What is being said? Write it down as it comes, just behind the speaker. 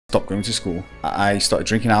stopped going to school. I started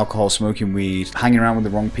drinking alcohol, smoking weed, hanging around with the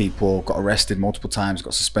wrong people, got arrested multiple times,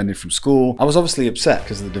 got suspended from school. I was obviously upset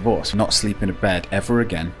because of the divorce. Not sleep in a bed ever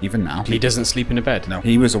again, even now. He doesn't sleep in a bed? No,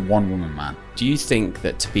 he was a one-woman man. Do you think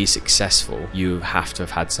that to be successful, you have to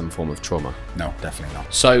have had some form of trauma? No, definitely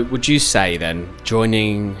not. So would you say then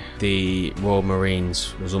joining the Royal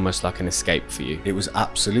Marines was almost like an escape for you? It was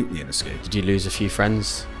absolutely an escape. Did you lose a few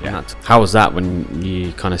friends? Yeah. How was that when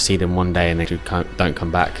you kind of see them one day and they don't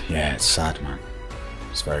come back? Yeah, it's sad, man.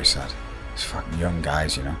 It's very sad. It's fucking young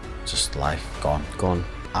guys, you know, just life gone. Gone.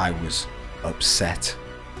 I was upset,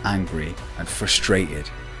 angry and frustrated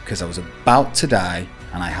because I was about to die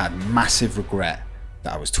and I had massive regret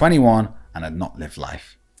that I was 21 and had not lived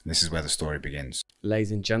life. This is where the story begins.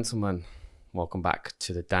 Ladies and gentlemen, welcome back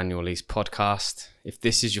to the Daniel Lesse podcast. If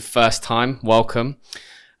this is your first time, welcome.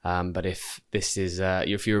 But if this is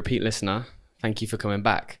if you're a repeat listener, thank you for coming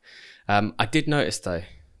back. I did notice though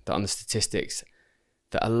that on the statistics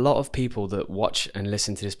that a lot of people that watch and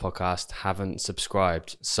listen to this podcast haven't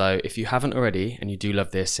subscribed. So if you haven't already and you do love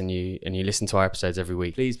this and you listen to our episodes every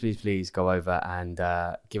week, please go over and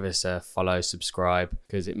give us a follow, subscribe,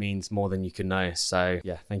 because it means more than you can know. So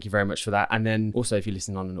yeah, thank you very much for that. And then also if you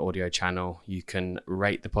listen on an audio channel, you can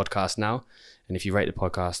rate the podcast now. And if you rate the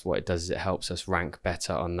podcast, what it does is it helps us rank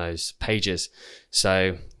better on those pages.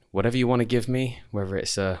 So whatever you want to give me, whether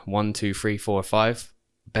it's a 1, 2, 3, 4, or 5,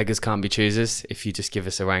 beggars can't be choosers. If you just give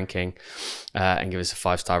us a ranking and give us a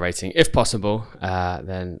 5-star rating, if possible,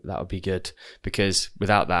 then that would be good, because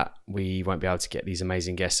without that, we won't be able to get these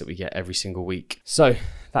amazing guests that we get every single week. So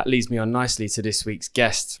that leads me on nicely to this week's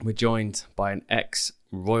guest. We're joined by an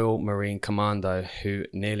ex-Royal Marine Commando who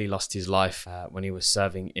nearly lost his life when he was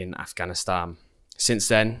serving in Afghanistan. Since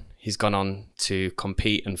then, he's gone on to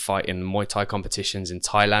compete and fight in Muay Thai competitions in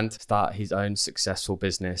Thailand, start his own successful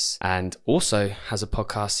business, and also has a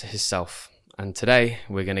podcast himself. And today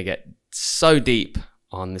we're going to get so deep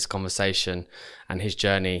on this conversation and his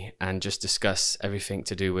journey and just discuss everything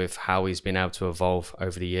to do with how he's been able to evolve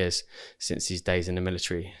over the years since his days in the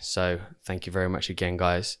military. So thank you very much again,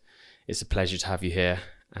 guys. It's a pleasure to have you here.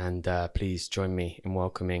 And please join me in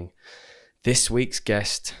welcoming this week's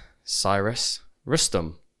guest, Cyrus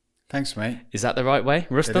Rustam. Thanks, mate. Is that the right way?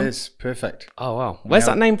 Rustam? It is. Perfect. Oh, wow. Where's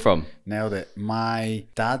that name from? Nailed it. My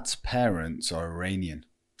dad's parents are Iranian.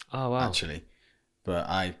 Oh, wow. Actually. But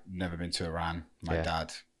I've never been to Iran. My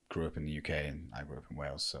dad grew up in the UK and I grew up in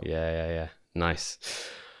Wales. So Yeah. Nice.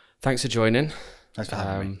 Thanks for joining. Thanks for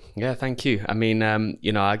having me. Yeah, thank you. I mean,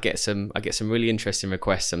 you know, I get some really interesting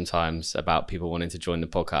requests sometimes about people wanting to join the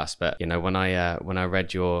podcast. But you know, when I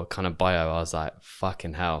read your kind of bio, I was like,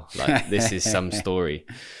 fucking hell, like this is some story.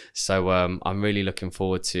 So I'm really looking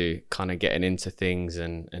forward to kind of getting into things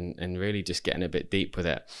and really just getting a bit deep with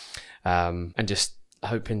it, and just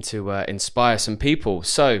hoping to inspire some people.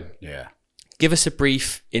 So yeah, give us a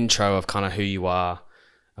brief intro of kind of who you are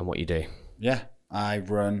and what you do. Yeah. I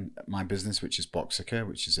run my business, which is Boxica,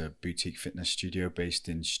 which is a boutique fitness studio based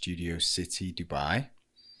in Studio City, Dubai.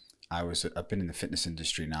 I've been in the fitness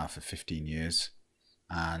industry now for 15 years,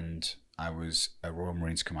 and I was a Royal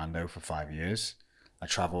Marines Commando for 5 years. I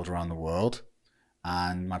traveled around the world,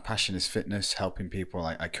 and my passion is fitness, helping people.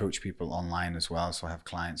 I coach people online as well, so I have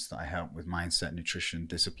clients that I help with mindset, nutrition,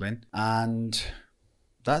 discipline, and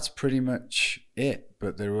that's pretty much it.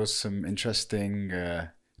 But there was some interesting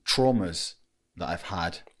traumas that I've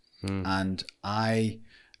had, and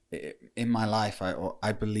in my life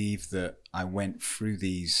I believe that I went through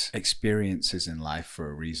these experiences in life for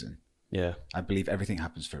a reason. Yeah, I believe everything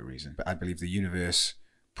happens for a reason, but I believe the universe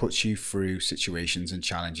puts you through situations and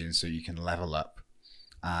challenges so you can level up.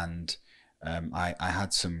 And I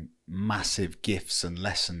had some massive gifts and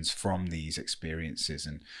lessons from these experiences,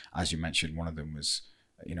 and as you mentioned, one of them was,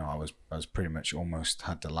 you know, I was pretty much almost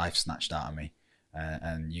had the life snatched out of me,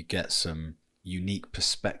 and you get some unique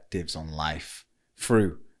perspectives on life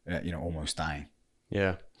through you know, almost dying.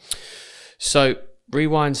 Yeah. So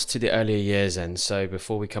rewinds to the earlier years then. So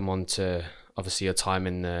before we come on to obviously your time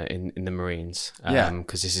in the Marines,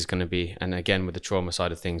 because this is going to be, and again with the trauma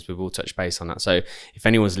side of things, we will touch base on that. So if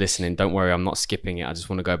anyone's listening, don't worry, I'm not skipping it. I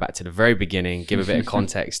just want to go back to the very beginning, give a bit of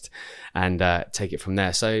context, and take it from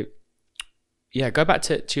there. So yeah, go back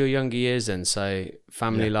to your younger years and so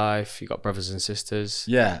family life. You got brothers and sisters.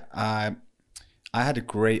 Yeah, I had a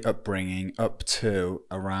great upbringing up to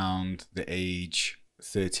around the age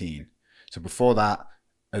 13. So before that,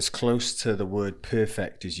 as close to the word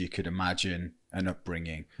perfect as you could imagine an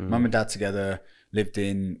upbringing. Mum and dad together, lived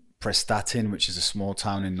in Prestatyn, which is a small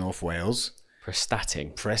town in North Wales.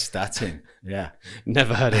 Prestatyn? Yeah.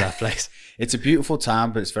 Never heard of that place. It's a beautiful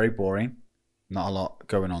town, but it's very boring. not a lot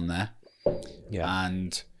going on there. Yeah.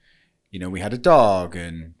 And, you know, we had a dog,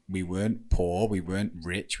 and we weren't poor, we weren't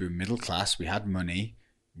rich, we were middle class, we had money,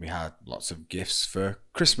 we had lots of gifts for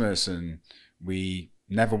Christmas, and we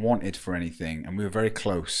never wanted for anything, and we were very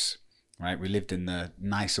close, right? We lived in the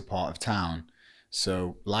nicer part of town,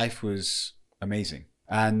 so life was amazing.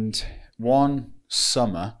 And one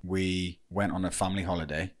summer, we went on a family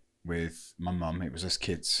holiday with my mum. It was us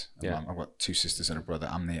kids. Yeah. I've got 2 sisters and a brother.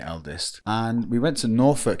 I'm the eldest. And we went to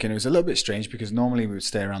Norfolk, and it was a little bit strange because normally we would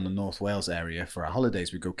stay around the North Wales area for our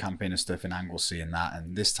holidays. We'd go camping and stuff in Anglesey and that.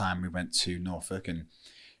 And this time we went to Norfolk, and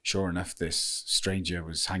sure enough, this stranger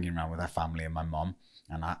was hanging around with our family and my mum.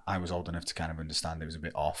 And I was old enough to kind of understand it was a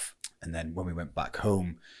bit off. And then when we went back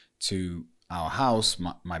home to our house,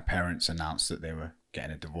 my parents announced that they were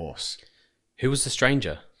getting a divorce. Who was the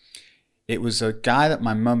stranger? It was a guy that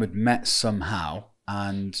my mum had met somehow,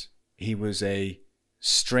 and he was a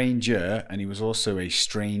stranger, and he was also a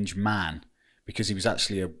strange man, because he was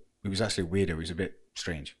actually a weirdo. He was a bit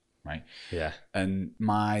strange, right? Yeah. And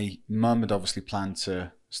my mum had obviously planned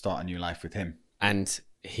to start a new life with him. And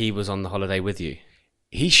he was on the holiday with you?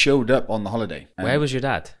 He showed up on the holiday. Where was your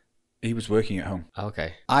dad? He was working at home.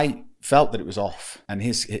 Okay. I felt that it was off, and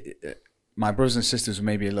my brothers and sisters were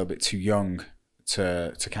maybe a little bit too young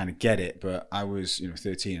to kind of get it, but I was,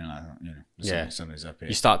 13, and I thought, something's up here.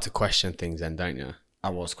 You start to question things then, don't you? I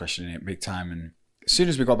was questioning it big time, and as soon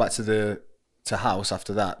as we got back to house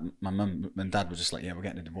after that, my mum and dad were just like, yeah, we're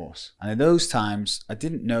getting a divorce. And in those times, I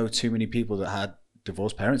didn't know too many people that had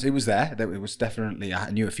divorced parents. It was there. It was definitely,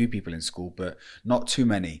 I knew a few people in school, but not too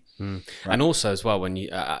many. Right? And also as well, when you,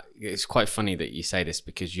 it's quite funny that you say this,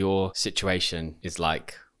 because your situation is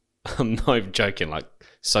like, I'm not even joking, like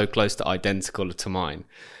so close to identical to mine.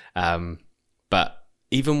 But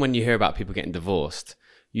even when you hear about people getting divorced,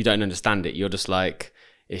 you don't understand it. You're just like,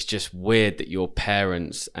 it's just weird that your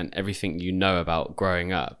parents and everything you know about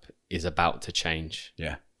growing up is about to change.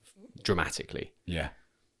 Yeah. Dramatically. Yeah.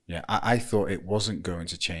 Yeah. I thought it wasn't going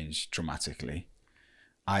to change dramatically.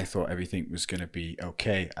 I thought everything was going to be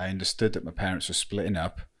okay. I understood that my parents were splitting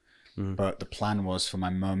up, but the plan was for my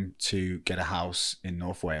mum to get a house in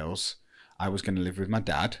North Wales. I was going to live with my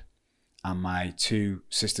dad, and my 2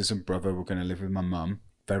 sisters and brother were going to live with my mum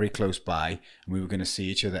very close by, and we were going to see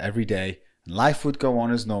each other every day, and life would go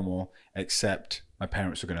on as normal, except my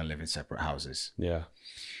parents were going to live in separate houses. Yeah.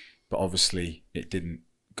 But obviously it didn't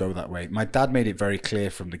go that way. My dad made it very clear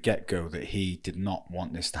from the get-go that he did not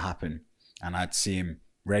want this to happen, and I'd see him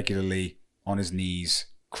regularly on his knees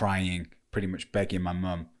crying, pretty much begging my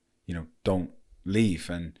mum, don't leave.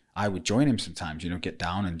 And I would join him sometimes, get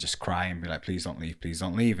down and just cry and be like, please don't leave, please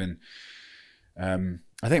don't leave. And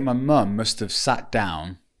I think my mum must have sat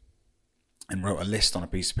down and wrote a list on a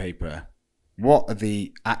piece of paper. What are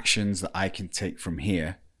the actions that I can take from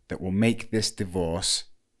here that will make this divorce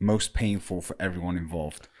most painful for everyone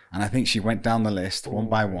involved? And I think she went down the list one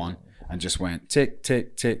by one and just went tick,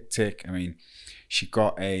 tick, tick, tick. I mean, she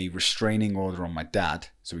got a restraining order on my dad,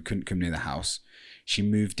 so we couldn't come near the house. She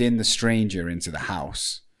moved in the stranger into the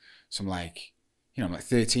house. So I'm like, I'm like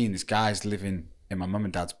 13. This guy's living in my mum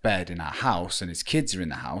and dad's bed in our house, and his kids are in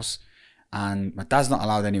the house, and my dad's not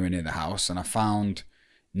allowed anywhere near the house. And I found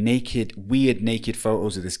weird naked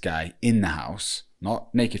photos of this guy in the house.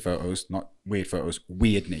 Not naked photos, not weird photos,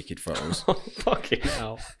 weird naked photos. Oh, fucking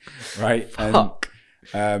hell. Right? Fuck.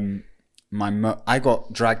 And I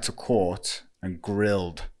got dragged to court and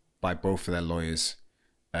grilled by both of their lawyers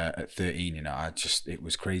at 13. It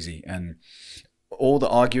was crazy. And all the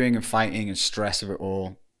arguing and fighting and stress of it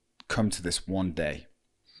all come to this one day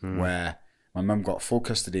where my mum got full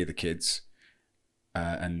custody of the kids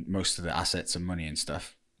and most of the assets and money and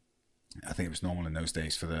stuff. I think it was normal in those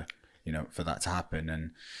days for that to happen.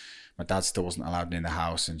 And my dad still wasn't allowed near the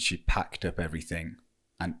house, and she packed up everything.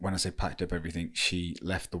 And when I say packed up everything, she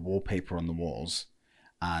left the wallpaper on the walls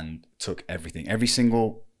and took everything. Every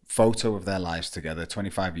single photo of their lives together,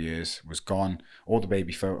 25 years, was gone. All the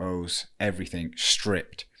baby photos, everything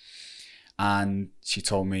stripped. And she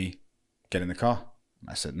told me, get in the car.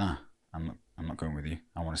 I said, nah, I'm not going with you.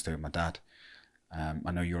 I want to stay with my dad.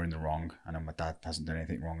 I know you're in the wrong. I know my dad hasn't done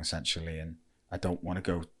anything wrong, essentially, and I don't want to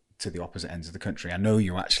go to the opposite ends of the country. I know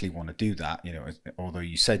you actually want to do that, although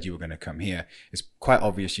you said you were going to come here. It's quite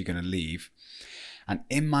obvious you're going to leave. And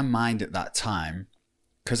in my mind at that time,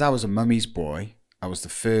 because I was a mummy's boy, I was the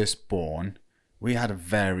firstborn, we had a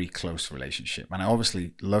very close relationship. And I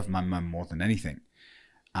obviously loved my mum more than anything.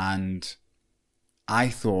 And I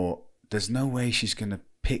thought, there's no way she's going to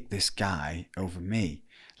pick this guy over me.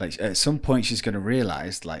 Like, at some point she's going to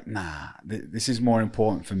realize, like, nah, this is more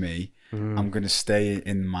important for me. I'm going to stay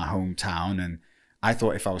in my hometown. And I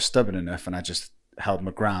thought if I was stubborn enough and I just held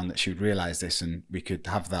my ground, that she would realize this and we could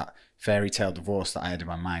have that fairy tale divorce that I had in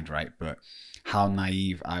my mind, right? But how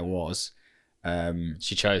naive I was.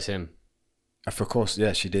 She chose him. Of course,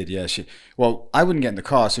 yeah, she did. Yeah, well, I wouldn't get in the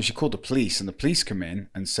car, so she called the police, and the police come in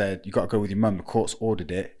and said, "You got to go with your mum. The court's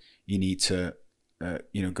ordered it. You need to,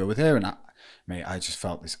 go with her." And I just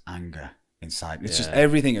felt this anger inside. It's just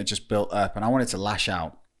everything had just built up, and I wanted to lash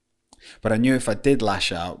out, but I knew if I did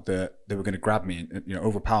lash out, that they were going to grab me and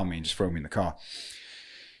overpower me and just throw me in the car.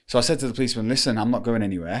 So I said to the policeman, "Listen, I'm not going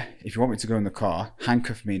anywhere. If you want me to go in the car,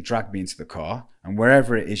 handcuff me and drag me into the car. And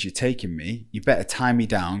wherever it is you're taking me, you better tie me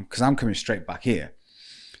down because I'm coming straight back here."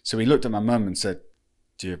 So he looked at my mum and said,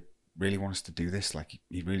 "Do you really want us to do this? Like,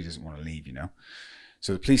 he really doesn't want to leave,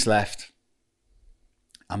 So the police left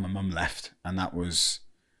and my mum left. And that was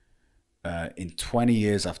in 20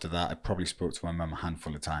 years after that, I probably spoke to my mum a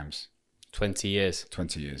handful of times. 20 years?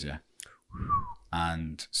 20 years, yeah.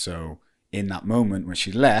 And so in that moment when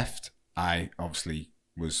she left, I obviously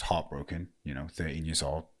was heartbroken, 13 years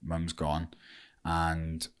old, mum's gone.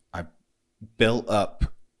 And I built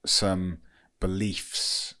up some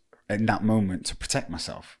beliefs in that moment to protect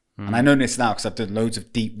myself. And I know this now because I've done loads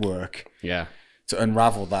of deep work to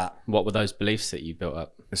unravel that. What were those beliefs that you built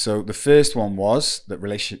up? So the first one was that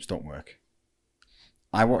relationships don't work.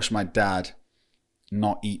 I watched my dad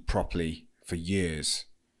not eat properly for years,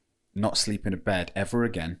 not sleep in a bed ever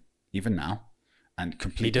again, even now. And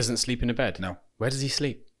completely. He doesn't sleep in a bed? No. Where does he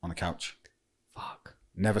sleep? On the couch. Fuck.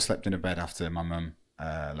 Never slept in a bed after my mum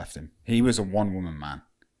left him. He was a one-woman man.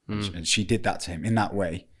 And she did that to him in that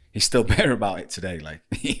way. He's still bitter about it today. Like,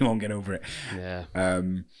 he won't get over it. Yeah.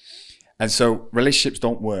 And so relationships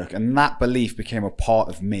don't work. And that belief became a part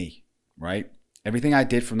of me, right? Everything I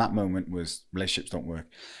did from that moment was relationships don't work.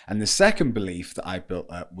 And the second belief that I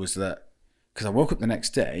built up was that, because I woke up the next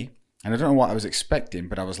day and I don't know what I was expecting,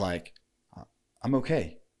 but I was like, I'm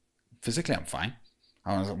okay. Physically, I'm fine.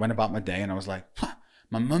 Went about my day and I was like,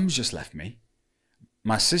 my mum's just left me.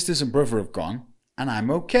 My sisters and brother have gone and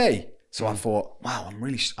I'm okay. So I thought, wow,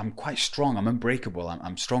 I'm quite strong. I'm unbreakable.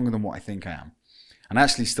 I'm stronger than what I think I am. And I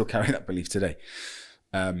actually still carry that belief today.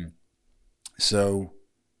 So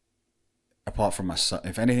apart from my son,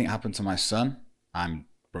 if anything happened to my son, I'm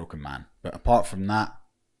a broken man. But apart from that,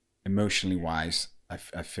 emotionally wise, I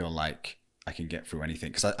feel like I can get through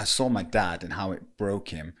anything. Because I saw my dad and how it broke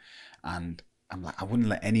him. And I'm like, I wouldn't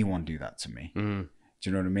let anyone do that to me. Do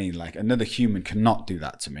you know what I mean? Like, another human cannot do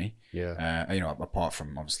that to me. Yeah. Apart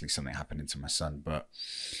from obviously something happening to my son. But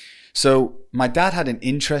so my dad had an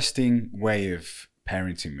interesting way of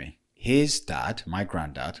parenting me. His dad, my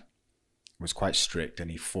granddad, was quite strict and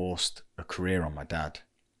he forced a career on my dad.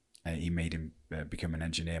 He made him become an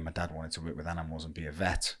engineer. My dad wanted to work with animals and be a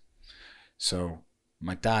vet. So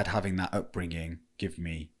my dad, having that upbringing, gave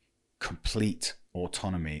me complete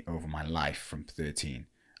autonomy over my life from 13.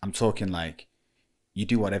 I'm talking like, you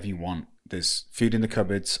do whatever you want. There's food in the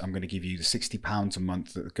cupboards. I'm going to give you the £60 a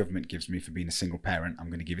month that the government gives me for being a single parent. I'm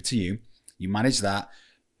going to give it to you. You manage that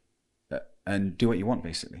and do what you want,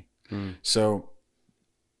 basically. So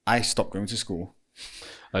I stopped going to school.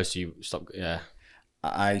 Oh, so you stopped, yeah.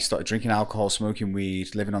 I started drinking alcohol, smoking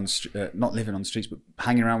weed, living on the not living on the streets, but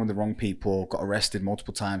hanging around with the wrong people, got arrested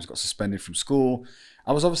multiple times, got suspended from school.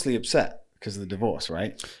 I was obviously upset because of the divorce,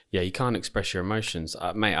 right? Yeah, you can't express your emotions.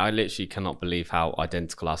 Mate, I literally cannot believe how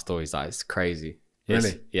identical our stories are. It's crazy.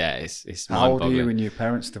 Really? It's How old were you when your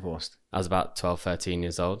parents divorced? I was about 12, 13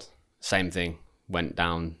 years old. Same thing. Went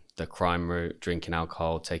down the crime route, drinking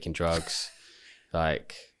alcohol, taking drugs.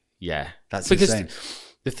 Like, yeah. That's insane.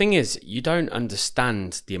 The thing is, you don't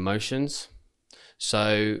understand the emotions.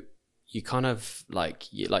 So you kind of,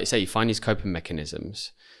 like you say, you find these coping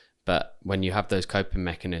mechanisms. But when you have those coping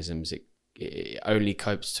mechanisms, it only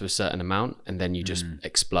copes to a certain amount and then you just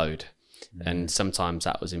explode. And sometimes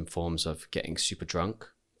that was in forms of getting super drunk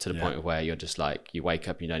to the point of where you're just like, you wake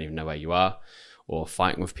up, you don't even know where you are, or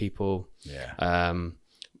fighting with people.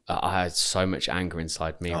 I had so much anger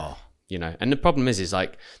inside me, and the problem is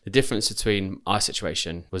like the difference between our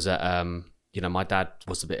situation was that, my dad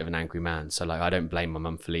was a bit of an angry man. So like, I don't blame my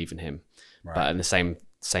mum for leaving him, but in the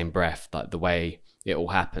same breath, like the way it all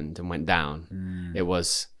happened and went down, it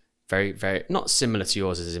was very, very not similar to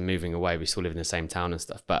yours as in moving away. We still live in the same town and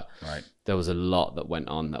stuff, but there was a lot that went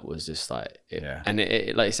on that was just like, and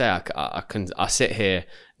it like you say, I sit here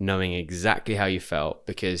knowing exactly how you felt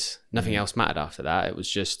because nothing else mattered after that. It was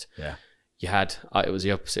just, it was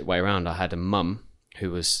the opposite way around. I had a mum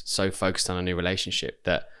who was so focused on a new relationship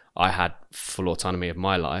that I had full autonomy of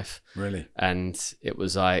my life. Really? And it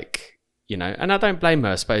was like, you know, and I don't blame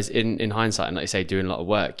her, I suppose, in hindsight, and like you say, doing a lot of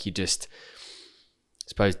work, you just, I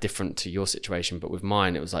suppose, different to your situation, but with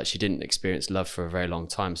mine, it was like she didn't experience love for a very long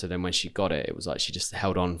time. So then when she got it, it was like she just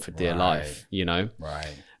held on for dear life, you know?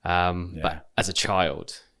 Right. But as a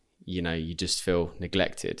child, you know, you just feel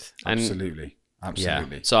neglected. And Absolutely. yeah,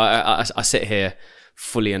 so I sit here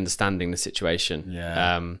fully understanding the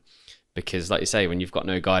situation. Because like you say, when you've got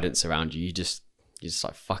no guidance around you, you're just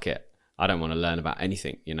like, fuck it. I don't want to learn about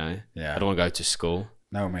anything, you know? I don't want to go to school.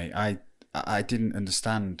 No, mate. I didn't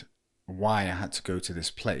understand why I had to go to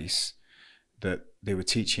this place that they were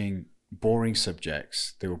teaching boring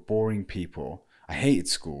subjects. They were boring people. I hated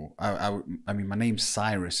school. I mean, my name's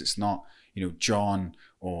Cyrus. It's not, you know, John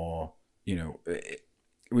or, you know,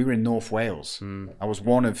 we were in North Wales. I was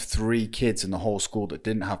one of 3 kids in the whole school that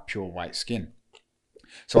didn't have pure white skin.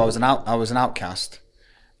 So I was an outcast.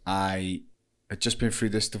 I had just been through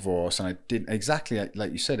this divorce, and I didn't, exactly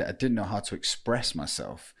like you said, I didn't know how to express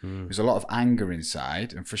myself. There's a lot of anger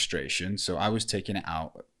inside and frustration. So I was taking it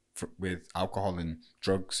out with alcohol and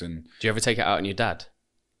drugs. And do you ever take it out on your dad?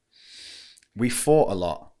 We fought a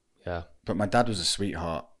lot. Yeah. But my dad was a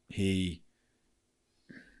sweetheart. I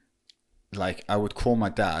would call my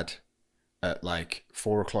dad at like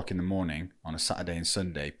 4 o'clock in the morning on a Saturday and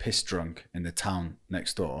Sunday, pissed drunk in the town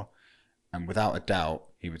next door. And without a doubt,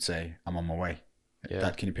 he would say, I'm on my way.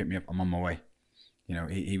 Dad, can you pick me up? I'm on my way. You know,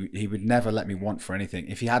 he would never let me want for anything.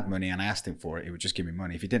 If he had money and I asked him for it, he would just give me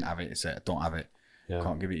money. If he didn't have it, he'd say, I don't have it.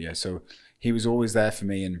 Can't give it you. So he was always there for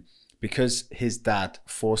me. And because his dad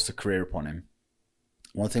forced a career upon him,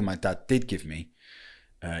 one thing my dad did give me,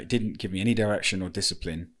 didn't give me any direction or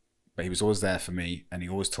discipline, but he was always there for me. And he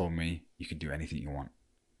always told me, you can do anything you want.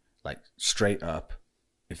 Like straight up,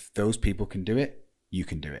 if those people can do it, you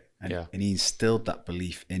can do it. And he instilled that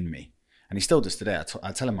belief in me. And he still does today.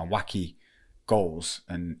 I tell him my wacky goals,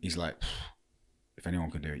 and he's like, if anyone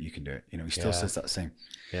can do it, you can do it. You know, he still says that same.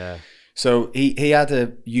 Yeah. So he had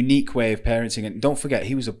a unique way of parenting. And don't forget,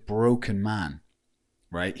 he was a broken man,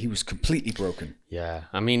 right? He was completely broken. Yeah.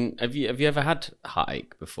 I mean, have you ever had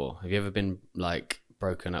heartache before? Have you ever been like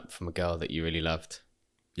broken up from a girl that you really loved?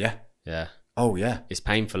 Yeah. Yeah. Oh, yeah. It's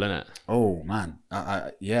painful, isn't it? Oh, man.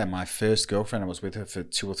 Yeah, my first girlfriend, I was with her for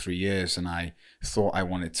 2 or 3 years, and I thought I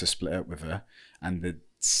wanted to split up with her. And the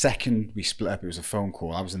second we split up, it was a phone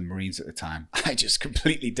call. I was in the Marines at the time. I just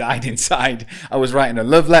completely died inside. I was writing her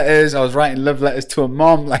love letters. I was writing love letters to her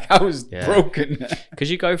mom. Like, I was broken.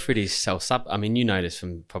 Because you go through these I mean, you know this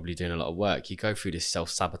from probably doing a lot of work. You go through this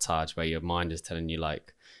self-sabotage where your mind is telling you,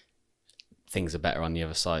 like, things are better on the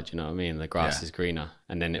other side, you know what I mean? The grass is greener,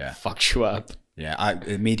 and then it fucks you up. Yeah, I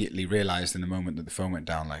immediately realized in the moment that the phone went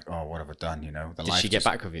down, like, oh, what have I done, you know? Did she get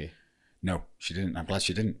back with you? No, she didn't. I'm glad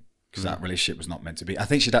she didn't, because that relationship was not meant to be. I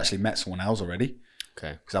think she'd actually met someone else already.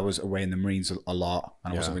 Okay. Because I was away in the Marines a lot,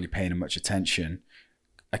 and I wasn't really paying her much attention.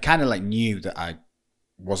 I kind of like knew that I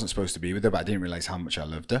wasn't supposed to be with her, but I didn't realize how much I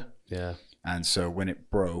loved her. Yeah. And so when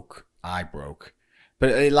it broke, I broke. But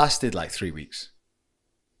it lasted like 3 weeks.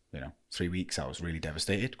 You know, 3 weeks, I was really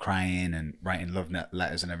devastated, crying and writing love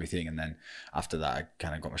letters and everything. And then after that, I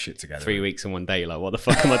kind of got my shit together. 3 weeks in one day, you're like, what the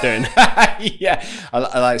fuck am I doing? Yeah.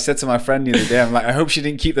 I like said to my friend the other day, I'm like, I hope she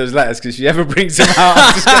didn't keep those letters, because if she ever brings them out,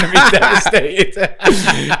 I'm just going to be devastated.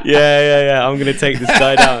 Yeah. I'm going to take this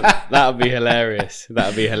guy down. That would be hilarious.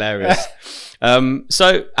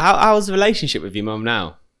 So how's the relationship with your mum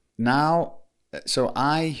now? Now, so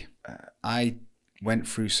I went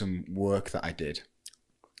through some work that I did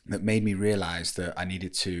that made me realize that I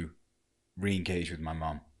needed to re-engage with my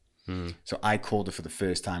mom. So I called her for the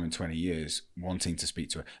first time in 20 years, wanting to speak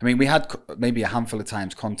to her. I mean, we had maybe a handful of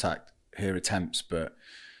times contact her attempts, but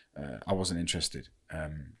I wasn't interested.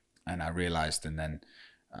 And I realized, and then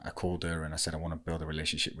I called her and I said, I want to build a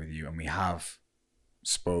relationship with you. And we have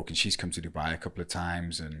spoke, and she's come to Dubai a couple of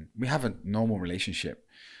times, and we have a normal relationship.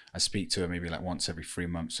 I speak to her maybe like once every 3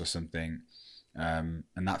 months or something. And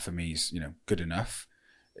that for me is, you know, good enough.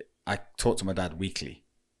 I talk to my dad weekly,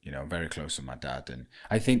 you know, very close with my dad. And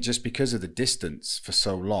I think just because of the distance for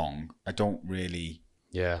so long, I haven't really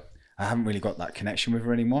got that connection with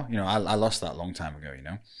her anymore. You know, I lost that a long time ago, you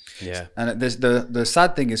know? Yeah. And the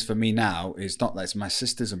sad thing is for me now is not that it's my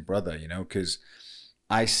sisters and brother, you know, because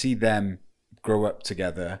I see them grow up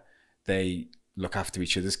together. They look after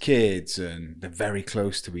each other's kids, and they're very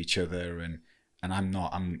close to each other. And I'm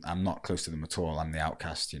not close to them at all. I'm the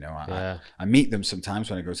outcast, you know. I meet them sometimes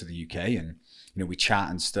when I go to the UK, and, you know, we chat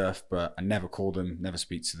and stuff, but I never call them, never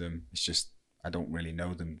speak to them. It's just, I don't really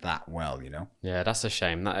know them that well, you know? Yeah, that's a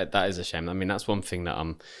shame. That is a shame. I mean, that's one thing that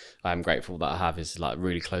I'm grateful that I have is like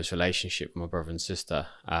really close relationship with my brother and sister.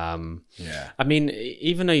 Yeah. I mean,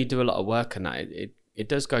 even though you do a lot of work on that, it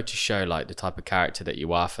does go to show like the type of character that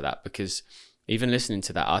you are for that. Because even listening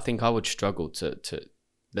to that, I think I would struggle to.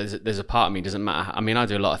 There's a part of me, doesn't matter. I mean, I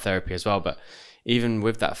do a lot of therapy as well, but even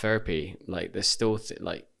with that therapy, like there's still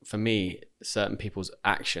like for me, certain people's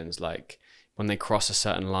actions, like when they cross a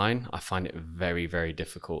certain line, I find it very, very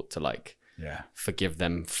difficult to like forgive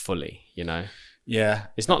them fully, you know? Yeah.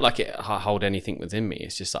 It's not like it hold anything within me.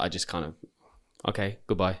 It's just that I just kind of, okay,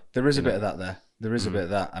 goodbye. There is a bit of that there. There is a bit of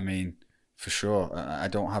that. I mean, for sure. I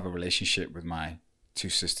don't have a relationship with my two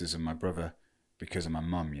sisters and my brother because of my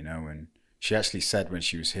mum, you know, and she actually said when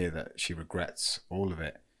she was here that she regrets all of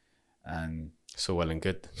it. And it's all well and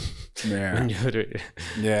good. Yeah.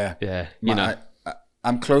 Yeah. Yeah. You know,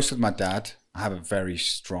 I'm close with my dad. I have a very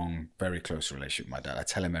strong, very close relationship with my dad. I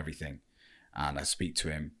tell him everything and I speak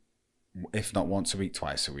to him, if not once a week,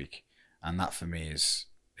 twice a week. And that for me is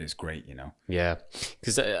great, you know? Yeah.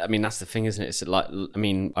 Because, I mean, that's the thing, isn't it? It's like, I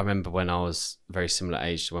mean, I remember when I was very similar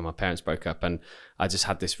age to when my parents broke up, and I just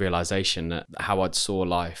had this realization that how I'd saw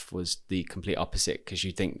life was the complete opposite, because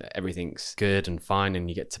you think that everything's good and fine and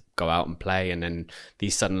you get to go out and play, and then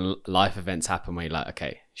these sudden life events happen where you're like,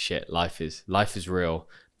 okay, shit, life is real.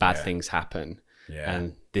 Bad things happen. Yeah.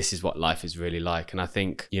 And this is what life is really like. And I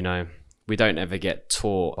think, you know, we don't ever get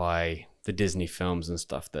taught by the Disney films and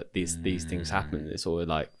stuff that these things happen. It's all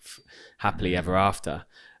like happily ever after.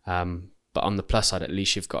 But on the plus side, at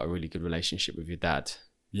least you've got a really good relationship with your dad.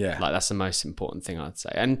 Yeah. Like that's the most important thing, I'd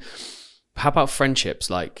say. And how about friendships?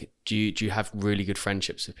 Like, do you have really good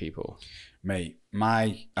friendships with people? Mate,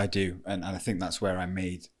 I do. And I think that's where I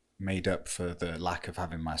made up for the lack of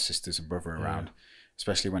having my sisters and brother around.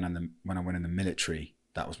 Especially when I went in the military,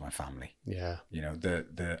 that was my family. Yeah. You know,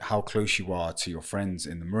 the how close you are to your friends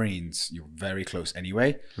in the Marines, you're very close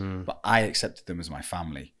anyway. But I accepted them as my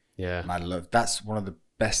family. Yeah. And that's one of the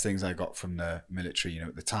best things I got from the military. You know,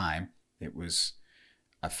 at the time,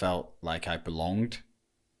 I felt like I belonged,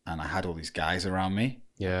 and I had all these guys around me.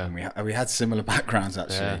 Yeah. And we had similar backgrounds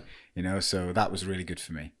actually. You know, so that was really good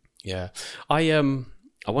for me. Yeah.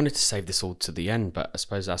 I wanted to save this all to the end, but I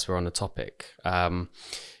suppose as we're on the topic,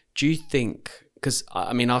 do you think, because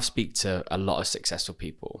I mean, I've speak to a lot of successful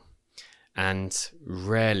people and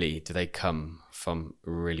rarely do they come from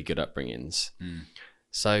really good upbringings.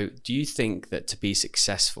 So do you think that to be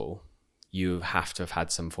successful, you have to have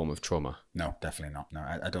had some form of trauma? No, definitely not. No,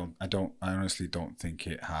 I honestly don't think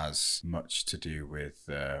it has much to do with,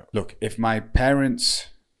 look, if my parents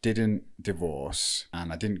didn't divorce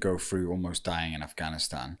and I didn't go through almost dying in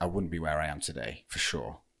Afghanistan, I wouldn't be where I am today, for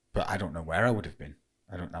sure. But I don't know where I would have been.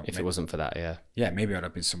 I don't know. If it wasn't for that, yeah. Yeah, maybe I'd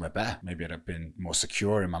have been somewhere better. Maybe I'd have been more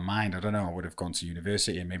secure in my mind. I don't know. I would have gone to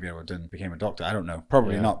university and maybe I would have became a doctor. I don't know.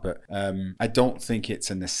 Probably not. But I don't think it's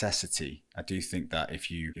a necessity. I do think that if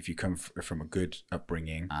you come from a good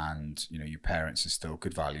upbringing and, you know, your parents instill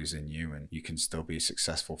good values in you and you can still be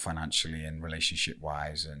successful financially and relationship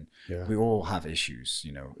wise. And we all have issues,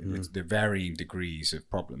 you know, the varying degrees of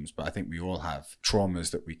problems. But I think we all have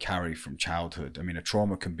traumas that we carry from childhood. I mean, a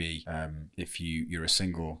trauma can be if you're a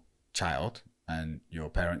single child and your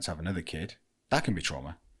parents have another kid, that can be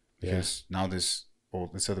trauma because now there's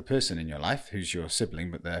this other person in your life who's your sibling,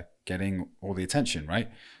 but they're getting all the attention, right?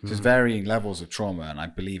 So there's varying levels of trauma, and I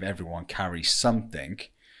believe everyone carries something,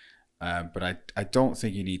 but I don't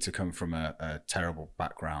think you need to come from a terrible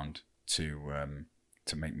background to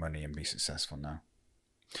make money and be successful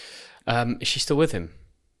now. Is she still with him?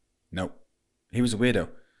 No, he was a weirdo.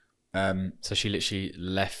 So she literally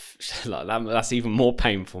left. Like that's even more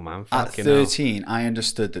painful, man. At 13, I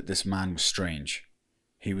understood that this man was strange.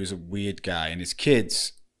 He was a weird guy, and his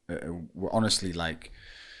kids were honestly like,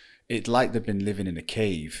 it's like they've been living in a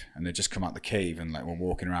cave, and they just come out the cave and like were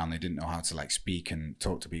walking around. They didn't know how to like speak and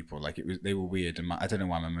talk to people. Like they were weird, and I don't know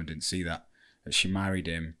why my mum didn't see that. She married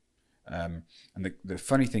him, and the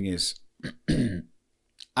funny thing is,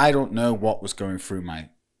 I don't know what was going through my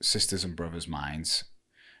sisters and brothers' minds.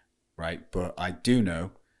 Right, but I do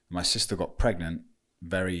know my sister got pregnant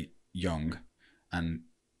very young and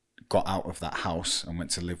got out of that house and went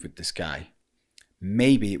to live with this guy.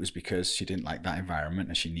 Maybe it was because she didn't like that environment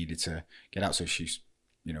and she needed to get out. So she's,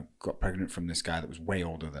 you know, got pregnant from this guy that was way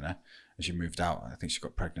older than her, and she moved out. I think she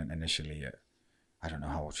got pregnant initially at, I don't know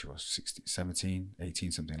how old she was, 16, 17,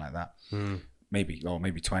 18, something like that. Maybe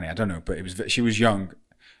 20, I don't know. But she was young.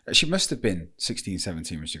 She must have been 16,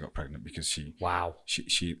 17 when she got pregnant because she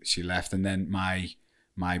left. And then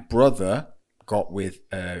my brother got with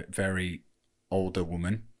a very older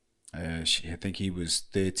woman I think he was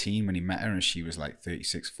 13 when he met her, and she was like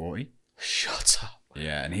 36, 40. Shut up.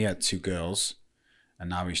 Yeah, and he had 2 girls, and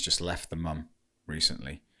now he's just left the mum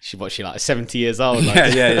recently. She like 70 years old?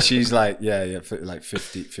 Like. Yeah, she's like, like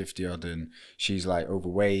 50 odd, and she's like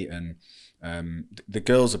overweight, and the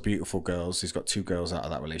girls are beautiful girls. He's got 2 girls out of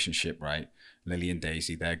that relationship, right? Lily and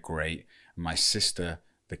Daisy, they're great. And my sister,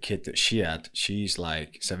 the kid that she had, she's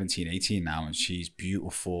like 17, 18 now, and she's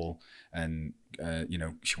beautiful, and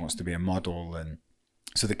she wants to be a model, and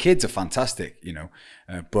so the kids are fantastic,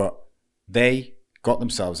 but they got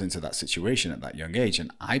themselves into that situation at that young age,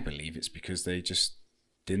 and I believe it's because they just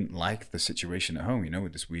didn't like the situation at home,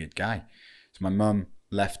 with this weird guy. So my mum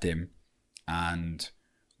left him and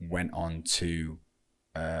went on to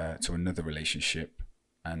another relationship,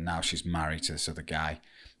 and now she's married to this other guy.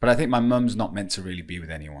 But I think my mum's not meant to really be with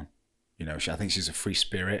anyone. I think she's a free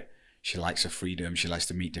spirit. She likes her freedom. She likes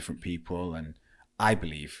to meet different people, and I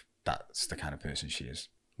believe that's the kind of person she is.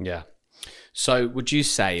 Yeah. So would you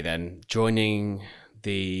say then joining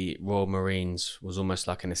the Royal Marines was almost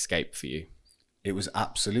like an escape for you? It was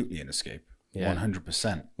absolutely an escape. Yeah.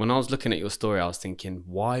 100%. When I was looking at your story, I was thinking,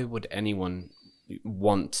 why would anyone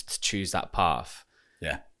want to choose that path?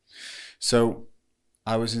 Yeah. So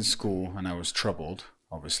I was in school and I was troubled,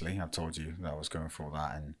 obviously. I've told you that I was going through all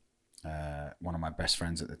that. And one of my best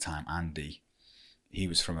friends at the time, Andy, he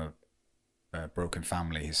was from a broken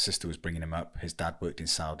family. His sister was bringing him up. His dad worked in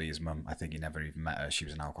Saudi. His mum, I think he never even met her. She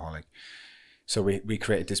was an alcoholic. So we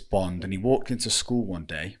created this bond, and he walked into school one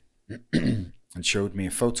day and showed me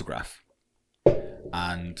a photograph.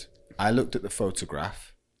 And I looked at the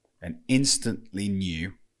photograph and instantly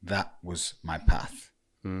knew that was my path.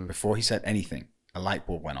 Before he said anything, a light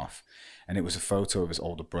bulb went off, and it was a photo of his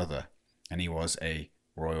older brother, and he was a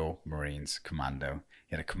Royal Marines commando.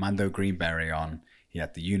 He had a commando green beret on. He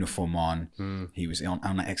had the uniform on. He was on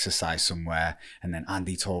an exercise somewhere. And then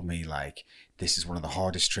Andy told me, like, this is one of the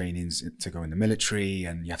hardest trainings to go in the military,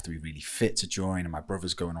 and you have to be really fit to join. And my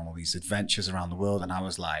brother's going on all these adventures around the world. And I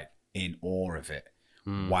was like in awe of it.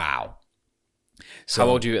 Wow. So,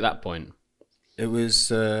 how old were you at that point? It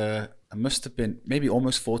was, I must have been maybe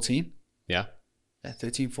almost 14. Yeah.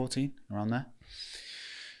 13, 14, around there.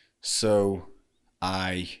 So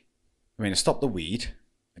I stopped the weed.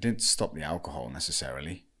 I didn't stop the alcohol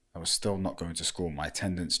necessarily. I was still not going to school. My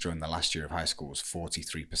attendance during the last year of high school was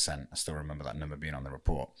 43%. I still remember that number being on the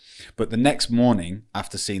report. But the next morning,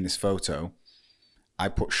 after seeing this photo, I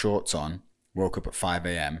put shorts on, woke up at 5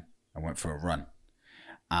 a.m. and went for a run.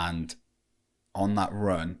 And on that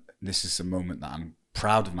run, this is a moment that I'm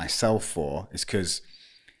proud of myself for, is because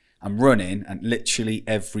I'm running, and literally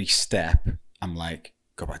every step, I'm like,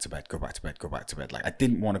 go back to bed, go back to bed, go back to bed. Like, I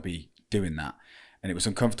didn't want to be doing that. And it was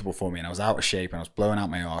uncomfortable for me, and I was out of shape, and I was blowing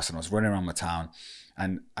out my arse, and I was running around my town.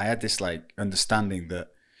 And I had this like understanding that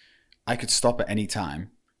I could stop at any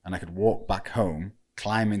time, and I could walk back home,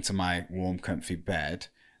 climb into my warm, comfy bed,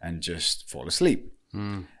 and just fall asleep.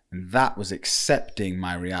 And that was accepting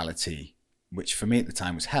my reality, which for me at the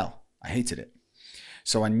time was hell. I hated it.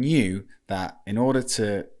 So I knew that in order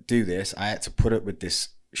to do this, I had to put up with this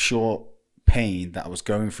short pain that I was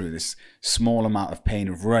going through, this small amount of pain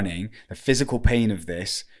of running. The physical pain of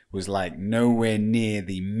this was like nowhere near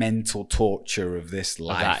the mental torture of this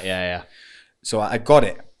life. Yeah. So I got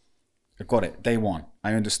it. Day one.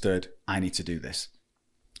 I understood I need to do this.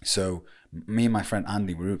 So me and my friend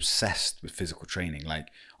Andy were obsessed with physical training. Like,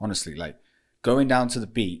 honestly, like going down to the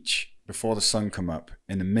beach before the sun come up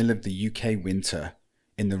in the middle of the UK winter,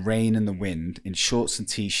 in the rain and the wind, in shorts and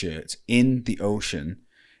t-shirts, in the ocean,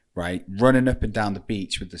 right? Running up and down the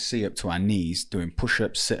beach with the sea up to our knees, doing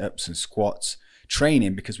push-ups, sit-ups and squats,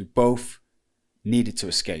 training because we both needed to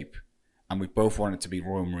escape and we both wanted to be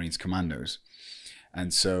Royal Marines commandos.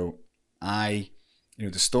 And so the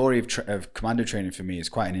story of commando training for me is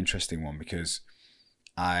quite an interesting one, because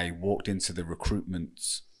I walked into the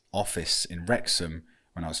recruitment office in Wrexham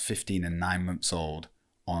when I was 15 and 9 months old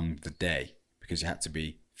on the day, because you had to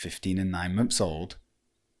be 15 and 9 months old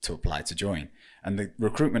to apply to join. And the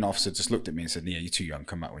recruitment officer just looked at me and said, yeah, you're too young,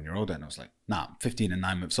 come back when you're older. And I was like, nah, I'm 15 and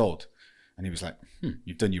 9 months old. And he was like,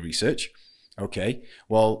 you've done your research. Okay,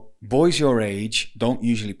 well, boys your age don't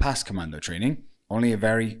usually pass commando training. Only a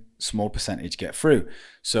very small percentage get through.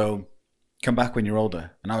 So come back when you're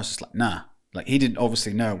older. And I was just like, nah. Like, he didn't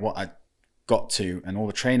obviously know what I got to and all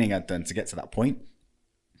the training I'd done to get to that point.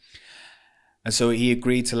 And so he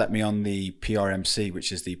agreed to let me on the PRMC,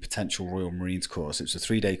 which is the Potential Royal Marines course. It was a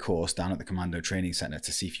 3-day course down at the Commando Training Center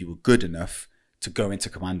to see if you were good enough to go into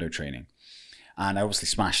commando training. And I obviously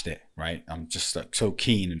smashed it, right? I'm just like so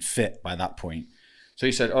keen and fit by that point. So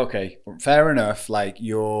he said, okay, fair enough. Like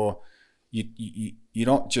you're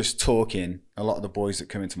not just talking. A lot of the boys that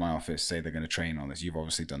come into my office say they're going to train on this. You've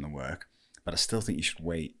obviously done the work, but I still think you should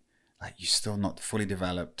wait. Like you're still not fully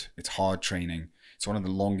developed. It's hard training. It's one of the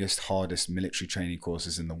longest, hardest military training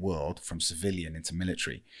courses in the world, from civilian into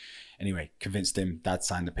military. Anyway, convinced him. Dad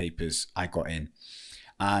signed the papers. I got in,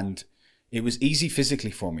 and it was easy physically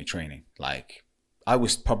for me training. Like I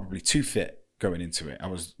was probably too fit going into it. I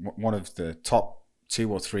was one of the top 2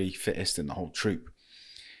 or 3 fittest in the whole troop.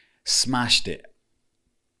 Smashed it.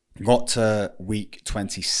 Got to week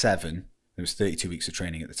 27. There was 32 weeks of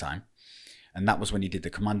training at the time. And that was when you did the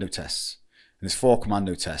commando tests. And there's 4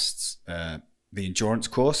 commando tests. The endurance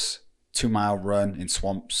course, 2-mile run in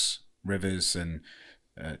swamps, rivers and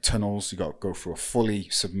tunnels. You got to go through a fully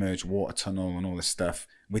submerged water tunnel and all this stuff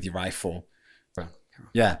with your rifle.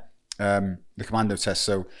 Yeah. The commando test.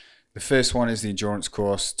 So the first one is the endurance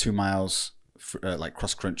course, 2 miles, like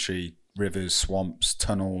cross country, rivers, swamps,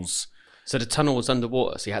 tunnels. So the tunnel was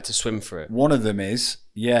underwater, so you had to swim through it. One of them is,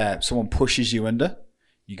 someone pushes you under,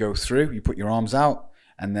 you go through, you put your arms out,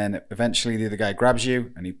 and then eventually the other guy grabs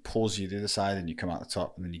you and he pulls you to the other side and you come out the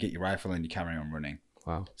top, and then you get your rifle and you carry on running.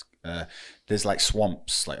 Wow. There's like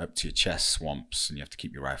swamps, like up to your chest swamps, and you have to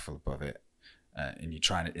keep your rifle above it. And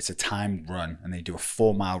it's a timed run, and they do a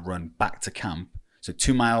 4-mile run back to camp. So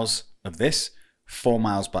 2 miles of this, 4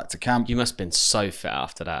 miles back to camp. You must have been so fit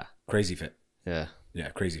after that. Crazy fit. Yeah. Yeah,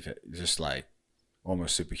 crazy fit. Just like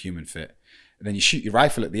almost superhuman fit. And then you shoot your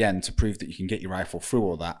rifle at the end to prove that you can get your rifle through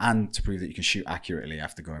all that, and to prove that you can shoot accurately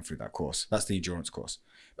after going through that course. That's the endurance course.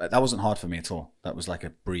 But that wasn't hard for me at all. That was like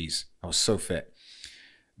a breeze. I was so fit.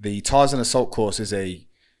 The Tarzan assault course is a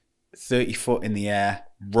 30 foot in the air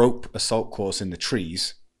rope assault course in the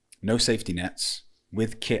trees. No safety nets,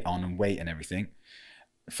 with kit on and weight and everything.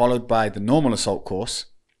 Followed by the normal assault course,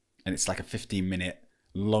 and it's like a 15-minute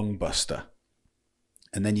lung buster.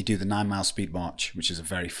 And then you do the 9-mile speed march, which is a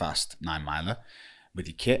very fast 9-miler with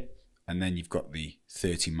your kit. And then you've got the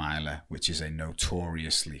 30-miler, which is a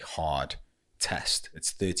notoriously hard test.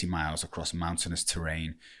 It's 30 miles across mountainous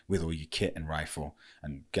terrain with all your kit and rifle,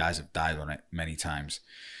 and guys have died on it many times.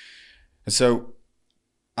 And so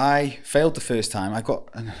I failed the first time.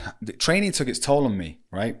 The training took its toll on me,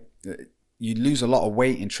 right? You lose a lot of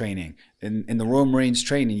weight in training. In the Royal Marines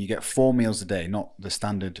training, you get 4 meals a day, not the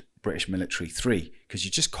standard British military 3, because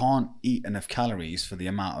you just can't eat enough calories for the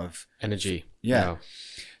amount of energy. Yeah. Wow.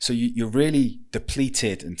 So you're really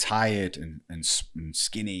depleted and tired and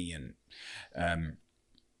skinny. And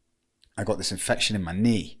I got this infection in my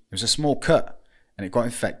knee. It was a small cut, and it got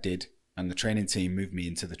infected. And the training team moved me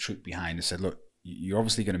into the troop behind and said, look, you're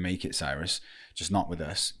obviously going to make it, Cyrus, just not with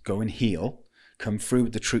us. Go and heal, come through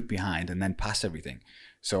with the troop behind, and then pass everything.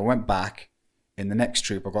 So I went back. In the next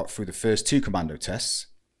troop, I got through the first 2 commando tests,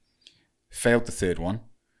 failed the 3rd one.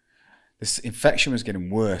 This infection was getting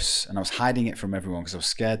worse, and I was hiding it from everyone because I was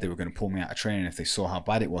scared they were going to pull me out of training if they saw how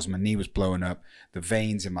bad it was. My knee was blowing up. The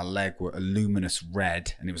veins in my leg were a luminous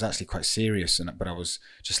red, and it was actually quite serious. But I was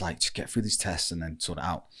just like, just get through these tests and then sort it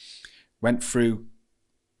out. Went through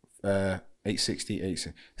 860.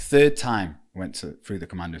 3rd time went through the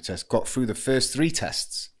commando test. Got through the first 3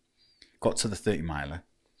 tests. Got to the 30-miler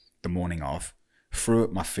the morning of. Threw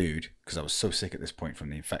up my food because I was so sick at this point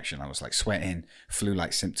from the infection. I was like sweating,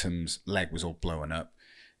 flu-like symptoms, leg was all blowing up.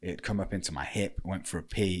 It had come up into my hip, went for a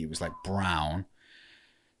pee. It was like brown.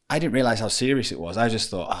 I didn't realize how serious it was. I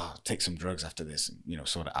just thought, I'll take some drugs after this and,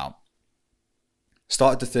 sort it out.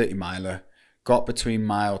 Started the 30-miler, got between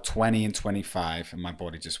mile 20 and 25, and my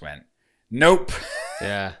body just went, nope.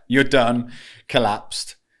 Yeah. You're done.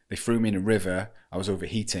 Collapsed. They threw me in a river. I was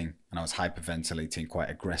overheating and I was hyperventilating quite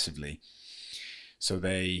aggressively. So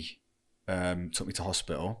they took me to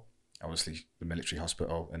hospital, obviously the military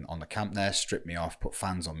hospital, and on the camp there, stripped me off, put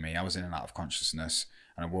fans on me. I was in and out of consciousness,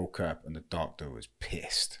 and I woke up and the doctor was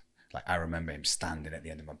pissed. Like I remember him standing at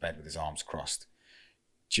the end of my bed with his arms crossed,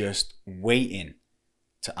 just waiting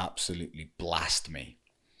to absolutely blast me.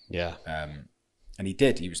 Yeah. And he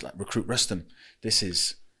did. He was like, recruit Rustam. This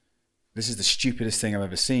is the stupidest thing I've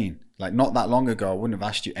ever seen. Like not that long ago, I wouldn't have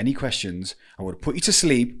asked you any questions. I would have put you to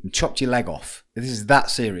sleep and chopped your leg off. This is that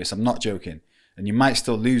serious. I'm not joking. And you might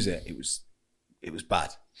still lose it. It was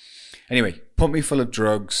bad. Anyway, pumped me full of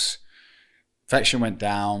drugs. Infection went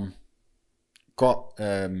down. Got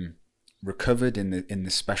recovered in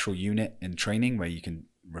the special unit in training where you can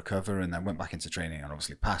recover, and then went back into training and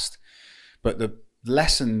obviously passed. But the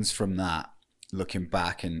lessons from that, looking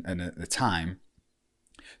back and at the time,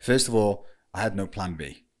 first of all, I had no plan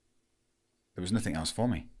B. There was nothing else for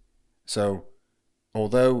me. So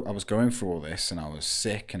although I was going through all this and I was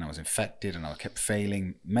sick and I was infected and I kept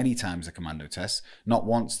failing many times the commando tests, not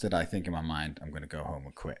once did I think in my mind, I'm going to go home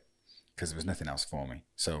and quit, because there was nothing else for me.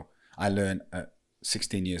 So I learned at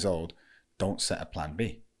 16 years old, don't set a plan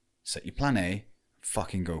B. Set your plan A,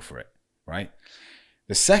 fucking go for it, right?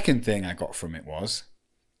 The second thing I got from it was,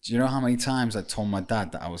 do you know how many times I told my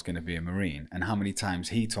dad that I was going to be a Marine, and how many times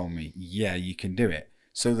he told me, yeah, you can do it?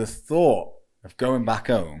 So the thought of going back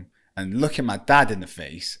home and looking my dad in the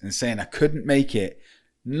face and saying I couldn't make it,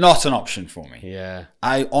 not an option for me. Yeah.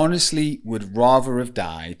 I honestly would rather have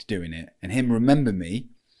died doing it and him remember me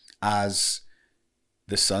as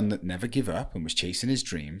the son that never gave up and was chasing his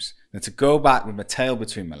dreams, than to go back with my tail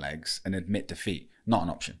between my legs and admit defeat. Not an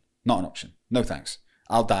option. Not an option. No thanks.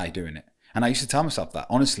 I'll die doing it. And I used to tell myself that.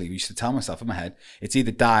 Honestly, I used to tell myself in my head, it's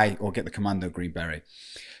either die or get the Commando Green Beret.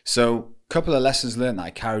 So a couple of lessons learned that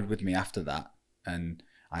I carried with me after that. And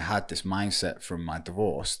I had this mindset from my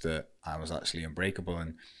divorce that I was actually unbreakable.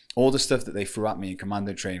 And all the stuff that they threw at me in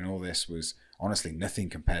commando training, all this was honestly nothing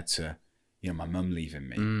compared to, my mum leaving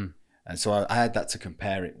me. And so I had that to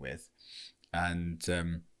compare it with. And,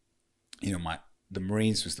 the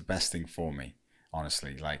Marines was the best thing for me,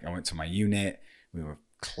 honestly. Like, I went to my unit, we were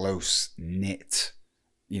close knit,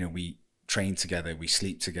 we trained together, we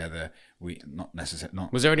sleep together,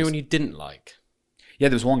 Was there anyone you didn't like? Yeah,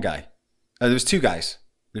 there was one guy. There was two guys.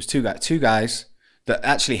 Two guys that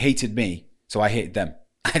actually hated me, so I hated them.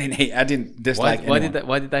 I didn't dislike anyone.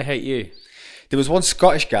 Why did they hate you? There was one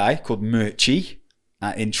Scottish guy called Murchie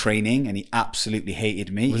in training, and he absolutely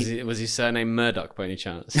hated me. Was his surname Murdoch by any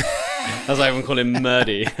chance? As I even call him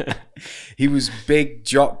Murdy. He was big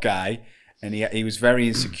jock guy, and he was very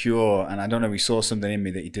insecure, and I don't know, he saw something in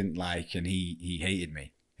me that he didn't like, and he hated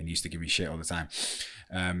me and used to give me shit all the time.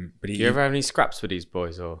 But Do you ever have any scraps with these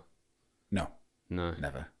boys, or? No,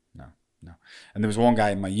 never. No. And there was one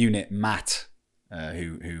guy in my unit, Matt,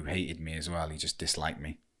 who hated me as well. He just disliked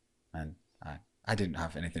me, and I didn't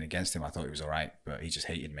have anything against him. I thought he was all right, but he just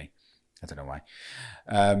hated me. I don't know why.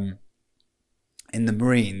 In the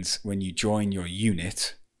Marines, when you join your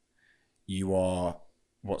unit, you are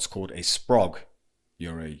what's called a sprog.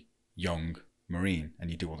 You're a young Marine, and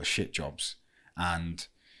you do all the shit jobs. And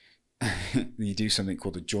you do something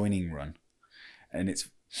called a joining run. And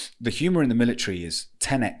the humor in the military is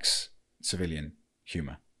 10x civilian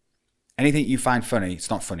humor. Anything you find funny, it's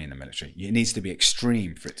not funny in the military. It needs to be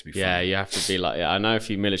extreme for it to be funny. Yeah, you have to be like, I know a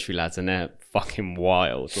few military lads and they're fucking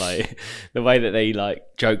wild. Like, the way that they like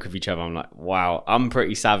joke with each other, I'm like, wow, I'm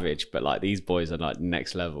pretty savage, but like these boys are like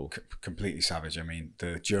next level. Completely savage. I mean,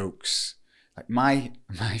 the jokes, like my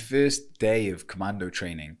first day of commando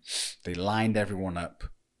training, they lined everyone up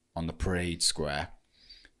on the parade square,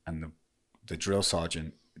 and the drill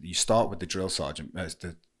sergeant, you start with the drill sergeant as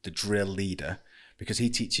the drill leader, because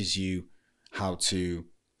he teaches you how to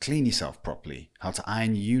clean yourself properly, how to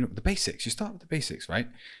iron your unit, the basics. You start with the basics, right?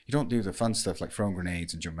 You don't do the fun stuff like throwing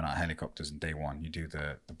grenades and jumping out of helicopters in day one. You do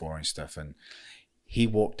the boring stuff. And he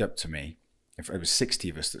walked up to me, it was 60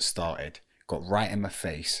 of us that started, got right in my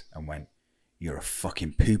face and went, "You're a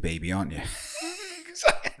fucking poo baby, aren't you?" Because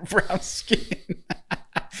I had brown skin.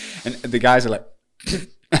 And the guys are like,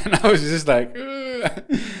 and I was just like,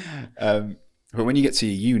 but when you get to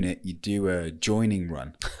your unit, you do a joining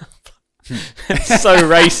run. It's so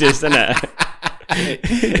racist, isn't it?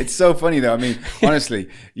 It's so funny though. I mean, honestly,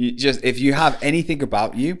 if you have anything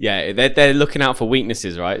about you, yeah, they're looking out for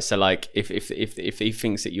weaknesses, right? So like, if he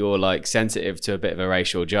thinks that you're like sensitive to a bit of a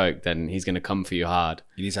racial joke, then he's gonna come for you hard.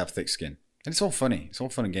 You need to have thick skin, and it's all funny. It's all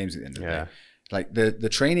fun and games at the end of the day. Like the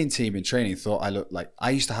training team in training thought I looked like,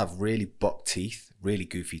 I used to have really buck teeth, really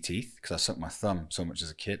goofy teeth, because I sucked my thumb so much as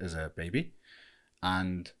a kid, as a baby,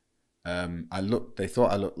 and they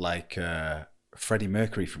thought I looked like Freddie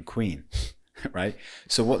Mercury from Queen. Right?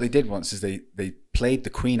 So what they did once is they played the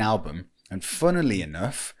Queen album, and funnily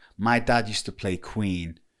enough, my dad used to play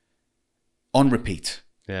Queen on repeat.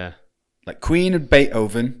 Yeah. Like Queen and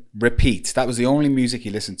Beethoven, repeat. That was the only music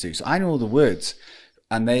he listened to. So I know all the words.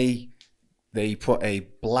 And they put a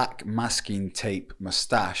black masking tape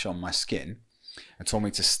mustache on my skin and told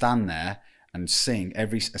me to stand there and sing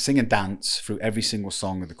and dance through every single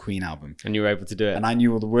song of the Queen album. And you were able to do it. And I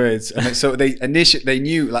knew all the words. And so they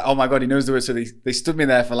knew, like, oh my God, he knows the words. So they stood me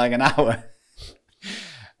there for like an hour.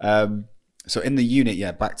 So in the unit,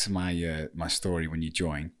 yeah, back to my story. When you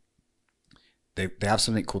join, they have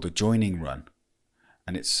something called a joining run,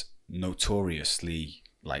 and it's notoriously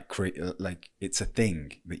like it's a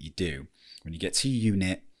thing that you do. When you get to your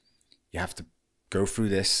unit, you have to go through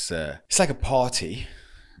this. It's like a party.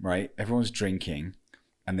 Right, everyone's drinking,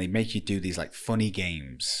 and they make you do these like funny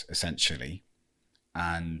games essentially,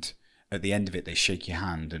 and at the end of it, they shake your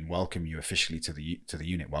hand and welcome you officially to the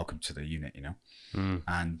unit. Welcome to the unit, you know.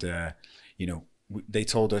 And you know, they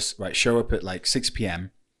told us, right, show up at like 6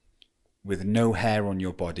 p.m. with no hair on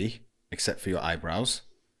your body except for your eyebrows,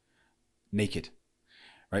 naked.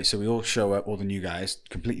 Right, so we all show up, all the new guys,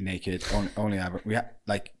 completely naked, only eyebrows. We had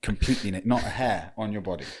like completely naked, not a hair on your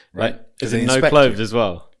body, right? Like, is it no clothes as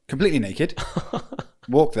well? Completely naked.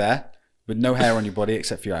 Walk there with no hair on your body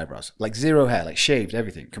except for your eyebrows, like zero hair, like shaved,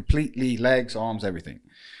 everything, completely, legs, arms, everything.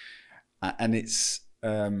 And it's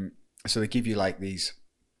so they give you like these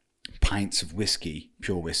pints of whiskey,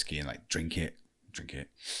 pure whiskey, and like drink it.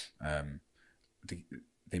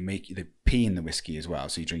 They pee in the whiskey as well,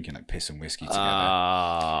 so you're drinking like piss and whiskey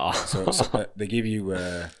together. So they give you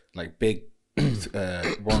like big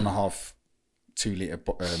 1.5, 2 liter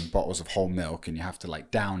bottles of whole milk, and you have to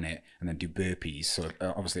like down it and then do burpees. So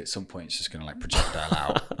obviously at some point it's just gonna like projectile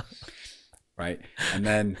out, right? And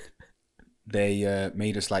then they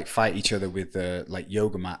made us like fight each other with like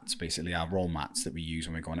yoga mats, basically our roll mats that we use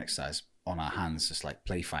when we go on exercise, on our hands, just like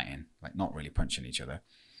play fighting, like not really punching each other,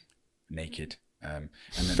 naked. And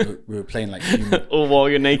then we were playing like human... All while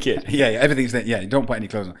you're naked. yeah, everything's there. Yeah, you don't put any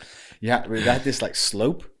clothes on. Yeah, we had this like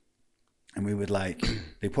slope, and we would like,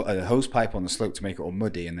 they put a hose pipe on the slope to make it all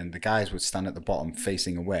muddy, and then the guys would stand at the bottom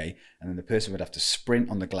facing away, and then the person would have to sprint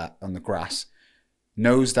on the grass,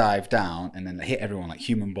 nosedive down, and then hit everyone, like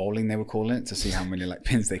human bowling they were calling it, to see how many like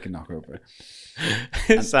pins they could knock over.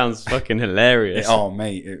 It sounds fucking hilarious. Oh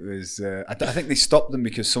mate, it was I think they stopped them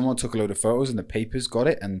because someone took a load of photos and the papers got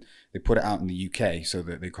it, and they put it out in the UK, so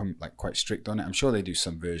that they come like quite strict on it. I'm sure they do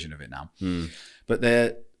some version of it now. But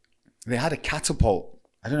they had a catapult.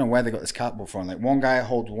 I don't know where they got this catapult from. Like one guy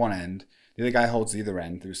holds one end, the other guy holds the other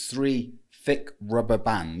end. There was 3 thick rubber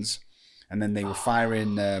bands, and then they were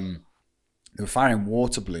firing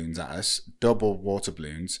water balloons at us, double water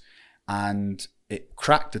balloons, and it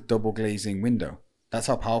cracked the double glazing window. That's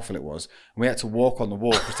how powerful it was. And we had to walk on the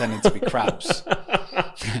wall pretending to be crabs.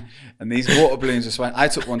 And these water balloons were swaying. I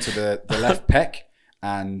took one to the left pec,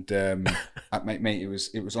 and mate, it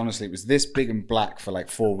was honestly, it was this big and black for like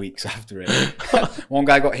 4 weeks after it. One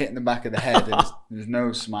guy got hit in the back of the head, and his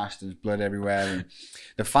nose smashed, and there's blood everywhere. And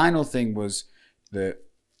the final thing was the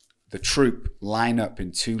troop line up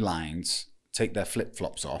in 2 lines, take their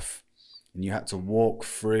flip-flops off, and you had to walk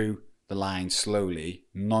through the line slowly,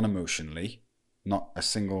 non-emotionally, not a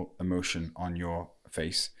single emotion on your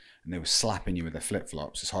face, and they were slapping you with their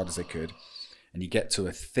flip-flops as hard as they could, and you get to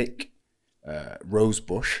a thick rose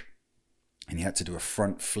bush, and you had to do a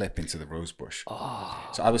front flip into the rose bush.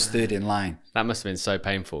 So I was third in line. That must have been so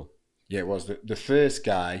painful. Yeah, it was. The first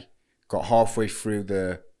guy got halfway through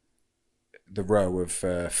the row of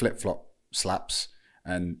flip-flop slaps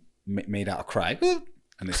and made out a cry,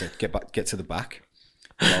 and they said get to the back.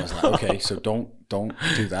 And I was like, okay, so don't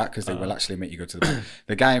do that, because they will actually make you go to the back.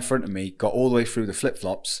 The guy in front of me got all the way through the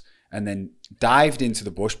flip-flops and then dived into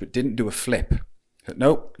the bush but didn't do a flip. Said,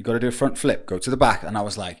 nope, you got to do a front flip, go to the back. And I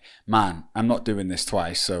was like, man, I'm not doing this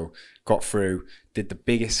twice. So got through, did the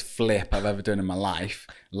biggest flip I've ever done in my life,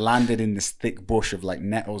 landed in this thick bush of like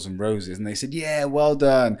nettles and roses, and they said, yeah, well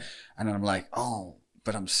done. And then I'm like, oh,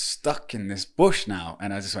 but I'm stuck in this bush now.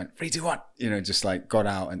 And I just went 3, 2, 1, you know, just like got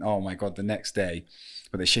out, and oh my God, the next day.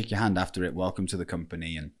 But they shake your hand after it, welcome to the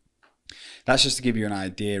company. And that's just to give you an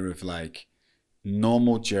idea of like,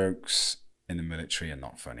 normal jokes in the military are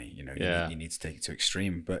not funny. You know, you need to take it to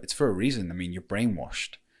extreme, but it's for a reason. I mean, you're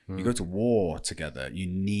brainwashed. You go to war together. You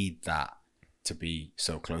need that to be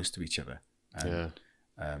so close to each other. And,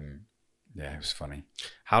 it was funny.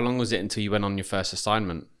 How long was it until you went on your first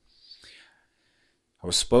assignment? I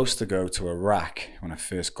was supposed to go to Iraq when I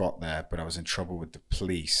first got there, but I was in trouble with the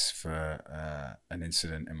police for an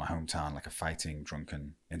incident in my hometown, like a fighting,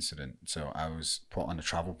 drunken incident. So I was put on a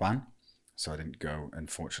travel ban. So I didn't go,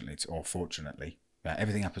 unfortunately, or fortunately.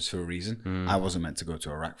 Everything happens for a reason. I wasn't meant to go to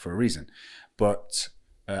Iraq for a reason. But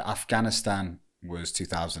Afghanistan was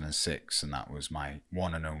 2006, and that was my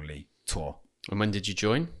one and only tour. And when did you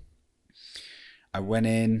join? I went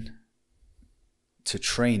in to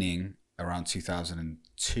training around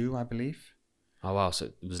 2002, I believe. Oh, wow. So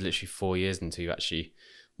it was literally 4 years until you actually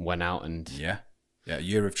went out and... Yeah, a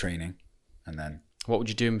year of training. And then... What would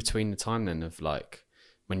you do in between the time then of like...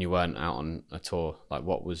 when you weren't out on a tour, like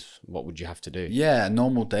what would you have to do? Yeah, a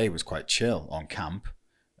normal day was quite chill on camp.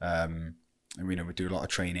 And, you know, we'd do a lot of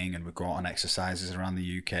training, and we'd go out on exercises around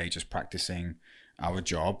the UK, just practicing our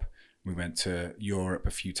job. We went to Europe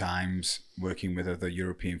a few times, working with other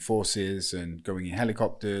European forces and going in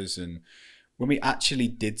helicopters. And when we actually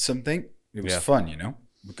did something, it was fun, you know.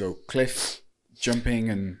 We'd go cliff jumping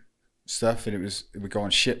and stuff, and we go on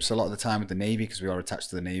ships a lot of the time with the Navy because we are attached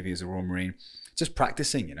to the Navy as a Royal Marine. Just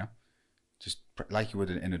practicing, just like you would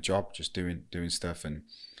in a job, just doing stuff. And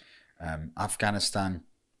Afghanistan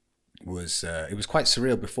was it was quite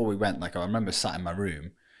surreal before we went. Like I remember sat in my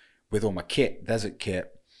room with all my kit, desert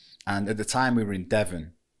kit, and at the time we were in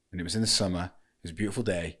Devon, and it was in the summer. It was a beautiful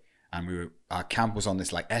day, and our camp was on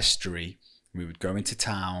this like estuary. We would go into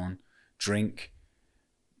town, drink,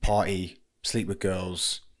 party, sleep with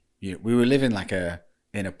girls. We were living like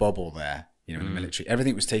in a bubble there. In the military,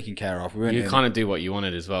 everything was taken care of. You kind of do what you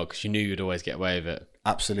wanted as well because you knew you'd always get away with it.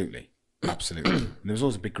 Absolutely. And there was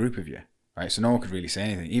always a big group of you, right? So no one could really say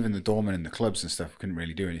anything. Even the doormen in the clubs and stuff couldn't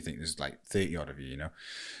really do anything. There's like 30 odd of you,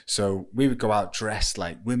 So we would go out dressed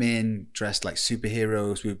like women, dressed like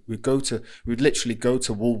superheroes. We'd literally go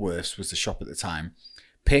to Woolworths, was the shop at the time,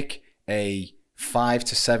 pick a 5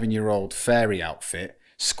 to 7 year old fairy outfit,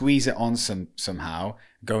 squeeze it on somehow,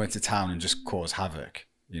 go into town and just cause havoc,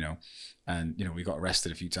 And, we got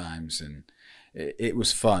arrested a few times, and it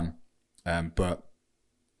was fun. But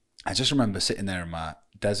I just remember sitting there in my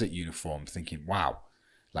desert uniform thinking, wow,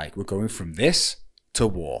 like we're going from this to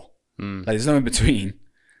war. Like there's no in between.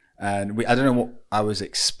 And I don't know what I was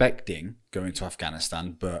expecting going to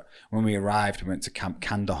Afghanistan, but when we arrived, we went to Camp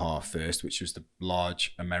Kandahar first, which was the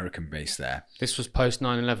large American base there. This was post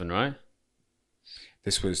 9/11, right?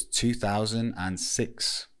 This was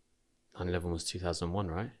 2006. 9/11 was 2001,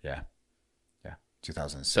 right? Yeah.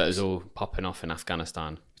 2006. So it was all popping off in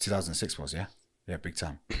Afghanistan. 2006 was, yeah, big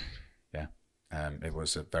time. Yeah, it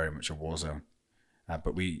was very much a war zone.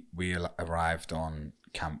 But we arrived on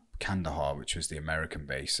Camp Kandahar, which was the American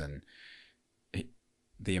base, and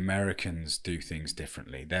the Americans do things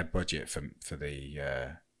differently. Their budget for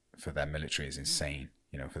their military is insane.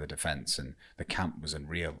 For the defense, and the camp was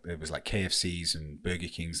unreal. It was like KFCs and Burger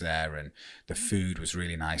Kings there, and the food was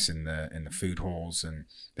really nice in the food halls, and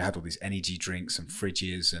they had all these energy drinks and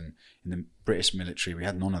fridges, and in the British military we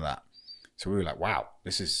had none of that. So we were like, wow,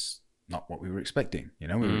 this is not what we were expecting. We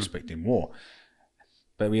were expecting war.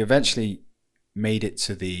 But we eventually made it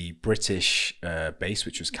to the British base,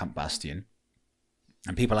 which was Camp Bastion.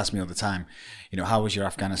 And people ask me all the time, how was your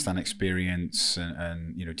Afghanistan experience?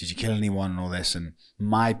 And did you kill anyone and all this? And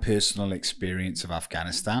my personal experience of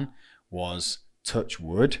Afghanistan was, touch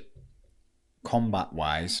wood,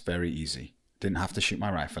 combat-wise, very easy. Didn't have to shoot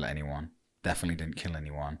my rifle at anyone. Definitely didn't kill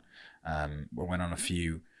anyone. We went on a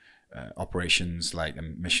few operations, like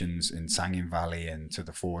missions in Sangin Valley and to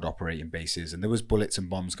the forward operating bases. And there was bullets and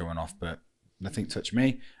bombs going off, but nothing touched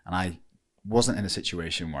me. And I wasn't in a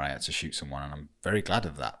situation where I had to shoot someone, and I'm very glad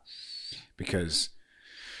of that, because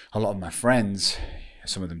a lot of my friends,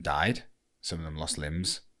 some of them died, some of them lost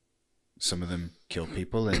limbs, some of them killed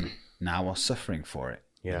people, and now are suffering for it.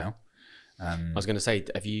 I was going to say,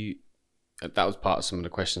 that was part of some of the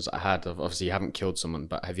questions I had. Obviously you haven't killed someone,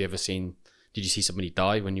 but did you see somebody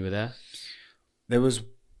die when you were there? There was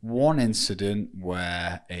one incident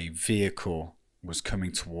where a vehicle was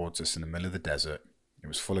coming towards us in the middle of the desert. It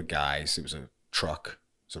was full of guys. It was a truck.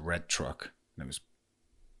 It was a red truck. And it was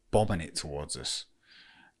bombing it towards us.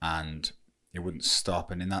 And it wouldn't stop.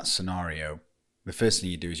 And in that scenario, the first thing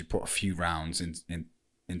you do is you put a few rounds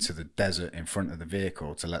into the desert in front of the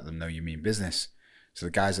vehicle to let them know you mean business. So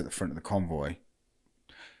the guys at the front of the convoy,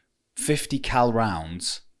 50 cal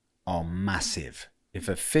rounds are massive. If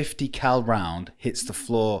a 50 cal round hits the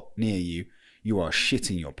floor near you, you are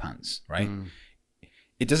shitting your pants, right?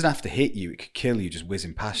 It doesn't have to hit you. It could kill you just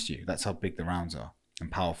whizzing past you. That's how big the rounds are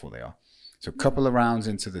and powerful they are. So a couple of rounds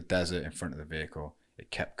into the desert in front of the vehicle,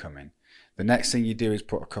 it kept coming. The next thing you do is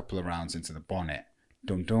put a couple of rounds into the bonnet.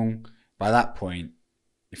 Dum dum. By that point,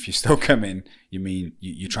 if you're still coming,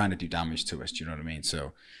 you're trying to do damage to us. Do you know what I mean?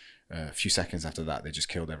 So a few seconds after that, they just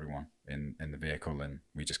killed everyone in the vehicle, and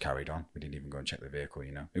we just carried on. We didn't even go and check the vehicle.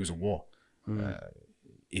 It was a war.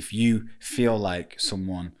 If you feel like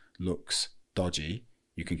someone looks dodgy,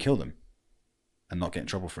 you can kill them and not get in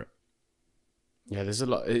trouble for it. Yeah, there's a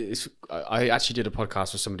lot. I actually did a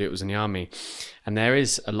podcast with somebody that was in the army, and there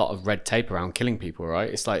is a lot of red tape around killing people, right?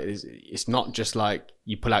 It's like, it's not just like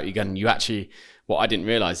you pull out your gun. You actually, what I didn't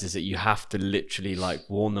realize is that you have to literally like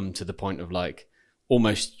warn them to the point of like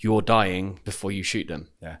almost you're dying before you shoot them.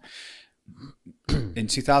 Yeah. In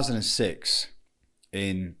 2006,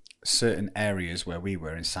 in certain areas where we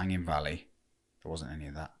were in Sangin Valley, there wasn't any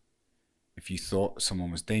of that. If you thought someone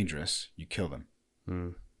was dangerous, you kill them.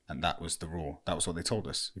 And that was the rule. That was what they told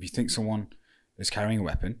us. If you think someone is carrying a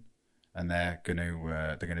weapon and they're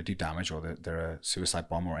gonna do damage, or they're a suicide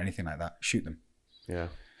bomber or anything like that, shoot them. Yeah.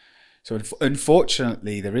 So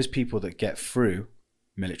unfortunately, there is people that get through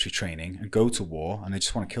military training and go to war and they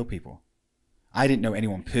just want to kill people. I didn't know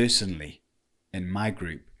anyone personally in my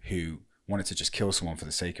group who wanted to just kill someone for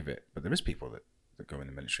the sake of it. But there is people that go in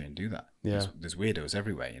the military and do that. Yeah. There's weirdos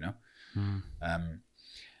everywhere, you know?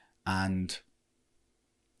 And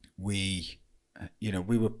we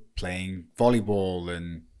were playing volleyball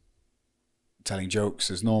and telling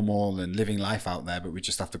jokes as normal and living life out there, but we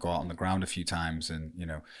just have to go out on the ground a few times. And, you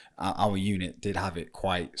know, our unit did have it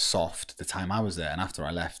quite soft the time I was there. And after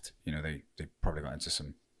I left, you know, they probably got into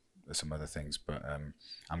some other things, but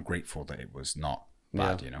I'm grateful that it was not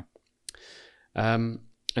bad, you know?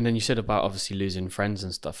 And then you said about obviously losing friends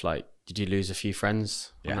and stuff. Like, did you lose a few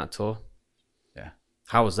friends on that tour? Yeah.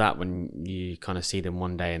 How was that when you kind of see them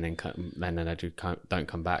one day and then they don't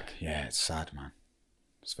come back? Yeah, it's sad, man.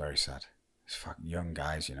 It's very sad. It's fucking young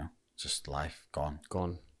guys, you know, just life gone.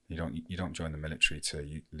 You don't join the military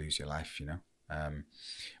to lose your life, you know.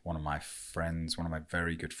 One of my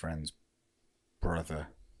very good friends' brother,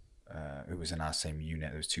 who was in our same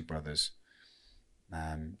unit, there was two brothers,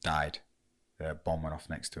 died. The bomb went off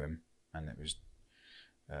next to him, and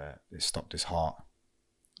it stopped his heart.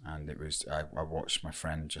 And I watched my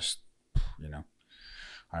friend just, you know,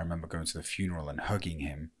 I remember going to the funeral and hugging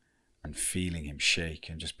him and feeling him shake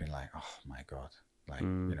and just being like, oh my God, like,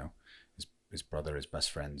 you know, his brother, his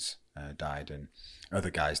best friends died, and other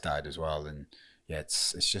guys died as well. And yeah,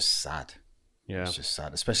 it's just sad. Yeah. It's just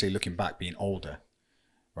sad, especially looking back, being older,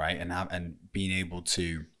 right? And being able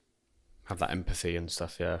to have that empathy and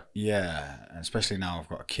stuff. Yeah. Yeah. And especially now I've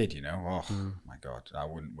got a kid, you know, oh my God, I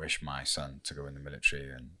wouldn't wish my son to go in the military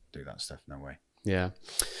and do that stuff. No way. Yeah.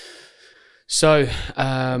 So,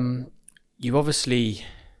 you obviously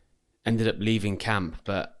ended up leaving camp,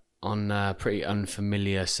 but on pretty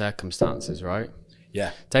unfamiliar circumstances, right?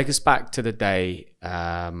 Yeah. Take us back to the day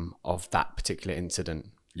of that particular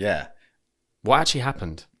incident. Yeah. What actually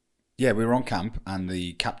happened? Yeah, we were on camp and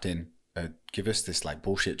the captain give us this like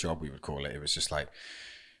bullshit job, we would call it. It was just like,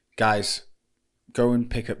 guys, go and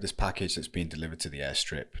pick up this package that's being delivered to the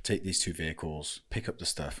airstrip, take these two vehicles, pick up the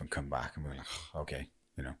stuff and come back. And we were like, oh, okay,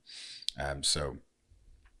 you know. So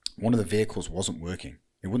one of the vehicles wasn't working.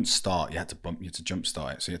 It wouldn't start. You had to jump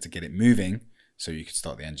start it. So you had to get it moving so you could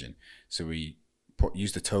start the engine. So we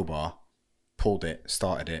used the tow bar, pulled it,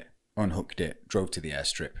 started it, unhooked it, drove to the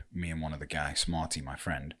airstrip, me and one of the guys, Smarty, my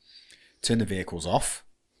friend, turned the vehicles off,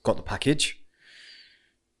 got the package,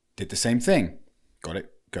 did the same thing, got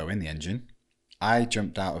it going, the engine. I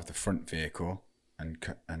jumped out of the front vehicle and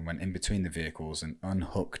went in between the vehicles and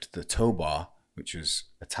unhooked the tow bar, which was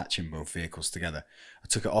attaching both vehicles together. I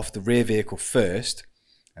took it off the rear vehicle first,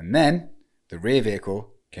 and then the rear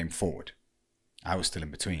vehicle came forward. I was still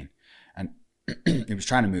in between. And it was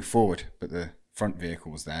trying to move forward, but the front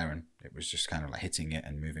vehicle was there and it was just kind of like hitting it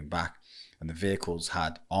and moving back. And the vehicles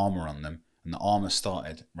had armor on them, and the armor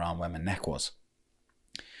started around where my neck was.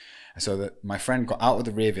 And so my friend got out of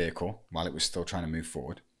the rear vehicle while it was still trying to move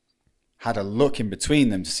forward, had a look in between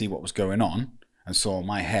them to see what was going on, and saw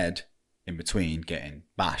my head in between getting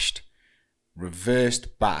bashed,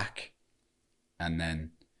 reversed back, and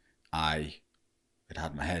then I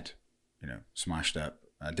had my head, you know, smashed up.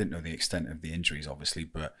 I didn't know the extent of the injuries, obviously,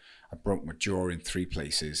 but I broke my jaw in 3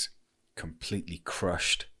 places, completely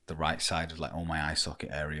crushed the right side of like all my eye socket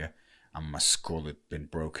area, and my skull had been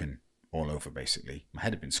broken all over, basically. My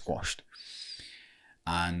head had been squashed.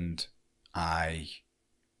 And I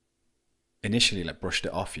initially like brushed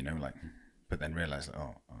it off, you know, like, but then realized,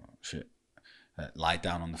 oh shit, lied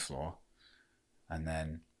down on the floor. And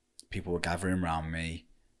then people were gathering around me,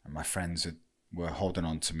 and my friends were holding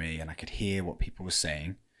on to me, and I could hear what people were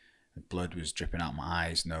saying. The blood was dripping out my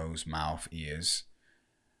eyes, nose, mouth, ears.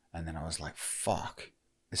 And then I was like, fuck,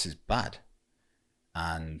 this is bad.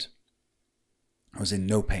 And I was in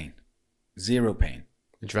no pain, 0 pain.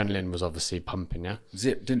 Adrenaline was obviously pumping, yeah?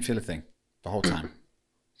 Didn't feel a thing the whole time.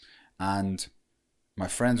 And my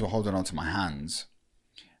friends were holding on to my hands,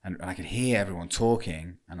 and I could hear everyone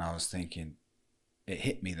talking, and I was thinking, it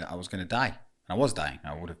hit me that I was going to die. And I was dying.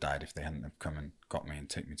 I would have died if they hadn't have come and got me and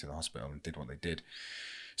taken me to the hospital and did what they did.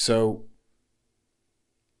 So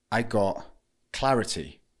I got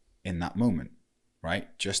clarity in that moment, right?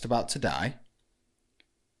 Just about to die.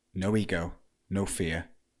 No ego, no fear.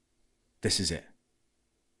 This is it,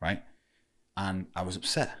 right? And I was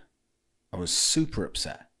upset. I was super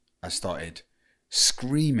upset. I started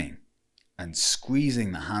screaming and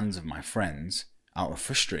squeezing the hands of my friends out of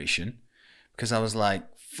frustration, because I was like,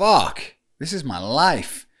 fuck, this is my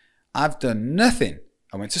life. I've done nothing.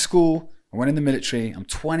 I went to school. I went in the military. I'm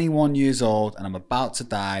 21 years old and I'm about to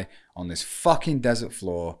die on this fucking desert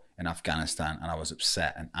floor in Afghanistan. And I was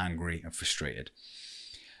upset and angry and frustrated.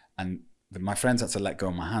 And my friends had to let go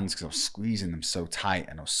of my hands because I was squeezing them so tight,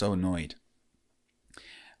 and I was so annoyed.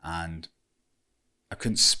 And I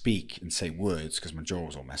couldn't speak and say words because my jaw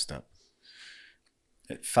was all messed up.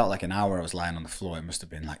 It felt like an hour I was lying on the floor. It must have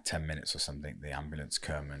been like 10 minutes or something. The ambulance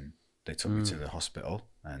came and they took me to the hospital,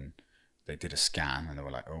 and they did a scan, and they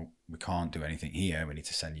were like, oh, we can't do anything here. We need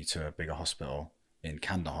to send you to a bigger hospital in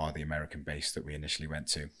Kandahar, the American base that we initially went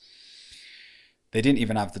to. They didn't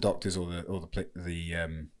even have the doctors or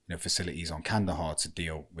the facilities on Kandahar to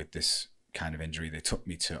deal with this kind of injury. They took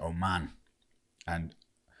me to Oman, and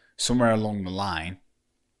somewhere along the line,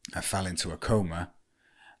 I fell into a coma,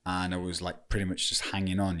 and I was like pretty much just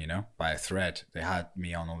hanging on, by a thread. They had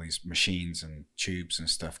me on all these machines and tubes and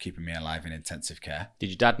stuff, keeping me alive in intensive care. Did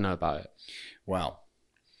your dad know about it? Well,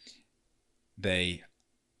 they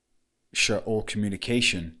shut all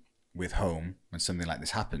communication with home when something like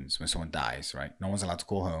this happens, when someone dies, right? No one's allowed to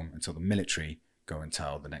call home until the military go and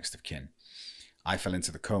tell the next of kin. I fell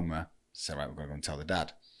into the coma, so right, we're going to go and tell the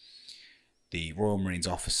dad. The Royal Marines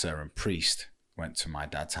officer and priest went to my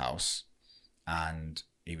dad's house, and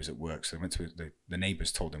he was at work, so they went to the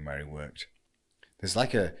neighbours told him where he worked. There's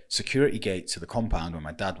like a security gate to the compound where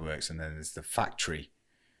my dad works, and then there's the factory,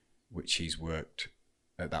 which he's worked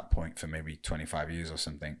at that point for maybe 25 years or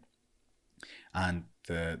something. And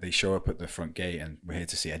they show up at the front gate, and we're here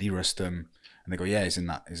to see Eddie Rustum, and they go, yeah, he's in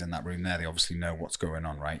that room there. They obviously know what's going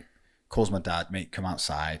on, right? Calls my dad, mate, come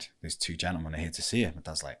outside. There's two gentlemen are here to see you. My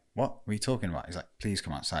dad's like, what are you talking about? He's like, please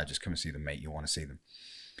come outside. Just come and see them, mate. You want to see them.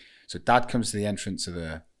 So dad comes to the entrance of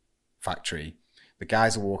the factory. The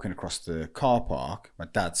guys are walking across the car park. My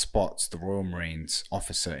dad spots the Royal Marines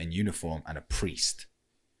officer in uniform and a priest.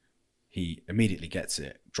 He immediately gets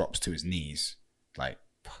it, drops to his knees, like,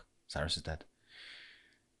 Cyrus is dead.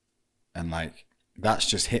 And like, that's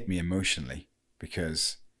just hit me emotionally,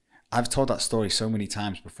 because I've told that story so many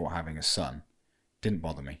times before having a son. Didn't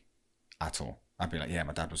bother me at all. I'd be like, yeah,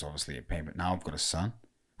 my dad was obviously in pain, but now I've got a son.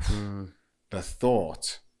 The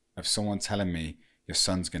thought of someone telling me your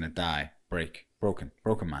son's going to die, broken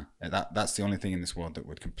man. That's the only thing in this world that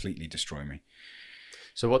would completely destroy me.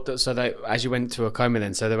 So they, as you went to a coma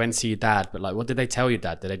then, so they went to see your dad, but like, what did they tell your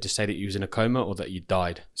dad? Did they just say that you was in a coma or that you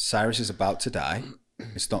died? Cyrus is about to die.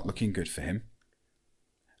 It's not looking good for him.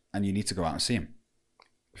 And you need to go out and see him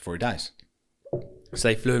before he dies. So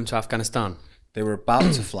they flew him to Afghanistan? They were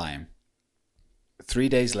about to fly him. 3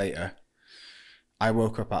 days later, I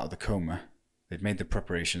woke up out of the coma. They'd made the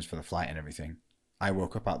preparations for the flight and everything. I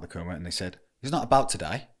woke up out of the coma and they said, he's not about to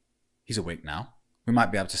die. He's awake now. We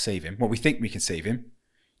might be able to save him. Well, we think we can save him.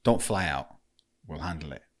 Don't fly out. We'll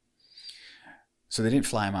handle it. So they didn't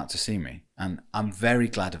fly him out to see me. And I'm very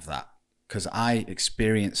glad of that, because I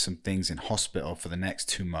experienced some things in hospital for the next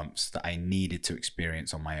 2 months that I needed to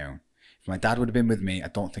experience on my own. If my dad would have been with me, I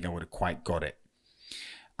don't think I would have quite got it.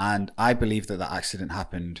 And I believe that accident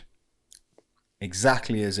happened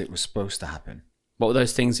exactly as it was supposed to happen. What were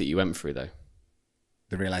those things that you went through though?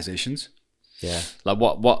 The realizations? Yeah. Like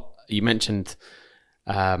what you mentioned,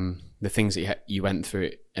 the things that you went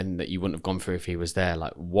through and that you wouldn't have gone through if he was there.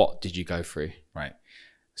 Like, what did you go through? Right.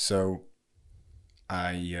 So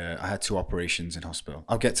I had 2 operations in hospital.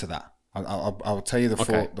 I'll get to that. I'll tell you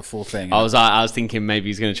the full thing. I was thinking maybe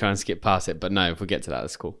he's going to try and skip past it, but no, if we get to that,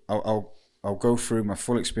 that's cool. I'll go through my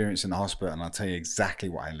full experience in the hospital, and I'll tell you exactly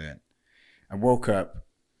what I learned. I woke up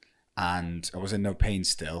and I was in no pain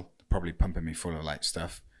still, probably pumping me full of like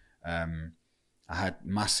stuff. I had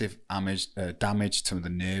massive damage to the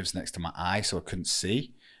nerves next to my eye, so I couldn't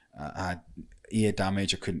see. I had ear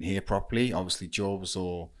damage, I couldn't hear properly. Obviously, jaw was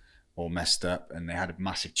all messed up, and they had a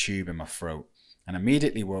massive tube in my throat. And I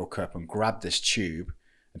immediately woke up and grabbed this tube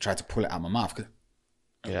and tried to pull it out of my mouth. Cause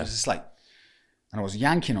it was just like, and I was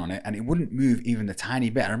yanking on it, and it wouldn't move even a tiny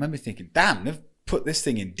bit. I remember thinking, damn, they've put this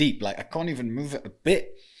thing in deep. Like, I can't even move it a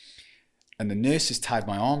bit. And the nurses tied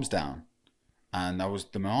my arms down. And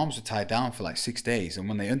my arms were tied down for like 6 days. And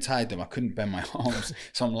when they untied them, I couldn't bend my arms.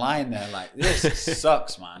 So I'm lying there like, this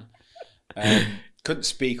sucks, man. Couldn't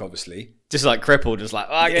speak, obviously. Just like crippled, just like,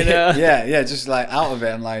 oh, yeah, just like out of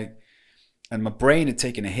it. And my brain had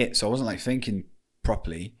taken a hit. So I wasn't like thinking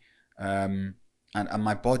properly. And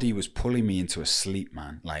my body was pulling me into a sleep,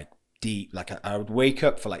 man. Like deep. Like I would wake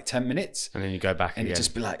up for like 10 minutes. And then you go back and it'd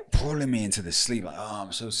just be like pulling me into the sleep. Like, oh,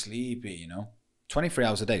 I'm so sleepy, 23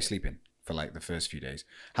 hours a day sleeping for like the first few days.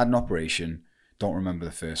 Had an operation. Don't remember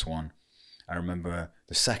the first one. I remember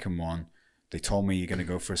the second one. They told me you're going to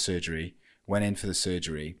go for a surgery. Went in for the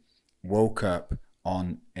surgery. Woke up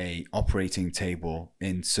on a operating table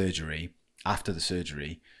in surgery. After the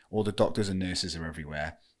surgery, all the doctors and nurses are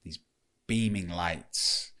everywhere. These beaming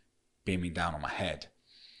lights beaming down on my head.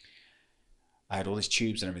 I had all these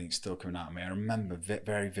tubes and everything still coming out of me. I remember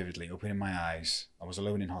very vividly opening my eyes. I was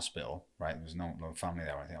alone in hospital, right? There was no family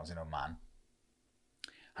there or anything. I was in Oman.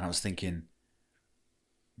 And I was thinking,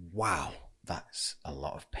 wow, that's a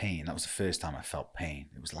lot of pain. That was the first time I felt pain.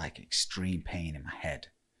 It was like extreme pain in my head.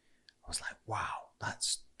 I was like, wow,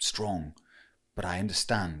 that's strong. But I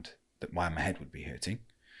understand that why my head would be hurting.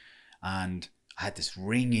 And I had this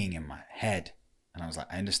ringing in my head. And I was like,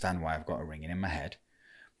 I understand why I've got a ringing in my head.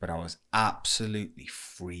 But I was absolutely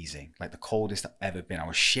freezing, like the coldest I've ever been. I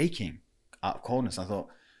was shaking out of coldness. I thought,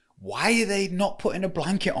 why are they not putting a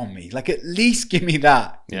blanket on me? Like, at least give me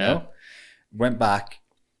that, you know? Went back,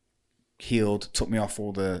 healed, took me off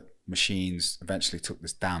all the machines, eventually took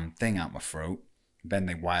this damn thing out my throat. Then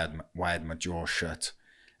they wired my jaw shut,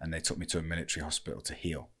 and they took me to a military hospital to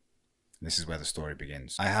heal. And this is where the story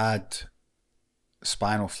begins. I had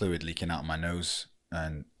spinal fluid leaking out of my nose,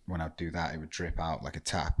 and when I'd do that, it would drip out like a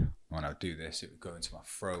tap. When I'd do this, it would go into my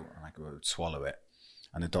throat and I would swallow it.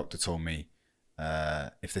 And the doctor told me,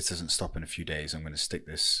 if this doesn't stop in a few days, I'm going to stick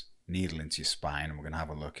this needle into your spine and we're going to have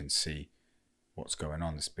a look and see what's going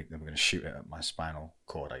on. We're going to shoot it at my spinal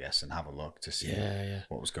cord, I guess, and have a look to see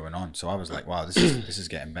what was going on. So I was like, wow, this is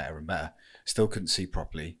getting better and better. Still couldn't see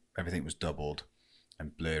properly. Everything was doubled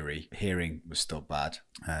and blurry. Hearing was still bad,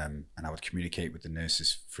 and I would communicate with the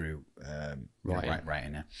nurses through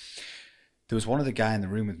writing. There was one other guy in the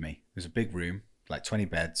room with me. It was a big room, like 20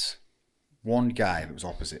 beds. One guy that was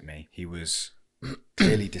opposite me, he was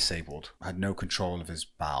clearly disabled, had no control of his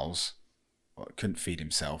bowels, couldn't feed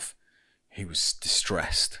himself. He was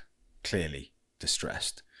distressed, clearly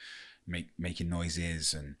distressed, making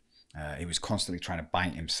noises, and he was constantly trying to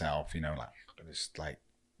bite himself, you know, it was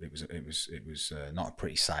not a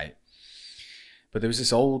pretty sight. But there was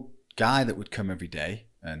this old guy that would come every day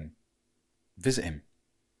and visit him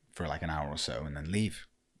for like an hour or so and then leave.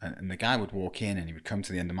 And the guy would walk in and he would come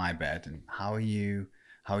to the end of my bed and, how are you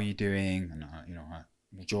doing? And,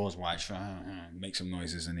 jaws wide, make some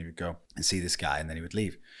noises, and he would go and see this guy and then he would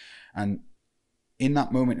leave. And in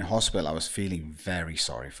that moment in hospital, I was feeling very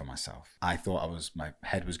sorry for myself. I thought my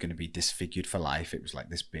head was going to be disfigured for life. It was like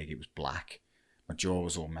this big, it was black. My jaw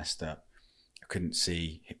was all messed up. I couldn't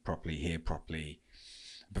see properly, hear properly.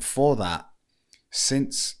 Before that,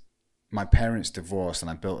 since my parents divorced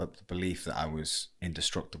and I built up the belief that I was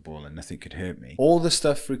indestructible and nothing could hurt me, all the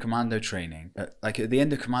stuff through commando training, like at the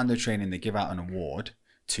end of commando training, they give out an award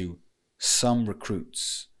to some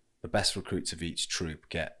recruits. The best recruits of each troop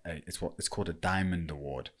get it's called a diamond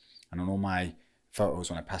award. And on all my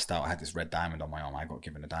photos, when I passed out, I had this red diamond on my arm. I got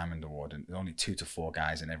given a diamond award, and only 2 to 4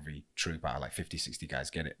 guys in every troop out of like 50, 60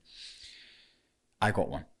 guys get it. I got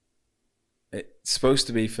one. It's supposed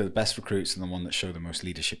to be for the best recruits and the one that show the most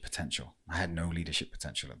leadership potential. I had no leadership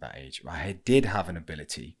potential at that age. I did have an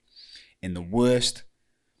ability in the worst,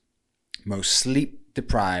 most sleep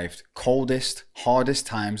deprived, coldest, hardest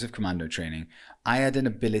times of commando training. I had an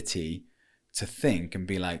ability to think and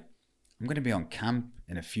be like, I'm going to be on camp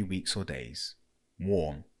in a few weeks or days,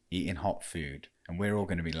 warm, eating hot food, and we're all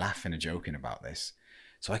going to be laughing and joking about this.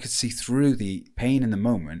 So I could see through the pain in the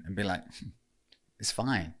moment and be like, it's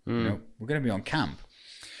fine. You know, we're going to be on camp.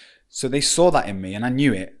 So they saw that in me, and I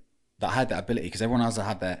knew it, that I had that ability, because everyone else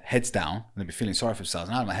had their heads down and they'd be feeling sorry for themselves,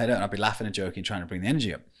 and I had my head up and I'd be laughing and joking, trying to bring the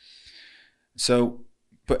energy up. So,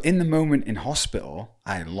 but in the moment in hospital,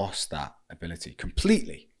 I had lost that ability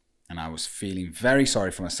completely. And I was feeling very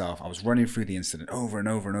sorry for myself. I was running through the incident over and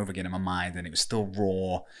over and over again in my mind, and it was still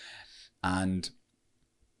raw. And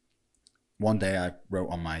one day I wrote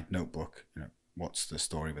on my notebook, what's the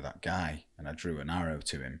story with that guy? And I drew an arrow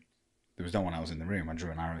to him. There was no one else in the room. I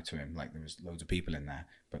drew an arrow to him, like there was loads of people in there,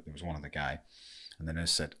 but there was one other guy. And the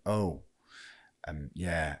nurse said,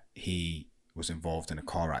 yeah, he was involved in a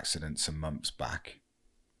car accident some months back.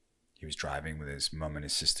 He was driving with his mum and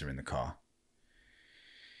his sister in the car.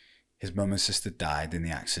 His mum and sister died in the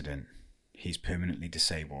accident. He's permanently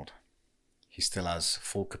disabled. He still has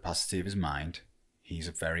full capacity of his mind. He's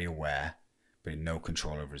very aware, but in no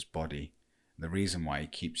control over his body. The reason why he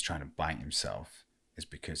keeps trying to bite himself is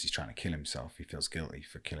because he's trying to kill himself. He feels guilty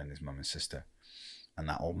for killing his mum and sister. And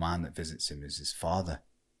that old man that visits him is his father.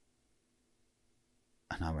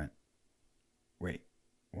 And I went, wait,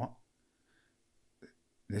 what?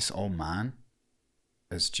 This old man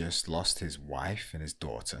has just lost his wife and his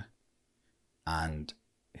daughter, and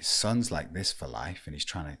his son's like this for life, and he's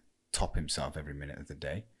trying to top himself every minute of the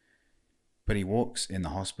day. But he walks in the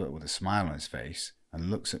hospital with a smile on his face and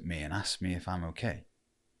looks at me and asks me if I'm okay.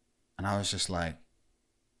 And I was just like,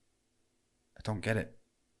 I don't get it.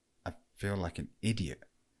 I feel like an idiot.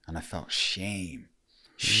 And I felt shame.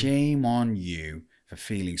 Shame on you for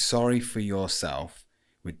feeling sorry for yourself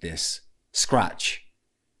with this scratch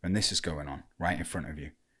when this is going on right in front of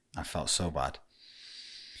you. I felt so bad.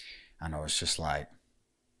 And I was just like,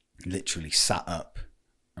 literally sat up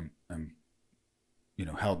and you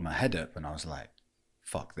know, held my head up, and I was like,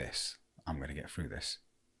 fuck this. I'm going to get through this.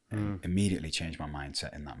 And immediately changed my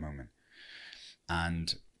mindset in that moment.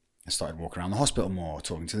 And I started walking around the hospital more,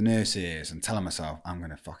 talking to the nurses and telling myself, I'm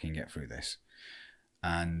going to fucking get through this.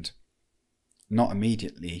 And not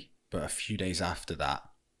immediately, but a few days after that,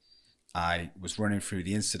 I was running through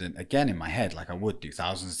the incident again in my head, like I would do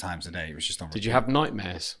thousands of times a day. It was just on repeat. Did you have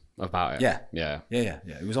nightmares about it? Yeah.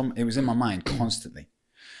 It was in my mind constantly.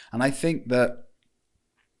 And I think that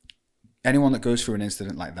anyone that goes through an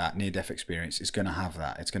incident like that, near-death experience, is going to have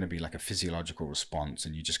that. It's going to be like a physiological response,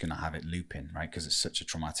 and you're just going to have it looping, right? Because it's such a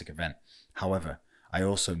traumatic event. However, I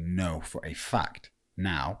also know for a fact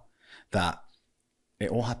now that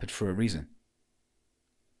it all happened for a reason.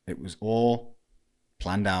 It was all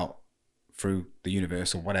planned out through the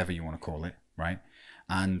universe, or whatever you want to call it, right?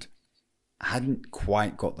 And I hadn't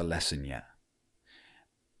quite got the lesson yet.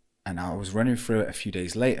 And I was running through it a few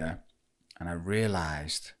days later, and I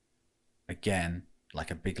realized, again, like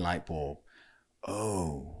a big light bulb,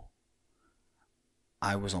 oh,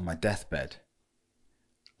 I was on my deathbed.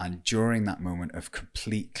 And during that moment of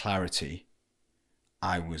complete clarity,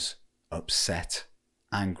 I was upset,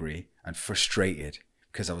 angry, and frustrated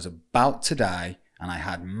because I was about to die, and I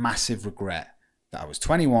had massive regret that I was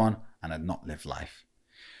 21 and had not lived life.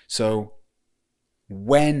 So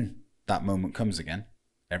when that moment comes again,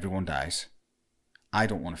 everyone dies. I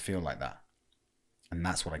don't want to feel like that. And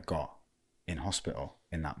that's what I got in hospital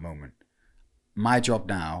in that moment. My job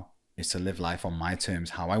now is to live life on my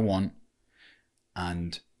terms, how I want.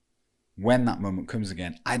 And when that moment comes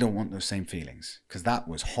again, I don't want those same feelings, because that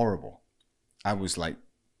was horrible. I was like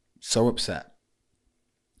so upset.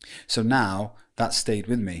 So now that stayed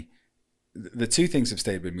with me. The two things have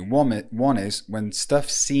stayed with me. One is when stuff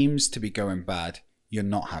seems to be going bad, you're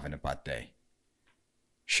not having a bad day.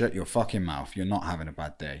 Shut your fucking mouth. You're not having a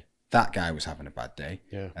bad day. That guy was having a bad day.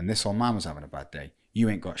 Yeah. And this old man was having a bad day. You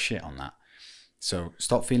ain't got shit on that. So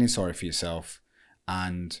stop feeling sorry for yourself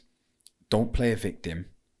and don't play a victim.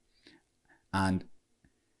 And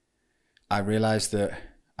I realized that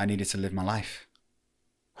I needed to live my life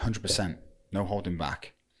 100%, no holding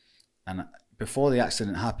back. And before the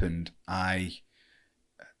accident happened, I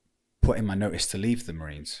put in my notice to leave the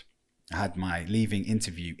Marines. I had my leaving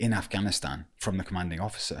interview in Afghanistan from the commanding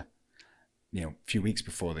officer, you know, a few weeks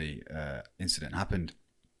before the incident happened.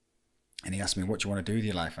 And he asked me, what do you want to do with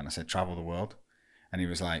your life? And I said, travel the world. And he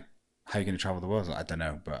was like, how are you going to travel the world? I was like, I don't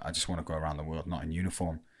know, but I just want to go around the world, not in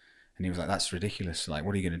uniform. And he was like, that's ridiculous. Like,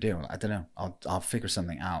 what are you going to do? I'm like, I don't know. I'll figure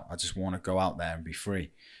something out. I just want to go out there and be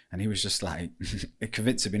free. And he was just like, it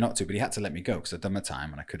convinced me not to, but he had to let me go because I'd done my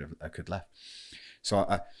time and I could have left. So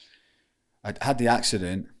I had the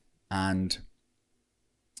accident, and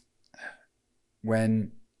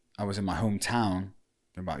when I was in my hometown,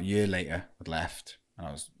 about a year later, I'd left, and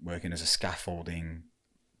I was working as a scaffolding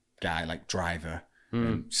guy, like driver,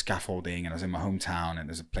 scaffolding, and I was in my hometown, and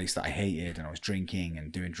there's a place that I hated, and I was drinking and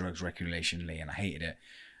doing drugs recreationally, and I hated it.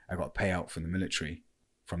 I got a payout from the military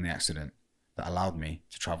from the accident that allowed me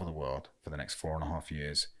to travel the world for the next 4.5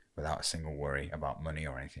 years without a single worry about money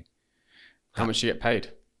or anything. How much did you get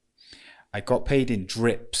paid? I got paid in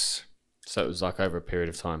drips. So it was like over a period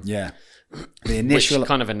of time. Yeah. The initial, which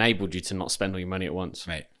kind of enabled you to not spend all your money at once.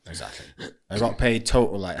 Mate, exactly. I got paid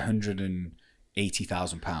total like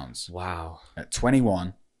 £180,000. Wow. At 21,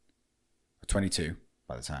 or 22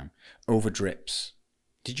 by the time, over drips.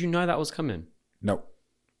 Did you know that was coming? No.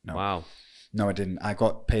 Wow. No, I didn't. I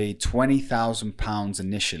got paid £20,000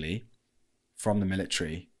 initially from the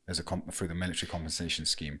military through the military compensation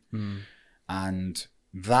scheme. And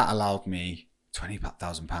that allowed me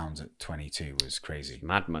 £20,000 at 22 was crazy.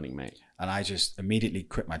 Mad money, mate. And I just immediately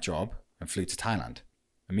quit my job and flew to Thailand.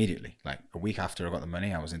 Immediately. Like a week after I got the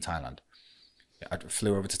money, I was in Thailand. I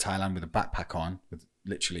flew over to Thailand with a backpack on, with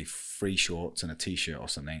literally 3 shorts and a t-shirt or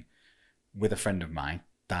something, with a friend of mine,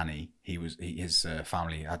 Danny. His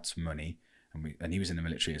family had some money, and he was in the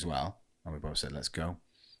military as well. And we both said, let's go.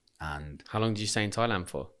 And how long did you stay in Thailand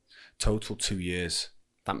for? Total 2 years.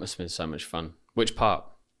 That must have been so much fun. Which part?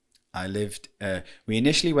 I lived, we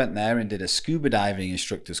initially went there and did a scuba diving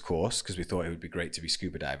instructor's course because we thought it would be great to be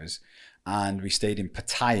scuba divers. And we stayed in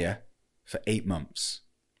Pattaya for 8 months.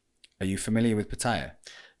 Are you familiar with Pattaya?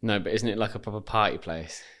 No, but isn't it like a proper party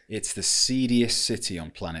place? It's the seediest city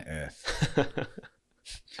on planet Earth.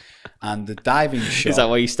 And the diving shop... Is that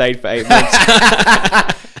why you stayed for 8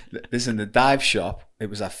 months? Listen, the dive shop, it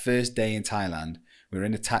was our first day in Thailand. We were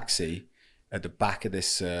in a taxi at the back of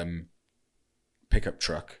this pickup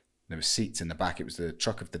truck. There were seats in the back. It was the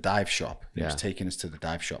truck of the dive shop. It was taking us to the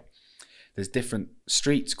dive shop. There's different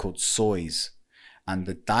streets called soys, and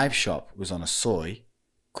the dive shop was on a soy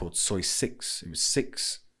called Soy 6. It was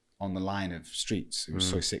 6 on the line of streets. It was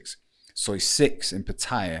Soy 6. Soy 6 in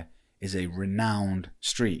Pattaya is a renowned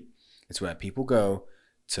street. It's where people go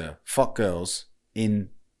to fuck girls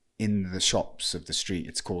in the shops of the street.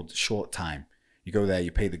 It's called short time. You go there,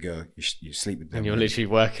 you pay the girl, you sleep with them. And you're literally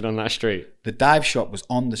working on that street. The dive shop was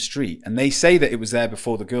on the street, and they say that it was there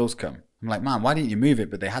before the girls come. I'm like, man, why didn't you move it?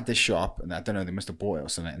 But they had this shop, and I don't know, they must have bought it or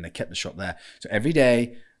something, and they kept the shop there. So every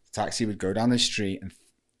day, the taxi would go down the street, and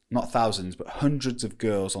not thousands, but hundreds of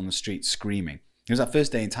girls on the street screaming. It was our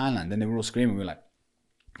first day in Thailand, and they were all screaming. We were like,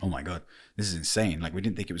 oh my God, this is insane. Like, we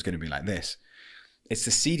didn't think it was going to be like this. It's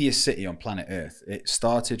the seediest city on planet Earth. It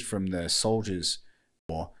started from the soldiers'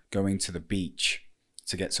 war going to the beach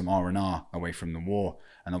to get some R&R away from the war.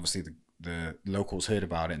 And obviously the locals heard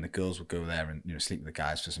about it, and the girls would go there and, you know, sleep with the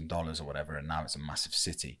guys for some dollars or whatever. And now it's a massive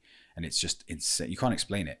city, and it's just insane. You can't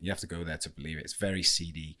explain it. You have to go there to believe it. It's very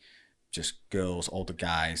seedy, just girls, older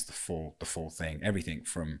guys, the full thing, everything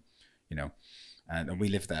from, you know, and we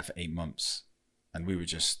lived there for 8 months, and we were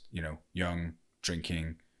just, you know, young,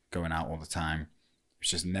 drinking, going out all the time. It was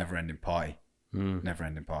just never ending party.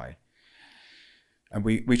 And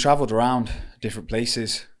we traveled around different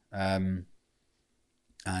places. And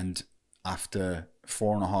after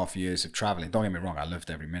 4.5 years of traveling, don't get me wrong, I loved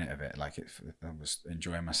every minute of it. Like, I was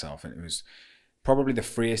enjoying myself, and it was probably the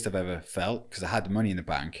freest I've ever felt because I had the money in the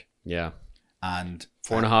bank. Yeah. And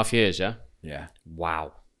 4.5 years, yeah? Yeah.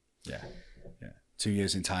 Wow. Yeah. 2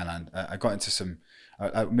 years in Thailand. I got into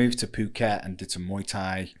I moved to Phuket and did some Muay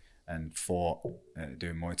Thai and fought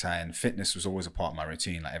doing Muay Thai, and fitness was always a part of my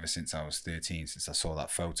routine. Like, ever since I was 13, since I saw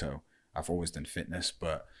that photo, I've always done fitness,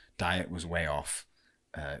 but diet was way off.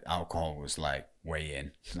 Alcohol was like way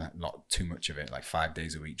in, not too much of it, like 5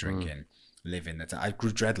 days a week drinking, living the I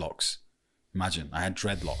grew dreadlocks. Imagine, I had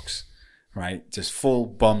dreadlocks, right? Just full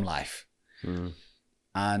bum life.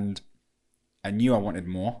 And I knew I wanted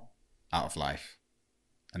more out of life.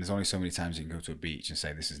 And there's only so many times you can go to a beach and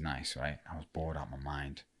say, this is nice, right? I was bored out of my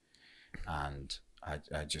mind. And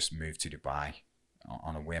I just moved to Dubai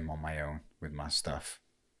on a whim on my own with my stuff.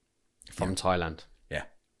 From Thailand? Yeah.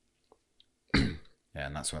 Yeah,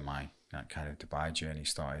 and that's where my kind of Dubai journey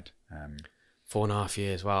started. 4.5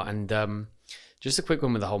 years, wow. And just a quick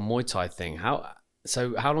one with the whole Muay Thai thing. How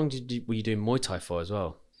long were you doing Muay Thai for as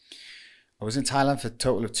well? I was in Thailand for a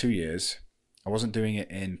total of 2 years. I wasn't doing it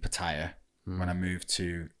in Pattaya. When I moved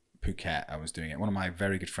to Phuket, I was doing it. One of my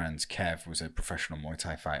very good friends, Kev, was a professional Muay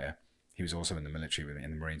Thai fighter. He was also in the military with me,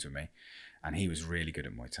 in the Marines with me, and he was really good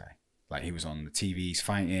at Muay Thai. Like, he was on the TVs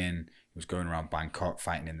fighting, he was going around Bangkok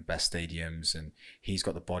fighting in the best stadiums, and he's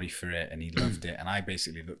got the body for it, and he loved it. And I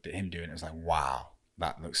basically looked at him doing it, and was like, wow,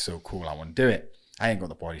 that looks so cool, I want to do it. I ain't got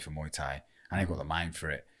the body for Muay Thai, I ain't got the mind for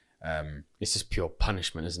it. It's just pure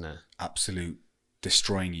punishment, isn't it? Absolute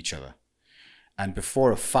destroying each other. And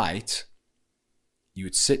before a fight, you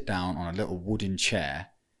would sit down on a little wooden chair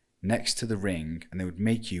next to the ring, and they would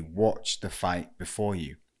make you watch the fight before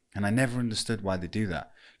you. And I never understood why they do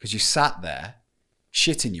that, because you sat there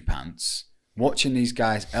shitting your pants watching these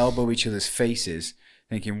guys elbow each other's faces,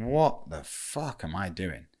 thinking, what the fuck am I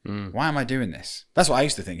doing? Why am I doing this? That's what I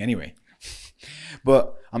used to think anyway.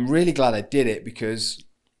 But I'm really glad I did it, because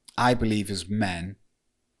I believe as men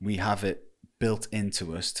we have it built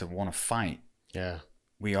into us to want to fight. Yeah,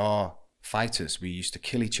 we are fighters. We used to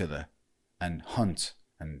kill each other and hunt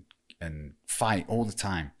and fight all the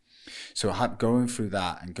time. So going through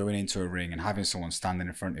that and going into a ring and having someone standing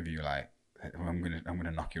in front of you like, I'm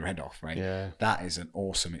gonna knock your head off, right? Yeah, that is an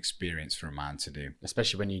awesome experience for a man to do,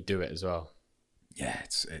 especially when you do it as well. Yeah,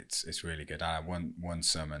 it's really good. I won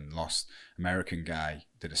some and lost. American guy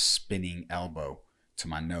did a spinning elbow to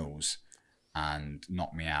my nose and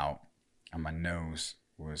knocked me out, and my nose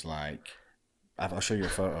was like, I'll show you a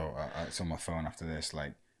photo. It's on my phone after this,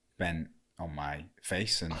 like bent on my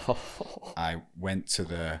face, and I went to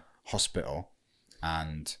the hospital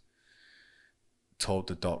and told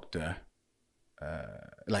the doctor,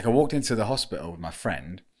 like I walked into the hospital with my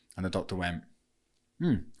friend, and the doctor went,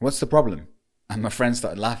 what's the problem? And my friend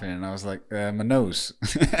started laughing, and I was like, my nose.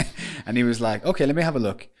 And he was like, okay, let me have a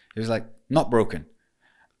look. He was like, not broken.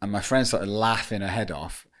 And my friend started laughing her head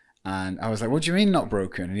off. And I was like, what do you mean not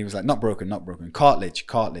broken? And he was like, not broken, not broken. Cartilage.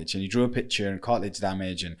 And he drew a picture and cartilage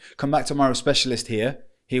damage, and come back tomorrow, specialist here.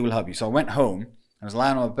 He will help you. So I went home, and I was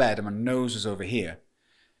lying on my bed, and my nose was over here.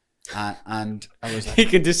 And I was like, You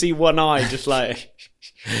can just see one eye, just like.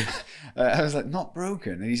 I was like, not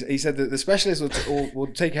broken. And he said that the specialist will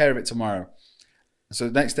take care of it tomorrow. So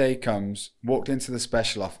the next day comes, walked into the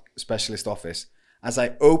specialist office. As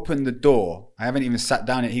I opened the door, I haven't even sat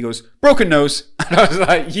down yet. He goes, broken nose. And I was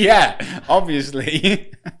like, yeah,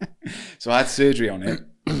 obviously. So I had surgery on it.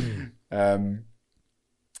 And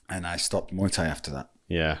I stopped Muay Thai after that.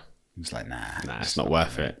 Yeah. I was like, nah, it's not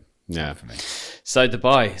worth it. Yeah. For me. So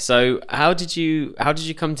Dubai. So how did you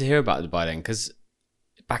come to hear about Dubai then? Because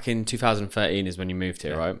back in 2013 is when you moved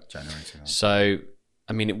here, right? January 2000. So,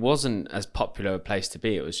 I mean, it wasn't as popular a place to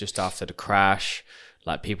be. It was just after the crash.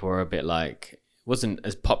 Like, people were a bit like, it wasn't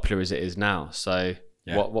as popular as it is now. So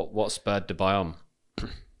what spurred Dubai on?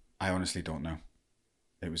 I honestly don't know.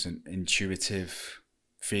 It was an intuitive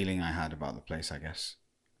feeling I had about the place, I guess.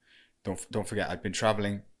 Don't forget, I'd been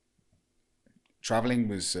traveling. Traveling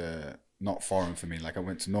was not foreign for me. Like, I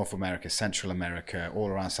went to North America, Central America, all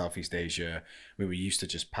around Southeast Asia. We were used to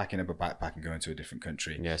just packing up a backpack and going to a different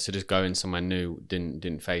country. Yeah, so just going somewhere new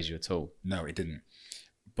didn't phase you at all. No, it didn't.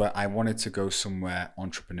 But I wanted to go somewhere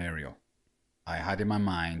entrepreneurial. I had in my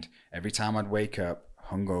mind, every time I'd wake up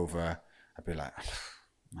hungover, I'd be like,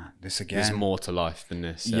 man, this again. There's more to life than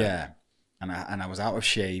this. Yeah. And I was out of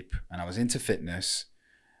shape and I was into fitness,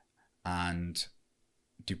 and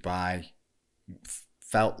Dubai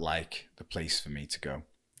felt like the place for me to go.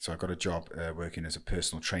 So I got a job working as a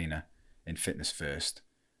personal trainer in Fitness First,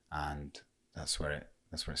 and that's where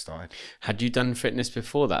it started. Had you done fitness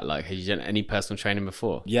before that? Like, had you done any personal training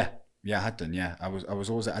before? Yeah, I had done. Yeah, I was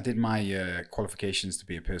always. I did my qualifications to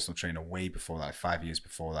be a personal trainer way before that, like 5 years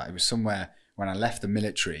before that. It was somewhere when I left the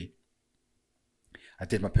military. I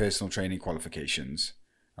did my personal training qualifications.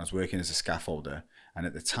 I was working as a scaffolder, and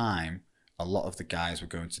at the time, a lot of the guys were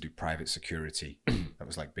going to do private security. That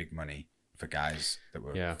was like big money for guys that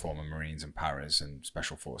were former Marines and paras and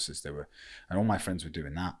special forces. And all my friends were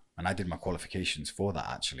doing that. And I did my qualifications for that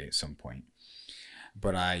actually at some point.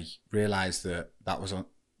 But I realized that was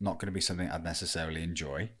not going to be something I'd necessarily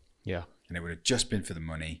enjoy. Yeah. And it would have just been for the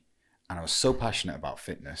money. And I was so passionate about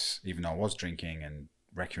fitness, even though I was drinking and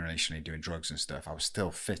recreationally doing drugs and stuff, I was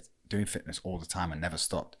still doing fitness all the time and never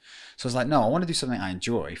stopped. So I was like, no, I want to do something I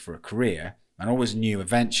enjoy for a career. And I always knew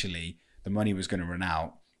eventually the money was going to run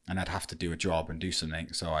out and I'd have to do a job and do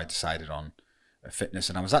something. So I decided on fitness.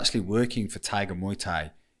 And I was actually working for Tiger Muay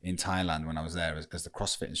Thai in Thailand when I was there as the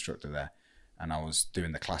CrossFit instructor there. And I was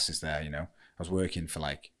doing the classes there, you know. I was working for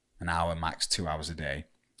like an hour, max 2 hours a day.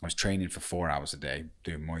 I was training for 4 hours a day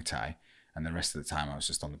doing Muay Thai. And the rest of the time I was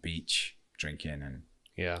just on the beach drinking and...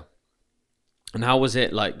 Yeah. And how was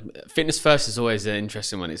it? Like, Fitness First is always an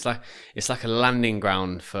interesting one. It's like a landing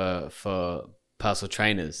ground for personal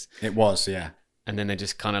trainers. It was, yeah. And then they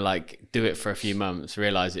just kind of like do it for a few months,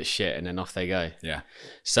 realize it's shit, and then off they go. Yeah.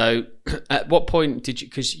 So at what point did you,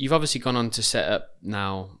 because you've obviously gone on to set up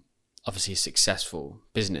now, obviously a successful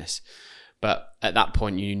business, but at that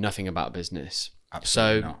point you knew nothing about business.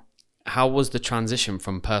 Absolutely so not. How was the transition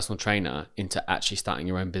from personal trainer into actually starting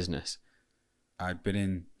your own business? I'd been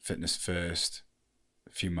in Fitness First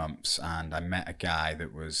a few months and I met a guy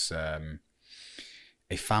that was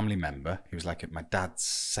a family member. He was like my dad's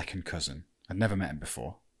second cousin. I'd never met him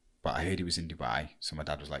before, but I heard he was in Dubai. So my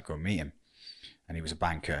dad was like, go meet him. And he was a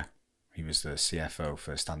banker. He was the CFO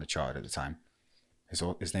for Standard Chartered at the time.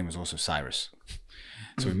 His name was also Cyrus.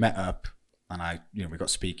 So we met up and we got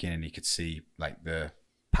speaking and he could see like the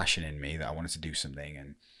passion in me that I wanted to do something.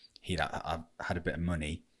 And I had a bit of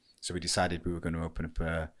money. So we decided we were going to open up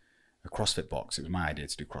a CrossFit box. It was my idea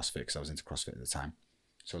to do CrossFit because I was into CrossFit at the time.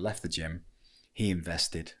 So I left the gym. He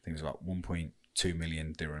invested, I think it was about 1.2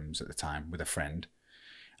 million dirhams at the time with a friend.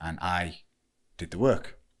 And I did the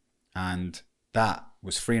work. And that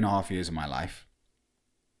was 3.5 years of my life.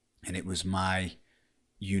 And it was my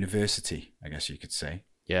university, I guess you could say.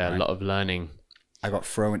 Yeah, right? A lot of learning. I got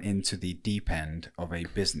thrown into the deep end of a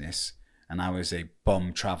business and I was a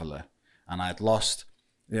bum traveler. And I had lost...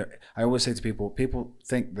 I always say to people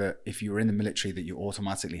think that if you're in the military that you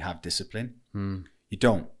automatically have discipline. You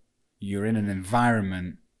don't. You're in an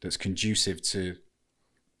environment that's conducive to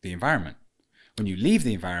the environment. When you leave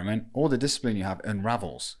the environment, all the discipline you have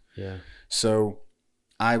unravels. Yeah. So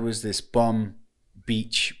I was this bum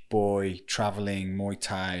beach boy traveling Muay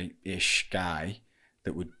Thai-ish guy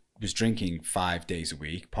that was drinking 5 days a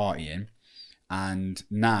week, partying. And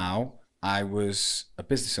now I was a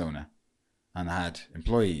business owner. And I had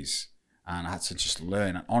employees and I had to just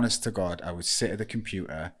learn. And honest to God, I would sit at the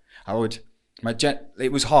computer.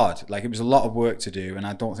 It was hard. Like, it was a lot of work to do. And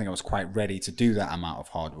I don't think I was quite ready to do that amount of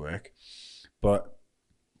hard work. But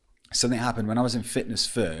something happened when I was in fitness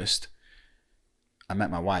first. I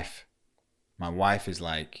met my wife. My wife is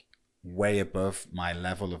like way above my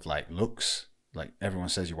level of like looks. Like everyone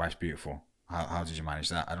says your wife's beautiful. How did you manage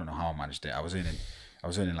that? I don't know how I managed it. I was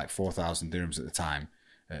earning like 4,000 dirhams at the time.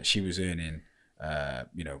 She was earning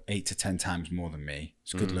 8 to 10 times more than me.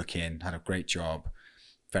 She's good looking, had a great job,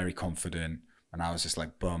 very confident, and I was just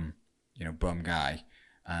like bum guy.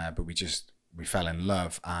 But we fell in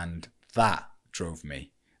love, and that drove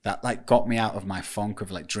me. That like got me out of my funk of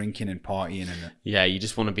like drinking and partying. And yeah, you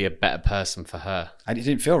just want to be a better person for her. It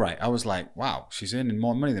didn't feel right. I was like, wow, she's earning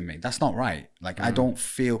more money than me. That's not right. Like I don't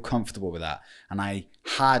feel comfortable with that. And I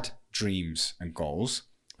had dreams and goals,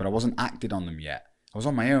 but I wasn't acted on them yet. I was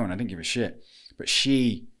on my own. I didn't give a shit. But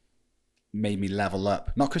she made me level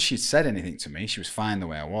up. Not because she'd said anything to me. She was fine the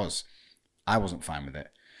way I was. I wasn't fine with it.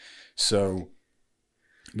 So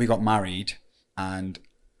we got married, and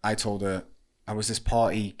I told her I was this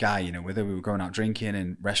party guy, with her. We were going out drinking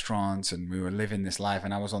in restaurants, and we were living this life.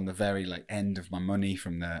 And I was on the very like end of my money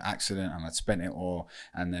from the accident, and I'd spent it all.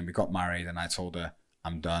 And then we got married, and I told her,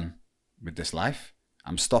 I'm done with this life.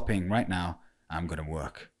 I'm stopping right now. I'm going to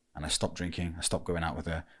work. And I stopped drinking. I stopped going out with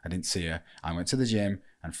her. I didn't see her. I went to the gym,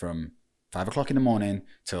 and from 5 o'clock in the morning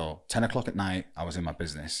till 10 o'clock at night, I was in my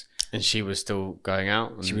business. And she was still going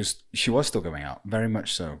out? She was still going out, very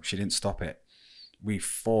much so. She didn't stop it. We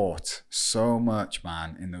fought so much,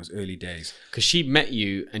 man, in those early days. Because she met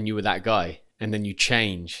you and you were that guy, and then you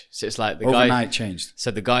change. So it's like overnight changed.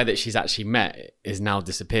 So the guy that she's actually met is now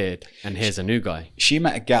disappeared, and here's a new guy. She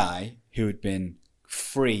met a guy who had been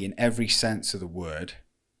free in every sense of the word.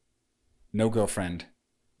 No girlfriend,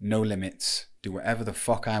 no limits, do whatever the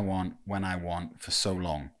fuck I want, when I want, for so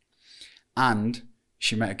long. And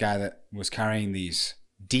she met a guy that was carrying these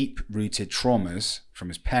deep-rooted traumas from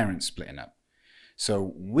his parents splitting up.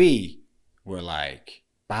 So we were like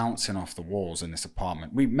bouncing off the walls in this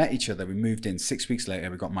apartment. We met each other. We moved in 6 weeks later.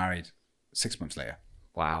 We got married 6 months later.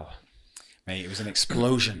 Wow. Mate, it was an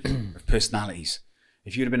explosion of personalities.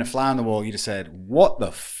 If you'd have been a fly on the wall, you'd have said, what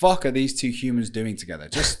the fuck are these two humans doing together?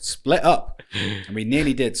 Just split up. And we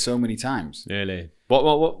nearly did so many times. Really?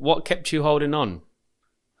 What kept you holding on?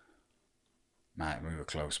 Man, we were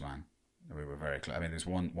close, man. We were very close. I mean, there's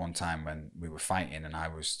one time when we were fighting, and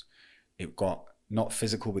it got not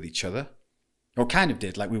physical with each other. Or kind of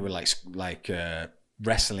did. Like we were like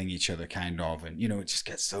wrestling each other kind of, and it just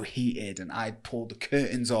gets so heated, and I'd pulled the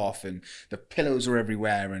curtains off, and the pillows were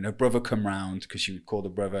everywhere, and her brother come round, because she would call the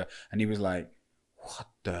brother, and he was like, what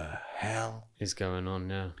the hell is going on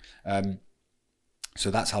now? So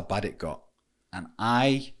that's how bad it got. And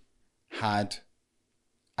I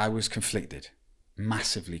was conflicted,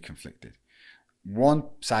 massively conflicted. One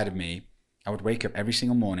side of me, I would wake up every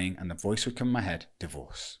single morning and the voice would come in my head,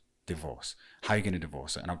 divorce. How are you going to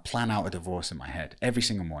divorce her? And I'd plan out a divorce in my head every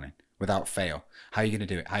single morning without fail. How are you going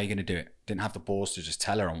to do it? How are you going to do it? Didn't have the balls to just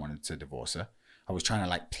tell her I wanted to divorce her. I was trying to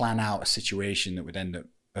like plan out a situation that would end up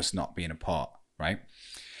us not being apart, right?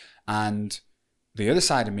 And the other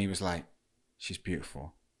side of me was like, she's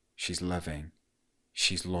beautiful. She's loving.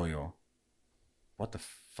 She's loyal. What the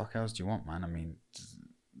fuck else do you want, man? I mean,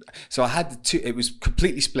 so I had the two. It was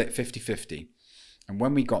completely split 50-50. And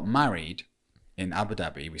when we got married in Abu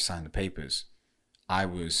Dhabi, we signed the papers. I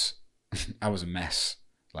was a mess.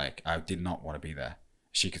 Like, I did not want to be there.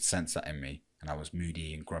 She could sense that in me. And I was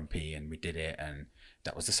moody and grumpy, and we did it. And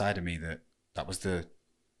that was the side of me that was the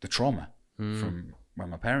trauma from when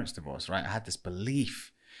my parents divorced, right? I had this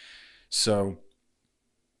belief. So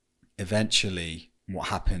eventually what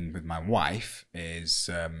happened with my wife is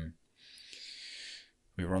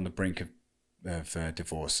we were on the brink of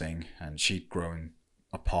divorcing, and she'd grown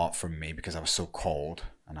apart from me because I was so cold,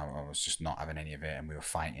 and I was just not having any of it, and we were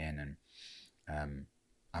fighting. And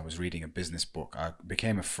I was reading a business book. I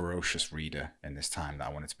became a ferocious reader in this time that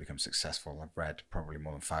I wanted to become successful. I've read probably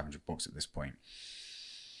more than 500 books at this point.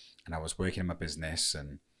 And I was working in my business,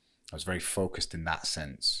 and I was very focused in that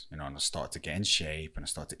sense, and I started to get in shape, and I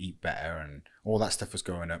started to eat better, and all that stuff was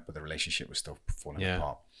going up, but the relationship was still falling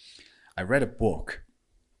apart. I read a book.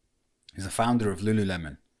 He's the founder of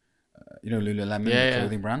Lululemon. Lululemon, the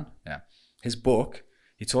clothing brand? Yeah. His book,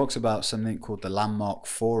 he talks about something called the Landmark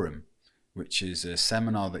Forum, which is a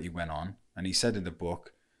seminar that he went on. And he said in the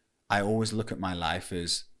book, I always look at my life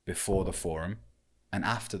as before the forum and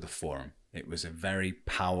after the forum. It was a very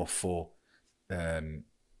powerful,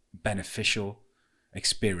 beneficial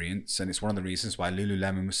experience. And it's one of the reasons why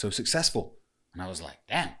Lululemon was so successful. And I was like,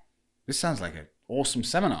 damn, this sounds like an awesome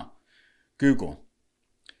seminar. Google.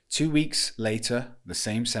 2 weeks later, the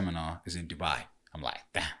same seminar is in Dubai. I'm like,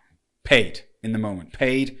 damn, paid in the moment,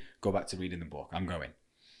 paid, go back to reading the book. I'm going.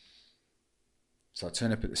 So I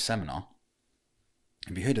turn up at the seminar.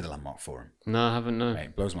 Have you heard of the Landmark Forum? No, I haven't, no. Right,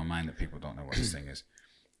 it blows my mind that people don't know what this thing is.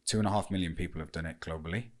 2.5 million people have done it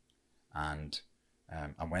globally. And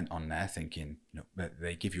I went on there thinking,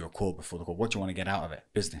 they give you a call before the call. What do you want to get out of it?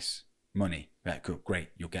 Business, money. Right, cool, great,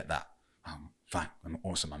 you'll get that. Fine, I'm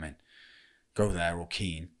awesome, I'm in. Go there all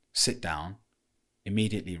keen, sit down,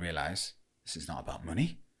 immediately realize this is not about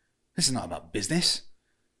money. This is not about business.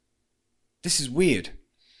 This is weird.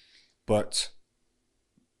 But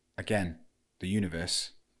again, the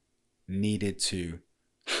universe needed to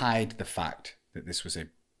hide the fact that this was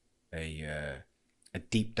a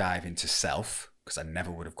deep dive into self, because I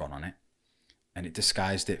never would have gone on it. And it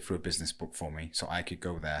disguised it for a business book for me so I could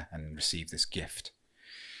go there and receive this gift.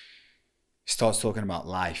 It starts talking about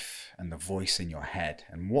life and the voice in your head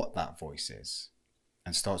and what that voice is,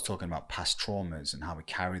 and starts talking about past traumas and how we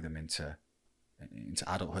carry them into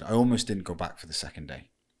adulthood. I almost didn't go back for the second day.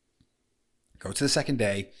 Go to the second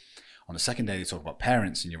day. On the second day, they talk about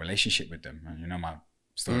parents and your relationship with them. And you know my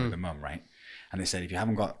story with the mum, right? And they said, if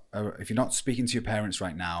you're not speaking to your parents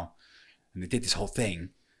right now, and they did this whole thing,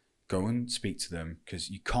 go and speak to them, because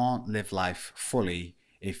you can't live life fully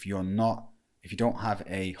if you don't have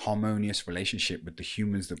a harmonious relationship with the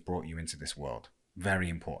humans that brought you into this world. Very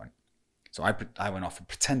important. So I went off and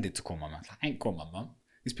pretended to call my mum. I ain't called my mum.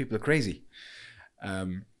 These people are crazy.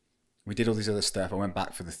 We did all these other stuff. I went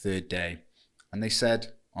back for the third day, and they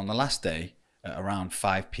said on the last day at around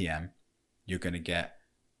 5 p.m. you're going to get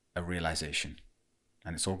a realization,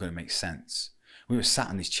 and it's all going to make sense. We were sat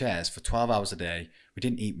in these chairs for 12 hours a day. We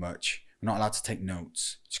didn't eat much. We're not allowed to take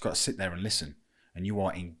notes. You just got to sit there and listen, and you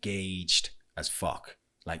are engaged as fuck.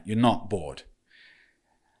 Like, you're not bored.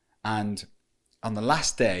 And on the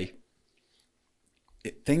last day,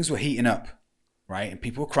 things were heating up, right? And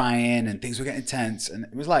people were crying and things were getting tense. And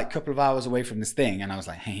it was like a couple of hours away from this thing. And I was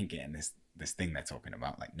like, I ain't getting this thing they're talking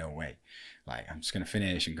about. Like, no way. Like, I'm just going to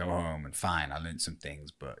finish and go home, and fine, I learned some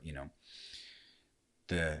things. But,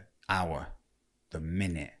 the hour, the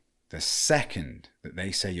minute, the second that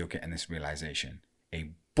they say you're getting this realization,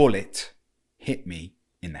 a bullet hit me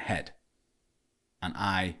in the head. And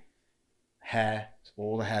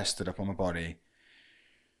all the hair stood up on my body.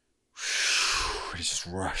 It just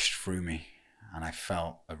rushed through me, and I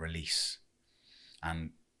felt a release.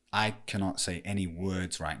 And I cannot say any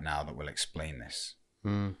words right now that will explain this.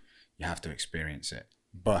 You have to experience it.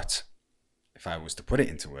 But if I was to put it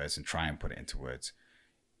into words and try and put it into words,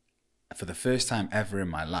 for the first time ever in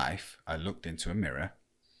my life, I looked into a mirror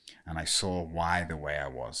and I saw why the way I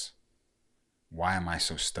was. Why am I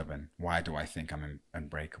so stubborn? Why do I think I'm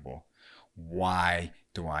unbreakable? Why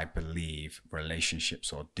do I believe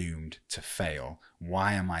relationships are doomed to fail?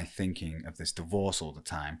 Why am I thinking of this divorce all the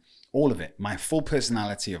time? All of it, my full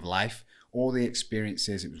personality of life, all the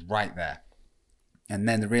experiences, it was right there. And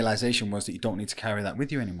then the realization was that you don't need to carry that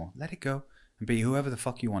with you anymore. Let it go and be whoever the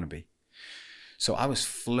fuck you want to be. So I was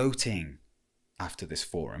floating after this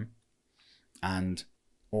forum, and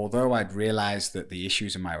although I'd realized that the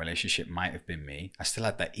issues in my relationship might have been me, I still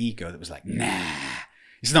had that ego that was like, nah,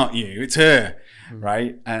 it's not you, it's her,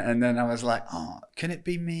 right? And then I was like, oh, can it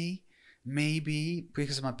be me? Maybe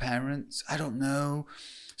because of my parents, I don't know.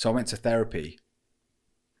 So I went to therapy,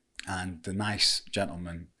 and the nice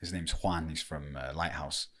gentleman, his name's Juan, he's from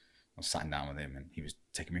Lighthouse. I was sitting down with him, and he was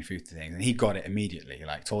taking me through things, and he got it immediately.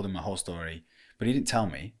 Like, told him my whole story, but he didn't tell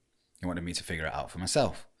me. He wanted me to figure it out for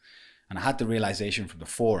myself. And I had the realization from the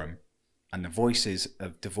forum, and the voices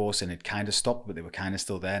of divorcing had kind of stopped, but they were kind of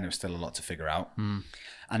still there, and there was still a lot to figure out.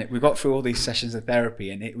 And we got through all these sessions of therapy,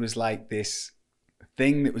 and it was like this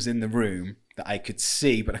thing that was in the room that I could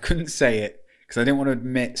see, but I couldn't say it because I didn't want to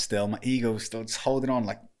admit still. My ego was still just holding on,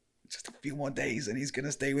 like, just a few more days and he's going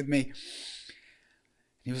to stay with me.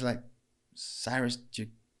 He was like, Cyrus, do you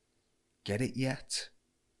get it yet?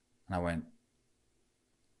 And I went,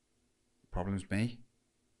 problem's me?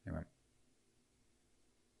 He went,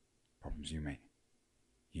 problem's you, mate.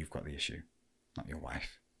 You've got the issue, not your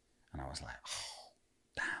wife. And I was like, oh,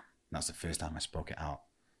 damn. And that's the first time I spoke it out,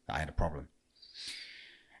 that I had a problem.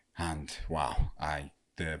 And wow,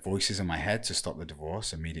 the voices in my head to stop the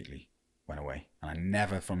divorce immediately went away. And I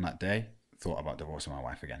never from that day thought about divorcing my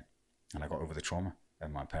wife again. And I got over the trauma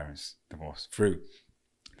of my parents' divorce through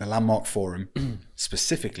the Landmark Forum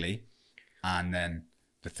specifically, and then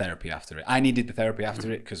the therapy after it. I needed the therapy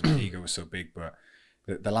after it because my ego was so big, but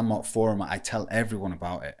the Landmark Forum, I tell everyone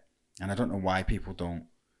about it. And I don't know why people don't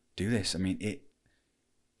do this. I mean,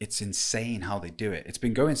 it's insane how they do it. It's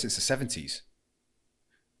been going since the 70s.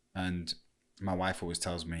 And my wife always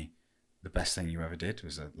tells me the best thing you ever did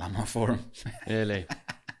was a Landmark Forum. Really?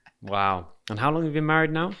 Wow. And how long have you been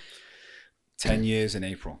married now? 10 years in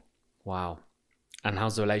April. Wow. And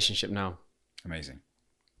how's the relationship now? Amazing.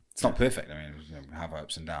 It's not perfect. I mean, we have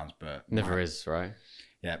ups and downs, but Never is, right?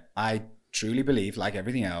 Yeah. I truly believe, like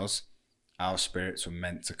everything else, our spirits were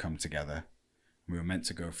meant to come together. We were meant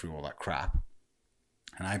to go through all that crap.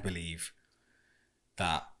 And I believe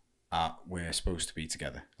that we're supposed to be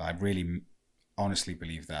together. I really honestly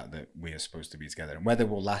believe that we are supposed to be together. And whether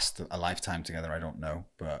we'll last a lifetime together, I don't know.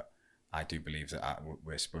 But I do believe that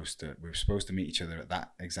we're supposed to meet each other at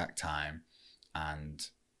that exact time. And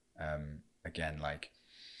again, like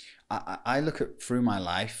I look at through my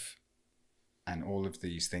life and all of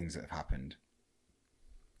these things that have happened,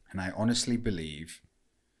 and I honestly believe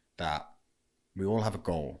that we all have a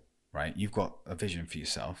goal, right? You've got a vision for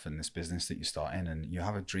yourself and this business that you're starting, and you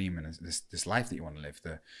have a dream and this life that you want to live,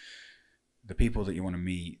 the people that you want to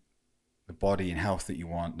meet, the body and health that you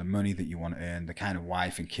want, the money that you want to earn, the kind of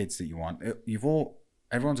wife and kids that you want.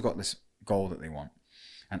 Everyone's got this goal that they want.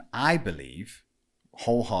 And I believe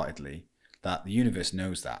wholeheartedly that the universe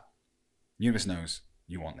knows that. The universe knows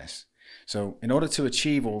you want this. So in order to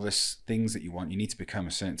achieve all these things that you want, you need to become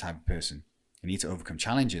a certain type of person. You need to overcome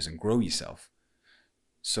challenges and grow yourself.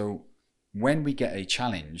 So when we get a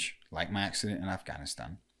challenge, like my accident in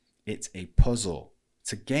Afghanistan, it's a puzzle.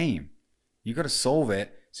 It's a game. You got to solve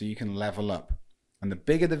it so you can level up. And the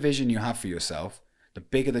bigger the vision you have for yourself, the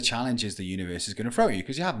bigger the challenges the universe is going to throw at you,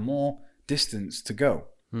 because you have more distance to go.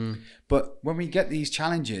 But when we get these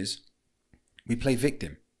challenges, we play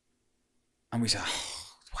victim. And we say, oh,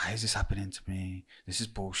 why is this happening to me? This is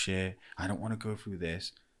bullshit. I don't want to go through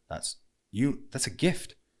this. That's a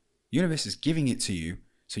gift. The universe is giving it to you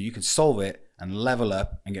so you can solve it and level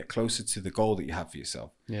up and get closer to the goal that you have for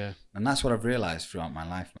yourself. Yeah. And that's what I've realized throughout my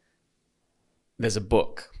life. There's a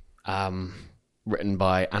book written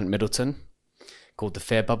by Ant Middleton called The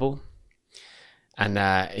Fear Bubble.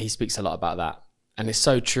 And he speaks a lot about that. And it's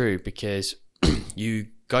so true, because you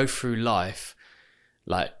go through life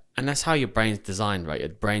and that's how your brain's designed, right? Your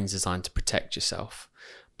brain's designed to protect yourself.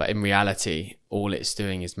 But in reality, all it's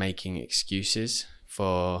doing is making excuses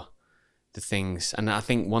for the things. And I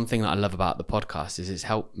think one thing that I love about the podcast is it's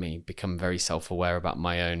helped me become very self-aware about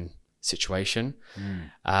my own situation.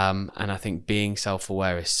 And I think being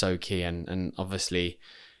self-aware is so key. And obviously,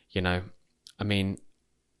 I mean,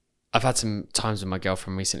 I've had some times with my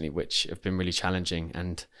girlfriend recently which have been really challenging,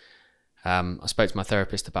 and I spoke to my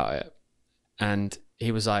therapist about it, and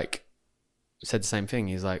he was like, said the same thing.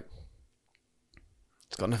 He's like,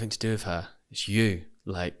 it's got nothing to do with her. It's you.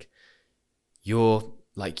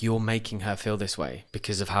 You're making her feel this way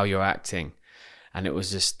because of how you're acting. And it was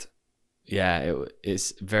just,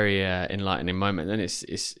 it's very enlightening moment. And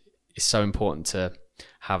it's so important to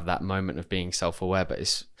have that moment of being self-aware. But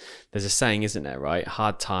there's a saying, isn't there, right?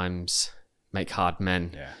 Hard times make hard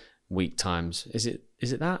men. Yeah. Weak times. Is it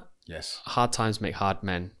that? Yes. Hard times make hard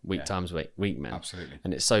men. Weak times make weak men. Absolutely.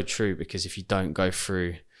 And it's so true, because if you don't go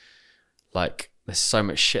through, there's so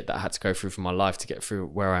much shit that I had to go through for my life to get through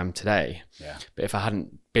where I am today. Yeah. But if I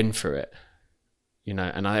hadn't been through it,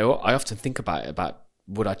 and I often think about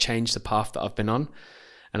would I change the path that I've been on?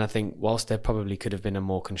 And I think whilst there probably could have been a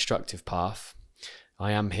more constructive path,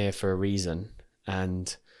 I am here for a reason.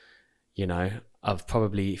 And, I've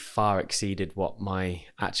probably far exceeded what my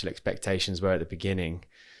actual expectations were at the beginning.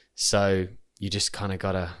 So you just kind of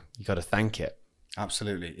gotta thank it.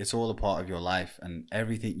 Absolutely. It's all a part of your life, and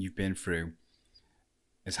everything you've been through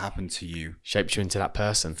has happened to you. Shapes you into that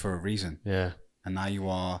person. For a reason. Yeah. And now you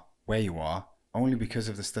are where you are only because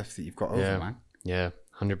of the stuff that you've got over, man. Yeah,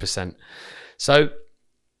 100%. So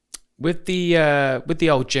with the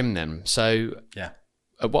old gym then, yeah.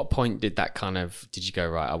 At what point did you go,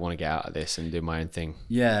 right, I want to get out of this and do my own thing?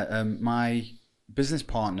 Yeah, my business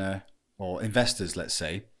partner, or investors, let's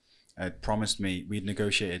say, had promised me, we'd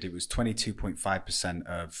negotiated, it was 22.5%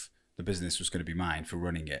 of the business was going to be mine for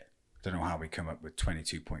running it. I don't know how we come up with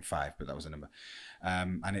 22.5, but that was the number.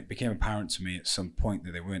 And it became apparent to me at some point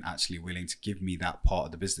that they weren't actually willing to give me that part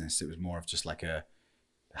of the business. It was more of just like a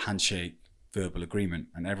handshake, verbal agreement.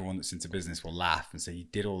 And everyone that's into business will laugh and say, you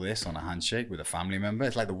did all this on a handshake with a family member?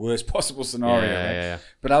 It's like the worst possible scenario. Yeah.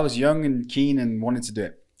 But I was young and keen and wanted to do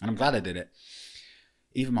it. And I'm glad I did it.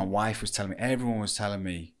 Even my wife was telling me, everyone was telling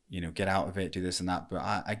me, get out of it, do this and that. But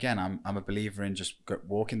I'm a believer in just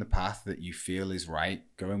walking the path that you feel is right,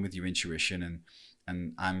 going with your intuition,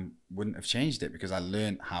 and I wouldn't have changed it, because I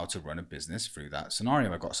learned how to run a business through that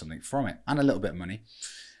scenario. I got something from it, and a little bit of money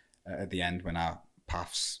at the end when our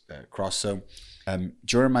paths crossed. So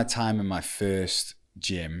during my time in my first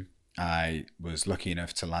gym, I was lucky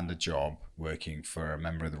enough to land a job working for a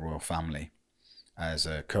member of the royal family as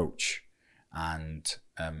a coach. And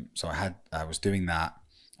so I was doing that,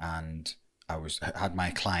 and had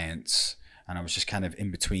my clients, and I was just kind of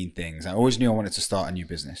in between things. I always knew I wanted to start a new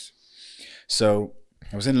business. So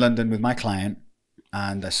I was in London with my client,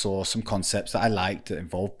 and I saw some concepts that I liked that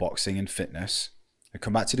involved boxing and fitness. I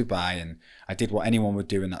come back to Dubai, and I did what anyone would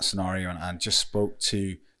do in that scenario, and just spoke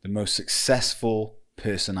to the most successful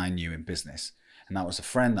person I knew in business. And that was a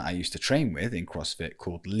friend that I used to train with in CrossFit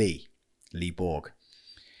called Lee Borg.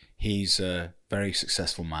 He's a very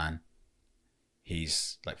successful man.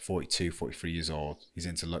 He's like 42, 43 years old. He's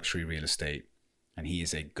into luxury real estate, and he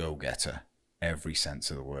is a go-getter, every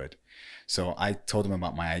sense of the word. So I told him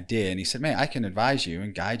about my idea, and he said, mate, I can advise you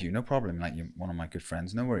and guide you, no problem. Like, you're one of my good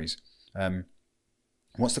friends, no worries.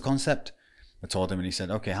 What's the concept? I told him, and he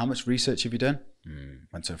said, okay, how much research have you done?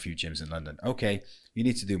 Went to a few gyms in London. Okay, you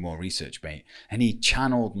need to do more research, mate. And he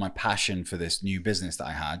channeled my passion for this new business that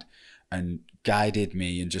I had and guided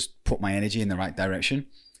me and just put my energy in the right direction.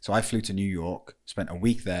 So I flew to New York, spent a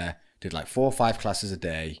week there, did like 4 or 5 classes a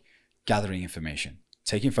day, gathering information,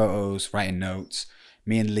 taking photos, writing notes.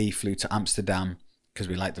 Me and Lee flew to Amsterdam because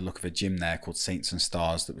we liked the look of a gym there called Saints and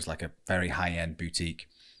Stars that was like a very high-end boutique.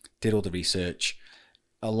 Did all the research.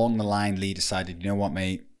 Along the line, Lee decided, you know what,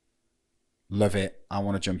 mate? Love it. I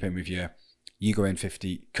want to jump in with you. You go in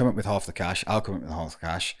 50, come up with half the cash. I'll come up with half the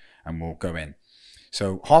cash, and we'll go in.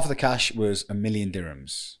 So half of the cash was 1 million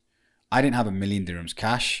dirhams. I didn't have 1 million dirhams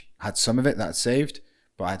cash. I had some of it that I'd saved,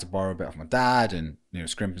 but I had to borrow a bit off my dad and, you know,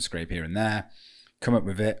 scrimp and scrape here and there. Come up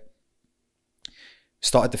with it.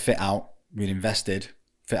 Started to fit out. We'd invested.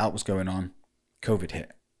 Fit out was going on. COVID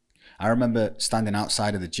hit. I remember standing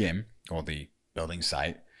outside of the gym or the building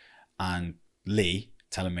site, and Lee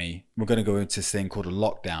telling me, we're going to go into this thing called a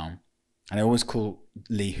lockdown. And I always call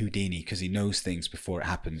Lee Houdini because he knows things before it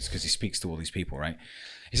happens, because he speaks to all these people, right?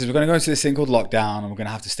 He says, we're going to go into this thing called lockdown, and we're going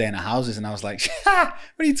to have to stay in our houses. And I was like, what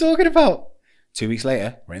are you talking about? 2 weeks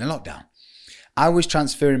later, we're in a lockdown. I was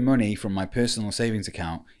transferring money from my personal savings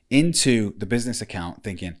account into the business account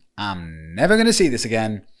thinking, I'm never going to see this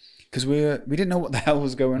again, because we didn't know what the hell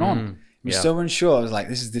was going on. We were so unsure. I was like,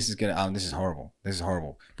 this is horrible. This is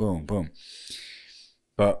horrible. Boom, boom.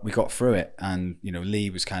 But we got through it, and you know,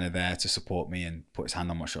 Lee was kind of there to support me and put his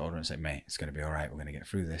hand on my shoulder and say, mate, it's going to be all right. We're going to get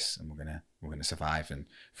through this, and we're going to survive. And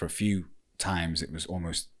for a few times, it was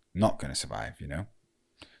almost not going to survive. You know,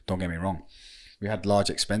 don't get me wrong. We had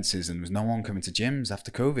large expenses, and there was no one coming to gyms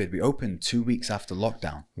after COVID. We opened 2 weeks after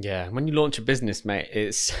lockdown. Yeah, when you launch a business, mate,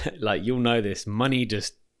 it's like, you'll know this. Money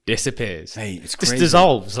just disappears. Hey, it's crazy. Just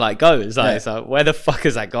dissolves, like goes. Like, it's like, where the fuck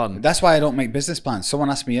has that gone? That's why I don't make business plans. Someone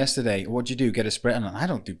asked me yesterday, what do you do? Get a spread? I'm like, I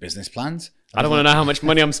don't do business plans. I don't want to know how much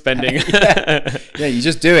money I'm spending. Yeah, you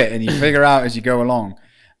just do it and you figure out as you go along.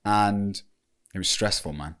 And it was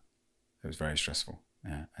stressful, man. It was very stressful.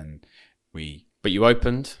 Yeah. And But you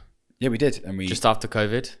opened? Yeah, we did. And just after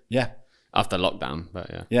COVID? Yeah. After lockdown, but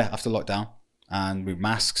yeah. Yeah, after lockdown. And with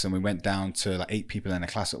masks, and we went down to like 8 people in a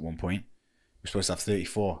class at one point. We were supposed to have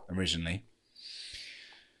 34 originally.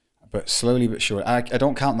 But slowly but surely, I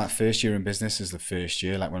don't count that first year in business as the first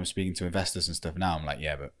year. Like when I'm speaking to investors and stuff now, I'm like,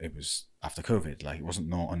 yeah, but it was after COVID. Like it wasn't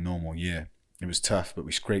not a normal year. It was tough, but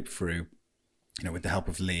we scraped through, you know, with the help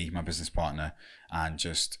of Lee, my business partner, and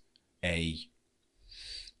just I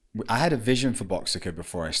had a vision for Boxica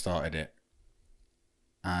before I started it.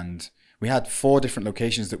 And we had 4 different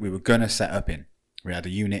locations that we were going to set up in. We had a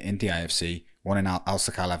unit in DIFC, one in Al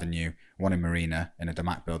Sakal Avenue, one in Marina in a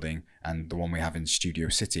Damac building, and the one we have in Studio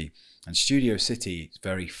City. And Studio City is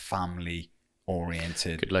very family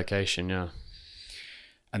oriented. Good location, yeah.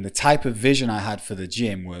 And the type of vision I had for the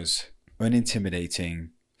gym was unintimidating,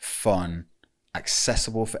 fun,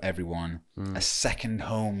 accessible for everyone, a second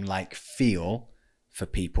home like feel for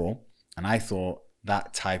people. And I thought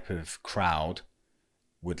that type of crowd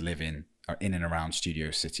would live in and around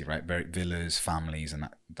Studio City, right? Very villas, families, and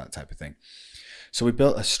that type of thing. So we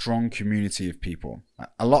built a strong community of people.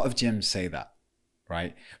 A lot of gyms say that,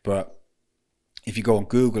 right? But if you go on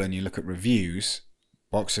Google and you look at reviews,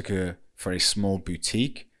 Boxica, for a small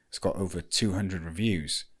boutique, it's got over 200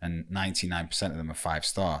 reviews, and 99% of them are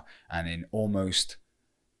 5-star. And in almost,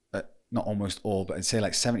 not almost all, but I'd say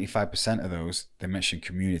like 75% of those, they mention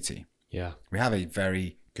community. Yeah. We have a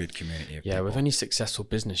very good community of people. With any successful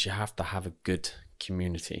business, you have to have a good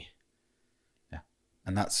community. Yeah.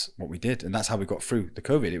 And that's what we did. And that's how we got through the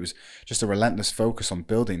COVID. It was just a relentless focus on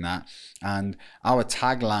building that. And our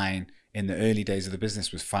tagline in the early days of the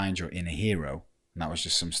business was find your inner hero. And that was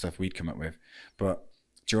just some stuff we'd come up with. But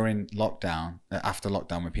during lockdown, after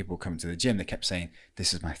lockdown, when people come to the gym, they kept saying,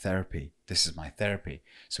 this is my therapy. This is my therapy.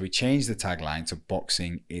 So we changed the tagline to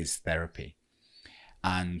boxing is therapy.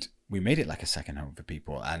 And we made it like a second home for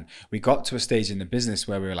people. And we got to a stage in the business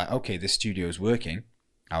where we were like, okay, this studio is working,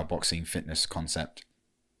 our boxing fitness concept.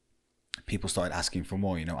 People started asking for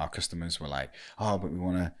more. Our customers were like, oh, but we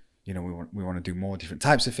want to, we want to do more different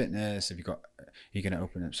types of fitness. Are you going to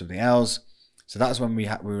open up something else? So that's when we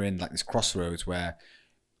were in like this crossroads where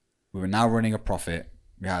we were now running a profit.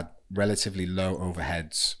 We had relatively low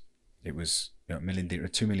overheads. It was 2 million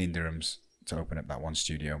dirhams to open up that one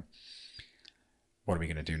studio. What are we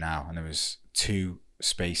going to do now? And there was 2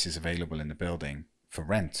 spaces available in the building for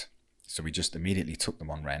rent. So we just immediately took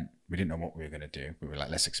them on rent. We didn't know what we were going to do. We were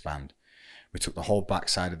like, let's expand. We took the whole back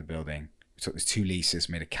side of the building. We took these 2 leases,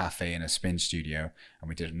 made a cafe and a spin studio, and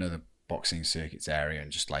we did another boxing circuits area,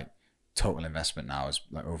 and just like total investment now is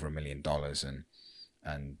like over $1 million,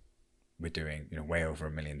 and we're doing way over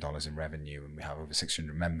 $1 million in revenue, and we have over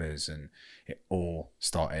 600 members, and it all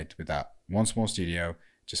started with that one small studio,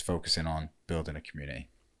 just focusing on building a community.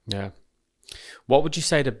 Yeah. What would you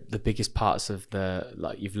say the biggest parts of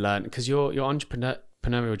you've learned, because your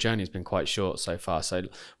entrepreneurial journey has been quite short so far, so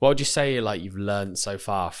what would you say you've learned so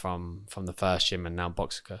far from the first gym and now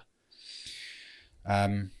Boxica?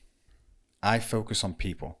 I focus on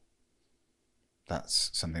people. That's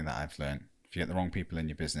something that I've learned. If you get the wrong people in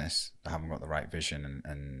your business that haven't got the right vision,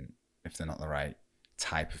 and if they're not the right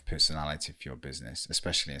type of personality for your business,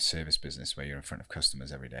 especially a service business where you're in front of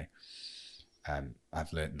customers every day,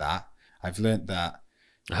 I've learned that.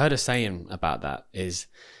 I heard a saying about that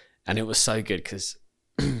and it was so good because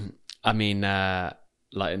I mean,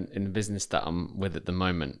 like in the business that I'm with at the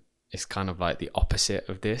moment, it's kind of like the opposite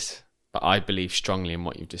of this, but I believe strongly in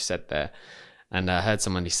what you've just said there. And I heard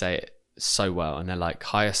somebody say it so well, and they're like,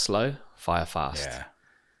 hire slow, fire fast. Yeah.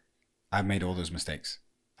 I've made all those mistakes.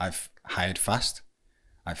 I've hired fast,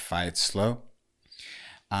 I've fired slow,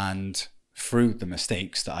 and through the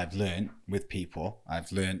mistakes that I've learned with people,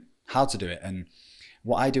 I've learned how to do it. And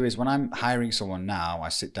what I do is when I'm hiring someone now, I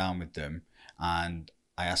sit down with them and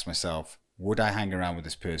I ask myself, would I hang around with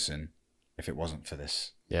this person if it wasn't for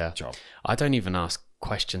this job? I don't even ask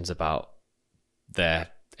questions about their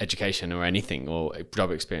education or anything or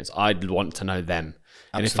job experience. I'd want to know them.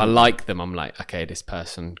 Absolutely. And if I like them, I'm like, okay, this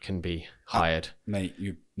person can be hired. Mate,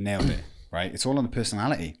 you nailed it, right? It's all on the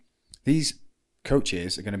personality. These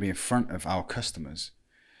coaches are going to be in front of our customers,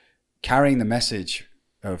 carrying the message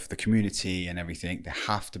of the community and everything. They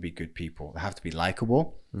have to be good people. They have to be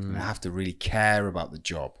likable, and they have to really care about the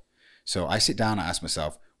job. So I sit down and ask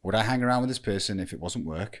myself, would I hang around with this person if it wasn't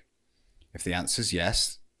work? If the answer is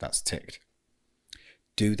yes, that's ticked.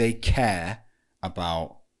 Do they care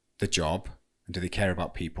about the job, and do they care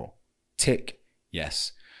about people? Tick,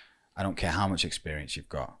 yes. I don't care how much experience you've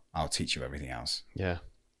got. I'll teach you everything else. Yeah.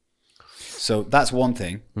 So that's one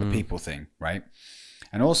thing, the people thing, right?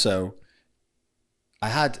 And also, I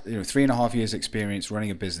had 3.5 years experience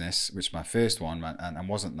running a business, which was my first one, and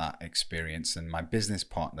wasn't that experienced. And my business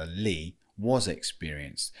partner, Lee, was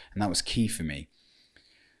experienced. And that was key for me.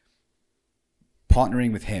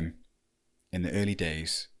 Partnering with him in the early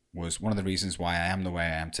days was one of the reasons why I am the way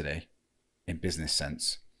I am today in business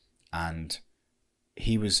sense. And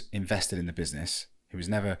he was invested in the business.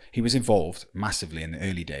 He was involved massively in the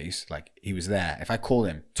early days. Like, he was there. If I call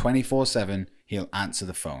him 24/7, he'll answer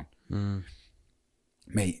the phone.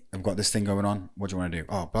 Mate, I've got this thing going on. What do you want to do?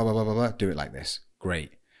 Oh, blah, blah, blah, blah, blah. Do it like this.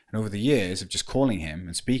 Great. And over the years of just calling him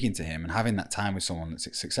and speaking to him and having that time with someone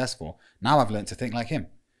that's successful, now I've learned to think like him.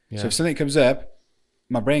 Yeah. So if something comes up,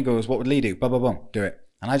 my brain goes, what would Lee do? Blah, blah, blah. Do it.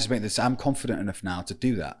 And I just make this, I'm confident enough now to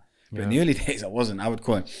do that. But in the early days, I wasn't. I would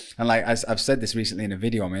call him. And like, I've said this recently in a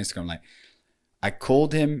video on my Instagram, like, I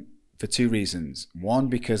called him for 2 reasons. One,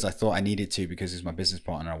 because I thought I needed to, because he's my business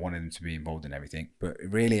partner. I wanted him to be involved in everything. But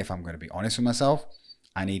really, if I'm going to be honest with myself,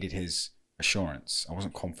 I needed his assurance. I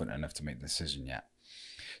wasn't confident enough to make the decision yet.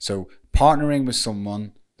 So partnering with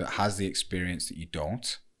someone that has the experience that you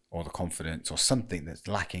don't, or the confidence, or something that's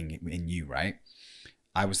lacking in you, right?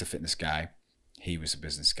 I was the fitness guy. He was the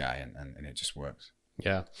business guy, and it just works.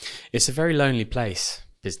 Yeah. It's a very lonely place,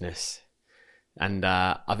 business. And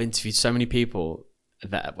I've interviewed so many people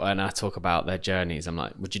that when I talk about their journeys, I'm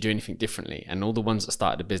like, would you do anything differently? And all the ones that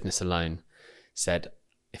started a business alone said,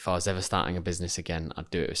 if I was ever starting a business again, I'd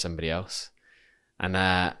do it with somebody else. And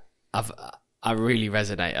I really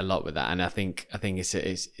resonate a lot with that. And I think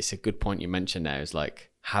it's a good point you mentioned there, is like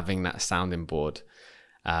having that sounding board,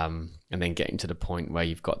 and then getting to the point where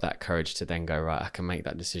you've got that courage to then go, right, I can make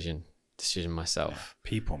that decision myself. Yeah,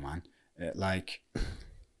 people, man. Like,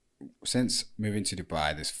 since moving to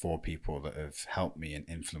Dubai, there's 4 people that have helped me and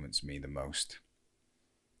influenced me the most.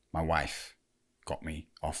 My wife got me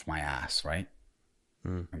off my ass, right?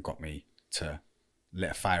 And got me to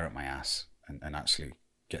lit a fire up my ass and actually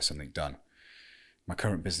get something done. My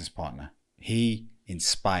current business partner, he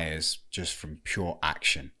inspires just from pure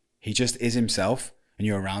action. He just is himself, and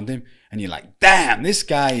you're around him and you're like, damn, this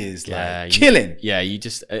guy is killing. You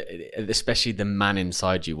just, especially the man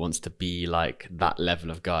inside you wants to be like that level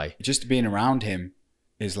of guy. Just being around him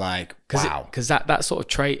is like, wow. Because that sort of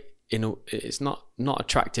trait, it's not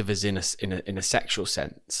attractive as in a sexual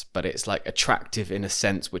sense, but it's like attractive in a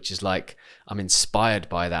sense which is like, I'm inspired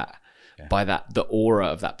by that, the aura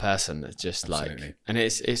of that person. That's just Absolutely. Like, and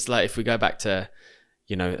it's like, if we go back to,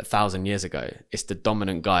 1,000 years ago, it's the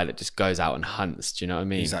dominant guy that just goes out and hunts. Do you know what I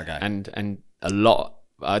mean? He's that guy. And a lot,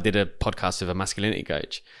 I did a podcast with a masculinity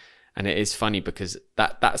coach, and it is funny because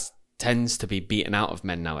that tends to be beaten out of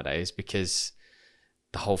men nowadays, because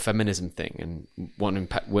the whole feminism thing and wanting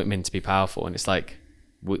women to be powerful, and it's like,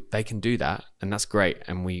 they can do that, and that's great,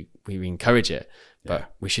 and we encourage it,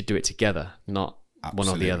 but we should do it together, not one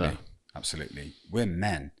or the other. Absolutely. We're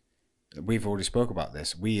men. We've already spoke about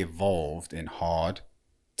this. We evolved in hard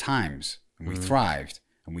times, and we thrived,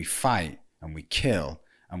 and we fight, and we kill,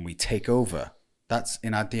 and we take over. That's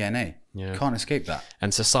in our DNA. Yeah. Can't escape that.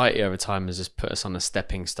 And society over time has just put us on a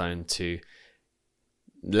stepping stone to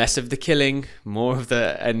less of the killing, more of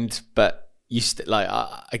the end. But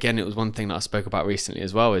again, it was one thing that I spoke about recently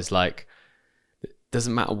as well, is like, it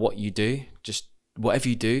doesn't matter what you do, just whatever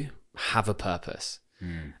you do, have a purpose.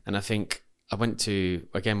 And I think I went to,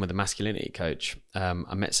 again, with a masculinity coach,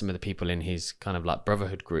 I met some of the people in his kind of like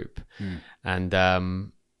brotherhood group.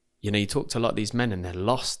 And, you talk to a lot of these men and they're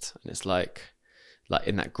lost. And it's like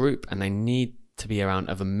in that group, and they need to be around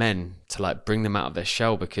other men to like bring them out of their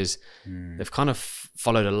shell, because they've kind of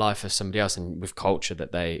followed a life of somebody else, and with culture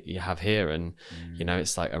that you have here. And,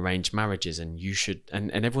 it's like arranged marriages, and you should,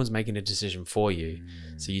 and everyone's making a decision for you.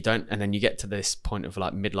 So you don't, and then you get to this point of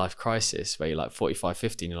like midlife crisis where you're like 45,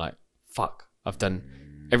 50, and you're like, fuck, I've done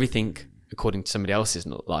everything according to somebody else's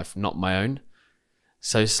life, not my own.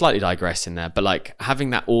 So slightly digressing there, but like having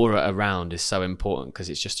that aura around is so important, because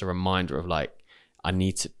it's just a reminder of like,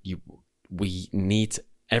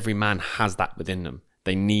 every man has that within them.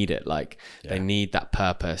 They need it. Like they need that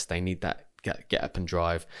purpose. They need that get up and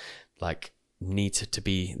drive, like need to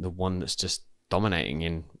be the one that's just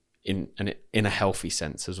dominating in a healthy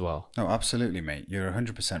sense as well. No, absolutely, mate. You're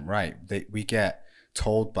 100% right. We get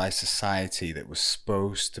told by society that we're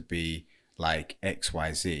supposed to be like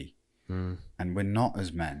XYZ, and we're not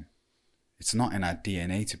as men. It's not in our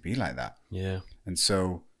DNA to be like that. Yeah. And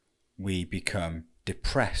so we become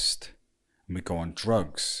depressed, and we go on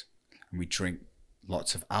drugs, and we drink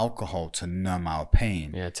lots of alcohol to numb our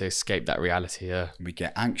pain. Yeah, to escape that reality. Yeah. We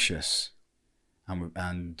get anxious,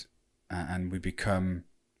 and we become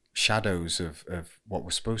shadows of what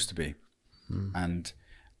we're supposed to be. And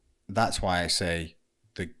that's why I say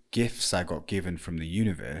the gifts I got given from the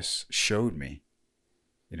universe showed me,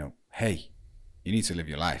 hey, you need to live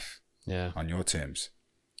your life on your terms,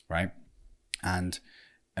 right? And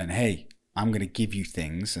hey, I'm going to give you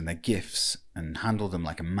things, and they're gifts, and handle them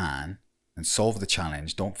like a man, and solve the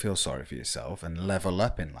challenge. Don't feel sorry for yourself, and level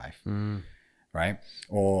up in life, right?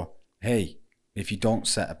 Or, hey, if you don't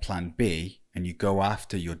set a plan B and you go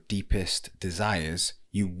after your deepest desires,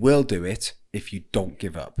 you will do it if you don't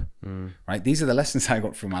give up, right? These are the lessons I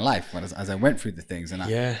got through my life as I went through the things. And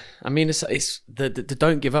I mean, it's the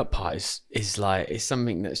don't give up part is like, it's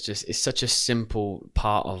something that's just, it's such a simple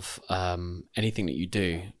part of anything that you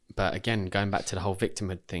do. But again, going back to the whole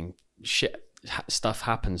victimhood thing, stuff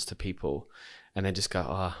happens to people, and they just go,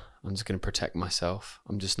 I'm just going to protect myself.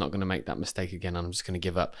 I'm just not going to make that mistake again. I'm just going to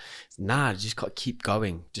give up. Nah, you just got to keep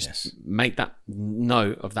going. Just make that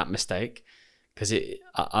note of that mistake, because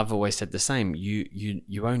I've always said the same.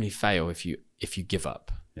 You only fail if you give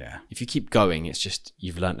up. Yeah. If you keep going, it's just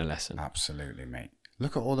you've learned a lesson. Absolutely, mate.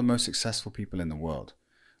 Look at all the most successful people in the world.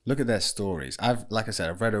 Look at their stories. Like I said,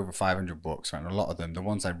 I've read over 500 books, right? And a lot of them, the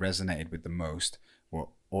ones I resonated with the most were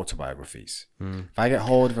autobiographies. If I get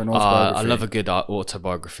hold of an autobiography, I love a good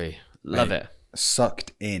autobiography. Love it.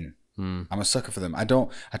 Sucked in. I'm a sucker for them. I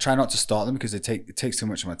try not to start them because it takes too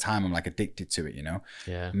much of my time. I'm like addicted to it,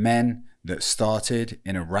 Yeah. Men that started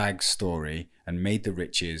in a rag story and made the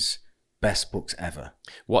riches, best books ever.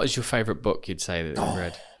 What is your favorite book you'd say that you've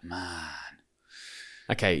read? Man.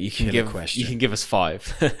 Okay, you can give us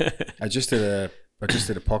 5. I just did a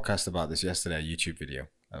podcast about this yesterday, a YouTube video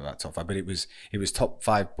about top 5, but it was top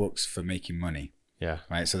 5 books for making money. Yeah.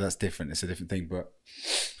 Right. So that's different. It's a different thing. But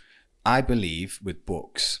I believe with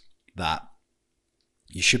books that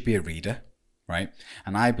you should be a reader, right?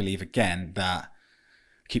 And I believe again that,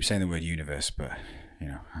 I keep saying the word universe, but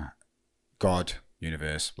God,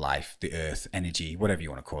 universe, life, the earth, energy, whatever you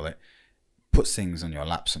want to call it, puts things on your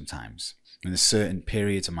lap sometimes. And there's certain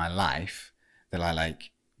periods of my life that I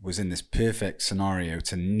like was in this perfect scenario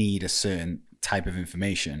to need a certain type of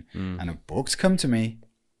information, and a book's come to me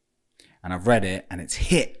and I've read it and it's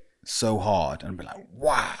hit so hard, and I've been like,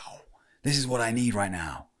 wow, this is what I need right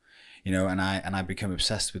now, you know. And I become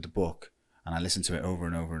obsessed with the book, and I listen to it over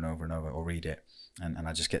and over and over and over, or read it, and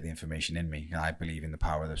I just get the information in me. And I believe in the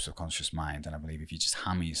power of the subconscious mind, and I believe if you just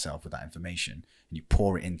hammer yourself with that information and you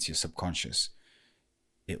pour it into your subconscious,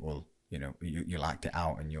 it will, you know, you'll act it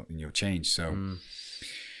out, and you'll change. So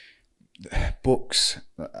books,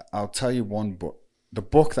 I'll tell you one book, the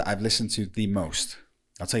book that I've listened to the most,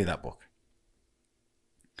 I'll tell you that book.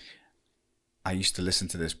 I used to listen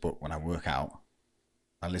to this book when I work out.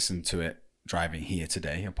 I listened to it driving here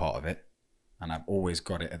today, a part of it, and I've always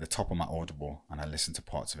got it at the top of my Audible, and I listen to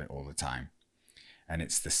parts of it all the time. And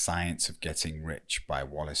it's The Science of Getting Rich by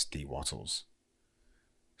Wallace D. Wattles.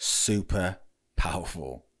 Super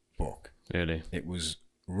powerful book. Really? It was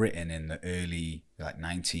written in the early, like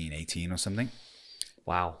 1918 or something.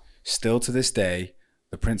 Wow. Still to this day,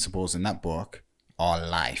 the principles in that book are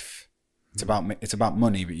life. It's about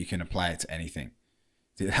money, but you can apply it to anything.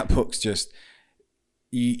 That book's just,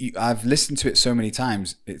 I've listened to it so many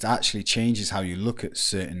times, it actually changes how you look at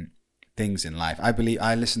certain things in life.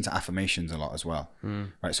 I listen to affirmations a lot as well.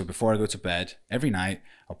 Right. So before I go to bed, every night,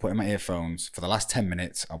 I'll put in my earphones. For the last 10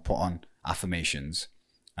 minutes, I'll put on affirmations,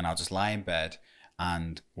 and I'll just lie in bed.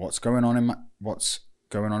 And what's going on in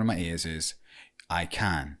my ears is, I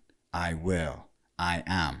can, I will, I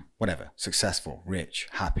am, whatever, successful, rich,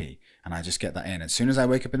 happy. And I just get that in. As soon as I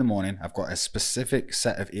wake up in the morning, I've got a specific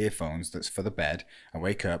set of earphones that's for the bed. I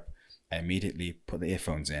wake up, I immediately put the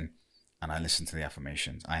earphones in, and I listen to the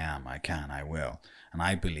affirmations. I am, I can, I will. And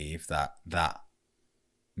I believe that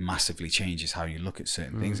massively changes how you look at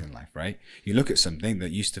certain things in life, right? You look at something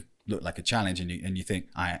that used to look like a challenge, and you think,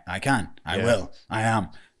 I can, I will, I am.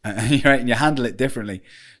 And you handle it differently.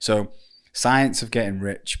 So Science of Getting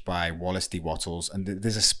Rich by Wallace D. Wattles. And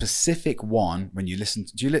there's a specific one when you listen.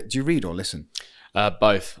 Do you read or listen?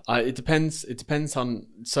 Both. It depends. It depends on.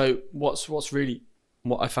 So what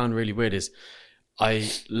I found really weird is I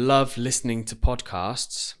love listening to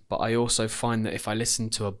podcasts, but I also find that if I listen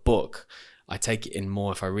to a book, I take it in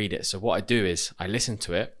more if I read it. So what I do is I listen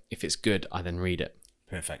to it. If it's good, I then read it.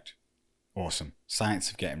 Perfect. Awesome. Science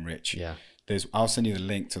of Getting Rich. Yeah. I'll send you the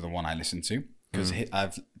link to the one I listened to, because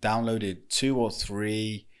I've downloaded 2 or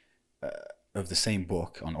 3 of the same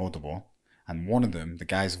book on Audible, and one of them, the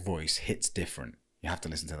guy's voice hits different. You have to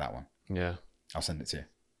listen to that one. Yeah. I'll send it to you.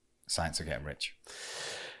 Science of Getting Rich.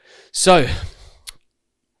 So,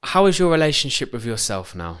 how is your relationship with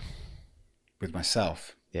yourself now? With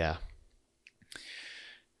myself? Yeah.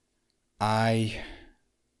 I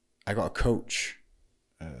got a coach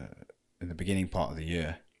in the beginning part of the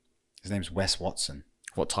year. His name's Wes Watson.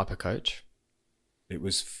 What type of coach? It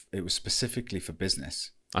was specifically for business.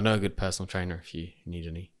 I know a good personal trainer if you need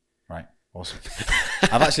any. Right. Awesome.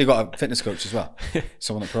 I've actually got a fitness coach as well.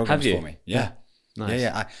 Someone that programs for me. Yeah. Nice.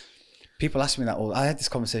 Yeah. People ask me that all. I had this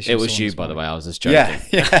conversation. It was you, by the way. I was just joking.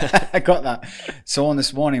 Yeah. I got that. Someone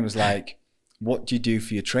this morning was like, "What do you do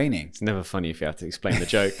for your training?" It's never funny if you have to explain the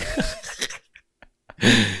joke.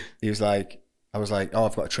 I was like, "Oh,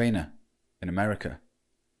 I've got a trainer in America,"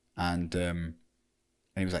 and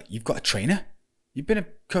he was like, "You've got a trainer? You've been a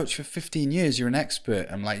coach for 15 years. You're an expert."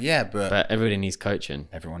 I'm like, "Yeah, but everybody needs coaching.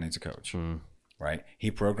 Everyone needs a coach, right?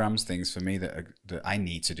 He programs things for me that I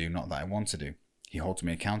need to do, not that I want to do. He holds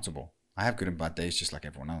me accountable. I have good and bad days, just like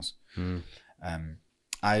everyone else.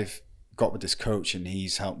 I've got with this coach, and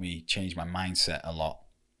he's helped me change my mindset a lot.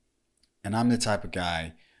 And I'm the type of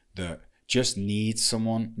guy that just needs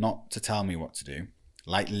someone not to tell me what to do.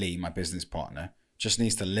 Like Lee, my business partner, just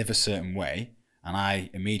needs to live a certain way, and I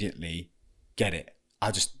immediately get it.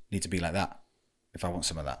 I just need to be like that if I want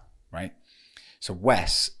some of that, right? So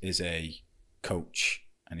Wes is a coach,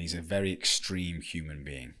 and he's a very extreme human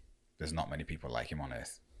being. There's not many people like him on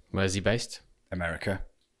earth. Where's he based? America.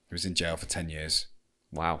 He was in jail for 10 years.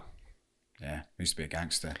 Wow. Yeah, he used to be a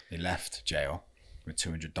gangster. He left jail with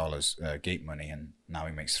 $200 gate money, and now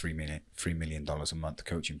he makes $3 million a month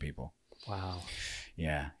coaching people. Wow.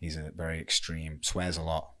 Yeah, he's a very extreme, swears a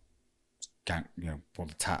lot. All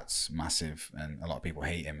the tats, massive, and a lot of people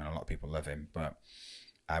hate him and a lot of people love him. But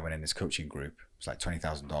I went in this coaching group. It was like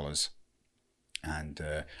 $20,000, and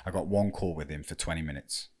I got one call with him for 20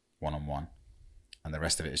 minutes, one-on-one, and the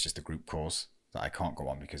rest of it is just a group course that I can't go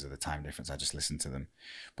on because of the time difference. I just listen to them.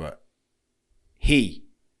 But he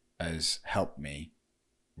has helped me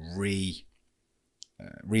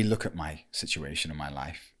relook at my situation and my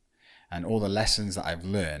life, and all the lessons that I've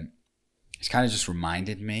learned. It's kind of just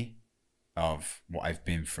reminded me of what I've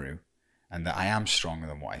been through, and that I am stronger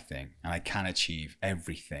than what I think, and I can achieve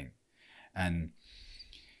everything. And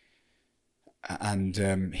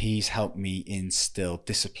he's helped me instill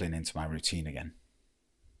discipline into my routine again.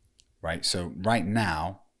 Right. So right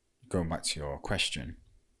now, going back to your question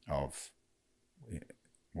of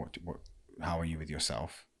how are you with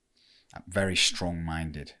yourself? I'm very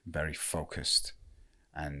strong-minded, very focused,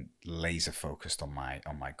 and laser focused on my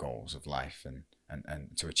goals of life and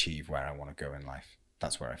to achieve where I want to go in life.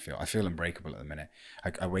 That's where I feel unbreakable at the minute.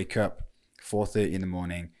 I wake up 4:30 in the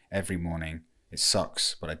morning every morning. It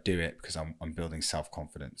sucks, but I do it because I'm building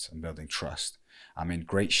self-confidence. I'm building trust. I'm in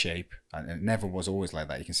great shape, and it never was always like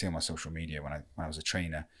that. You can see on my social media when I was a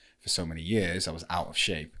trainer for so many years, I was out of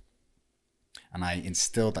shape, and I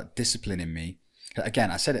instilled that discipline in me.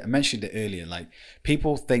 Again, I mentioned it earlier, like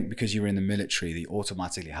people think because you're in the military that you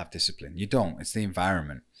automatically have discipline. You don't. It's the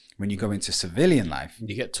environment. When you go into civilian life,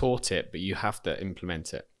 you get taught it, but you have to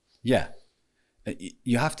implement it. Yeah.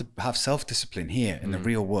 You have to have self-discipline here in the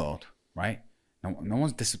real world, right? No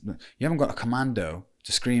one's disciplined. You haven't got a commando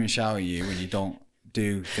to scream and shout at you when you don't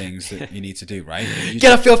do things that you need to do, right?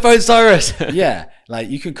 Get off your phone, Cyrus! Yeah. Like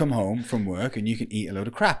you can come home from work and you can eat a load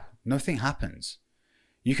of crap. Nothing happens.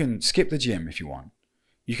 You can skip the gym if you want.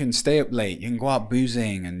 You can stay up late. You can go out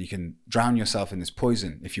boozing and you can drown yourself in this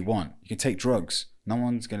poison if you want. You can take drugs. No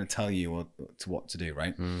one's going to tell you what to do,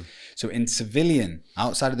 right? So in civilian,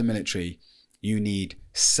 outside of the military, you need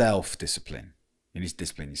self-discipline. You need to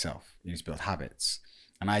discipline yourself. You need to build habits.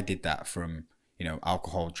 And I did that from,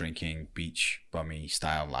 alcohol drinking, beach bummy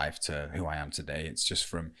style life to who I am today. It's just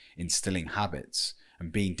from instilling habits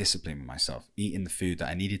and being disciplined with myself, eating the food that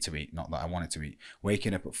I needed to eat, not that I wanted to eat,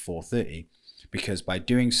 waking up at 4:30, because by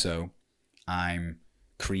doing so, I'm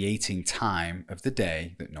creating time of the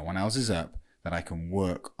day that no one else is up, that I can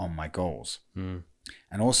work on my goals. And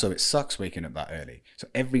also it sucks waking up that early. So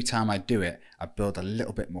every time I do it, I build a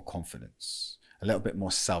little bit more confidence, a little bit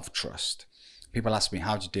more self-trust. People ask me,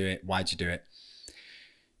 how'd you do it? Why'd you do it?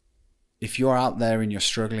 If you're out there and you're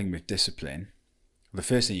struggling with discipline, the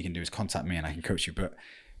first thing you can do is contact me and I can coach you. But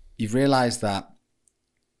you've realized that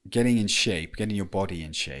getting in shape, getting your body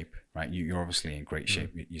in shape, right? You're obviously in great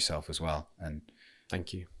shape yourself as well. And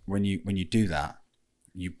thank you. When you do that,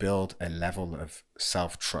 you build a level of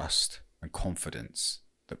self-trust and confidence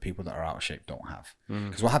that people that are out of shape don't have.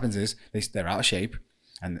 Because what happens is they're out of shape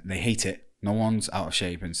and they hate it. No one's out of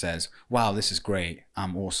shape and says, wow, this is great.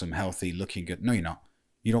 I'm awesome, healthy, looking good. No, you're not.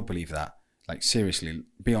 You don't believe that. Like seriously,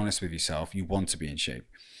 be honest with yourself. You want to be in shape.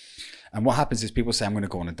 And what happens is people say, I'm going to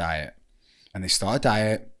go on a diet. And they start a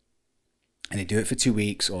diet and they do it for 2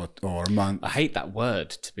 weeks or a month. I hate that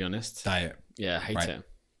word, to be honest. Diet. Yeah, I hate it.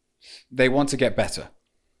 They want to get better,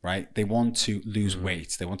 right? They want to lose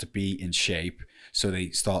weight. They want to be in shape. So they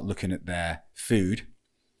start looking at their food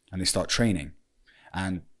and they start training.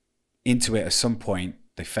 And into it, at some point,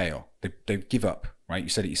 they fail. They give up, right? You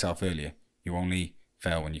said it yourself earlier. You only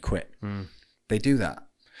fail when you quit. They do that.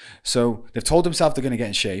 So they've told themselves they're going to get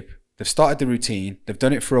in shape. They've started the routine. They've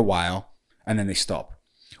done it for a while and then they stop.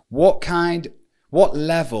 What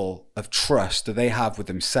level of trust do they have with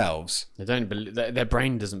themselves? They don't believe, their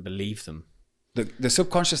brain doesn't believe them. The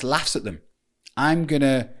subconscious laughs at them. I'm going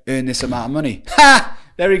to earn this amount of money. Ha!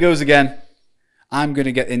 There he goes again. I'm going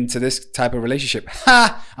to get into this type of relationship.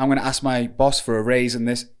 Ha! I'm going to ask my boss for a raise and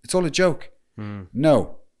this. It's all a joke.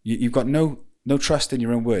 No, you've got no trust in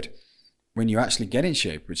your own word. When you actually get in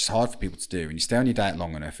shape, which is hard for people to do, and you stay on your diet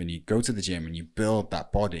long enough and you go to the gym and you build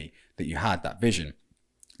that body that you had, that vision.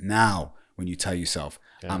 Now, when you tell yourself,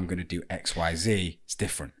 I'm going to do X, Y, Z, it's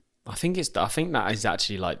different. I think that is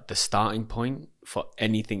actually like the starting point for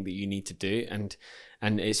anything that you need to do. And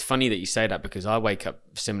it's funny that you say that because I wake up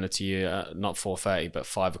similar to you, not 4:30, but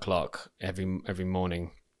 5 o'clock every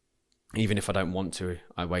morning. Even if I don't want to,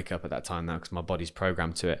 I wake up at that time now because my body's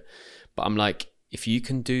programmed to it. But I'm like, if you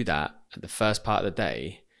can do that at the first part of the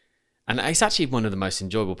day, and it's actually one of the most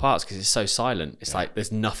enjoyable parts because it's so silent. It's like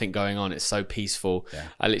there's nothing going on. It's so peaceful.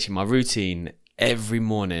 I literally, my routine every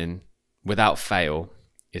morning without fail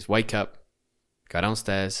is wake up, go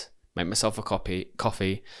downstairs, make myself a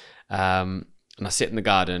coffee, and I sit in the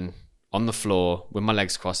garden on the floor with my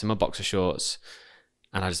legs crossed in my boxer shorts,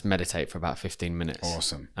 and I just meditate for about 15 minutes.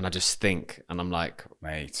 Awesome. And I just think, and I'm like,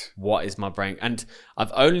 mate, what is my brain? And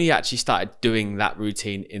I've only actually started doing that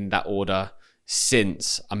routine in that order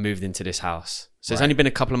since I moved into this house. So it's only been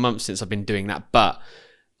a couple of months since I've been doing that, but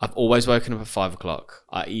I've always woken up at 5 o'clock.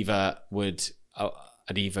 I either would,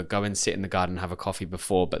 I'd either go and sit in the garden and have a coffee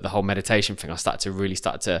before, but the whole meditation thing, I start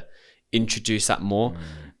to introduce that more.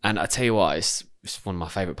 And I tell you what, it's one of my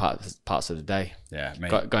favorite parts of the day. Yeah,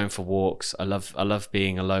 mate. Going for walks. I love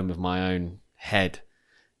being alone with my own head.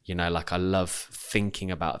 You know, like I love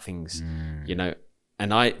thinking about things, you know,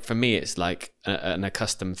 and for me, it's like an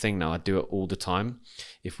accustomed thing now. I do it all the time.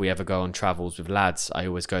 If we ever go on travels with lads, I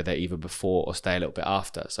always go there either before or stay a little bit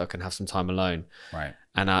after, so I can have some time alone. Right.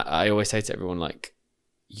 And I always say to everyone, like,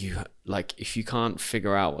 if you can't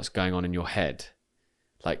figure out what's going on in your head,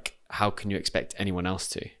 like, how can you expect anyone else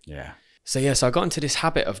to? Yeah. So I got into this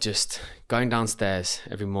habit of just going downstairs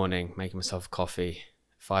every morning, making myself coffee,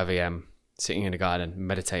 5 a.m., sitting in the garden,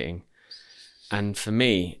 meditating. And for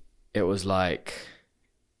me, it was like,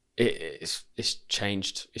 it's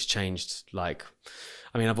changed. It's changed. Like,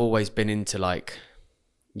 I mean, I've always been into, like,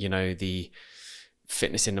 you know, the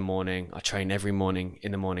fitness in the morning. I train every morning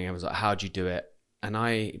in the morning. I was like, how do you do it? And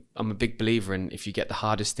I'm a big believer in, if you get the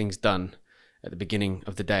hardest things done at the beginning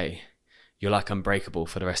of the day, you're like unbreakable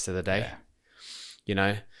for the rest of the day. Yeah. You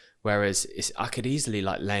know, whereas I could easily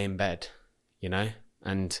like lay in bed, you know,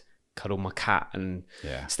 and cuddle my cat and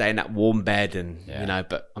stay in that warm bed and, you know,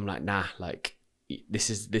 but I'm like, nah, like this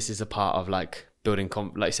is a part of like building,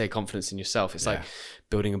 like you say, confidence in yourself. It's like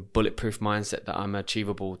building a bulletproof mindset that I'm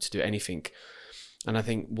achievable to do anything. And I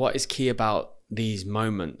think what is key about these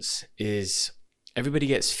moments is everybody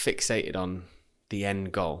gets fixated on the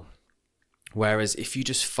end goal. Whereas if you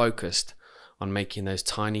just focused on making those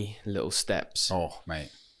tiny little steps. Oh,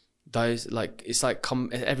 mate. Those, like, it's like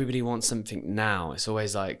everybody wants something now. It's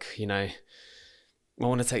always like, you know, I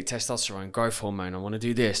want to take testosterone, growth hormone. I want to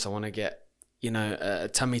do this. I want to get, you know, a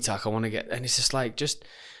tummy tuck. I want to get, and it's just like,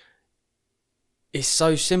 it's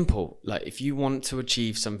so simple. Like, if you want to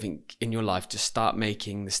achieve something in your life, just start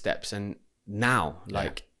making the steps. And now,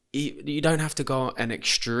 like, you don't have to go an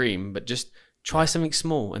extreme, but just try something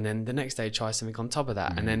small. And then the next day, try something on top of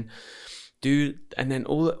that. And then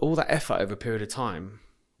all that effort over a period of time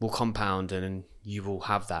will compound, and then you will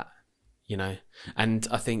have that, you know. And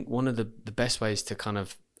I think one of the best ways to kind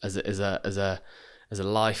of as a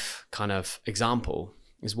life kind of example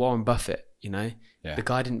is Warren Buffett. You know, the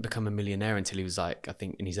guy didn't become a millionaire until he was like, I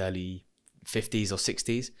think in his early 50s or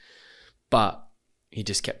 60s, but he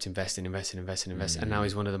just kept investing, and now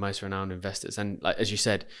he's one of the most renowned investors. And like, as you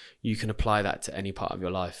said, you can apply that to any part of your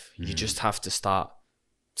life. You just have to start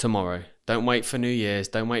tomorrow. Don't wait for New Year's.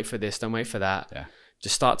 Don't wait for this. Don't wait for that.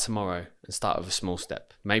 Just start tomorrow and start with a small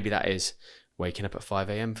step. Maybe that is waking up at 5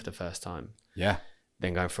 a.m. for the first time.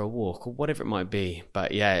 Then going for a walk or whatever it might be.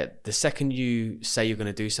 But the second you say you're going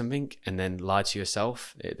to do something and then lie to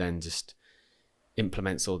yourself, it then just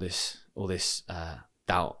implements all this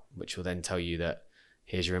doubt, which will then tell you that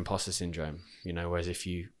here's your imposter syndrome, you know. Whereas if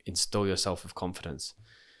you install yourself with confidence,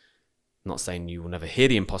 I'm not saying you will never hear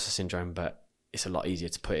the imposter syndrome, but it's a lot easier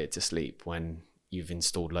to put it to sleep when you've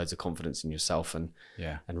installed loads of confidence in yourself and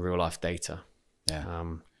real life data.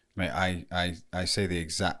 Mate, I say the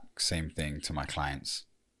exact same thing to my clients.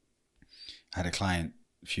 I had a client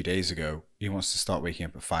a few days ago. He wants to start waking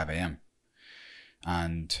up at 5 a.m.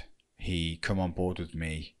 and he come on board with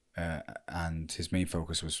me, and his main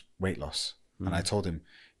focus was weight loss. And I told him,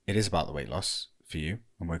 it is about the weight loss for you,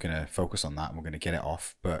 and we're going to focus on that, and we're going to get it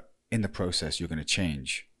off. But in the process, you're going to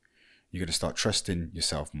change. You're going to start trusting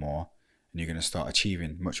yourself more, and you're going to start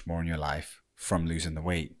achieving much more in your life from losing the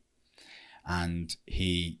weight. And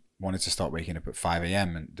he wanted to start waking up at 5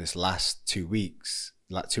 a.m. And this last 2 weeks,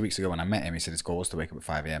 like 2 weeks ago when I met him, he said his goal was to wake up at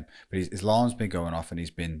 5 a.m. But his alarm's been going off and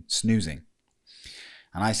he's been snoozing.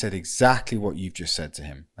 And I said exactly what you've just said to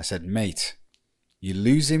him. I said, mate, you're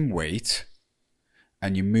losing weight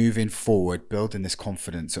and you're moving forward, building this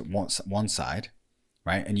confidence at one side,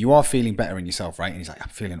 right? And you are feeling better in yourself, right? And he's like, I'm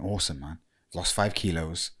feeling awesome, man. I've lost 5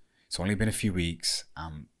 kilos. It's only been a few weeks.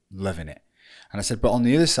 I'm loving it. And I said, but on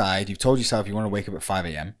the other side, you've told yourself you want to wake up at 5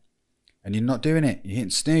 a.m. and you're not doing it. You're hitting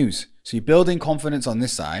snooze. So you're building confidence on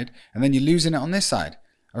this side and then you're losing it on this side.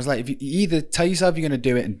 I was like, if you either tell yourself you're going to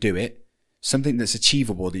do it and do it, something that's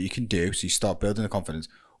achievable that you can do, so you start building the confidence,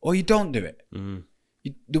 or you don't do it.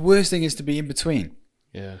 The worst thing is to be in between.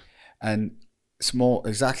 And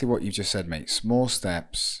exactly what you just said, mate. Small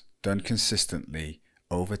steps done consistently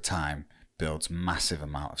over time builds massive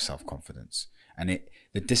amount of self-confidence. And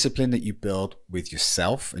the discipline that you build with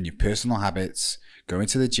yourself and your personal habits, going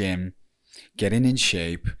to the gym, getting in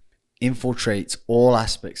shape, infiltrates all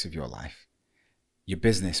aspects of your life. Your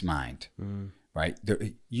business mind, right?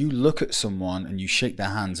 You look at someone and you shake their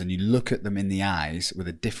hands and you look at them in the eyes with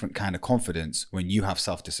a different kind of confidence when you have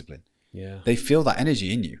self-discipline. They feel that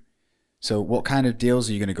energy in you. So what kind of deals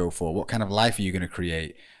are you going to go for? What kind of life are you going to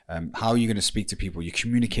create? How are you going to speak to people? Your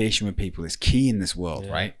communication with people is key in this world,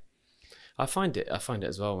 right? I find it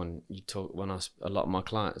as well when a lot of my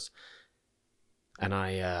clients, and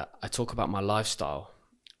I talk about my lifestyle,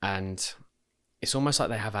 and it's almost like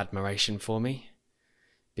they have admiration for me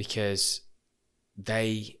because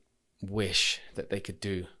they wish that they could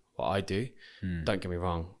do what I do. Don't get me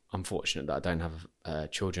wrong. I'm fortunate that I don't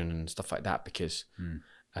have children and stuff like that because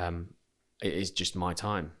it is just my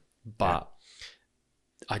time. But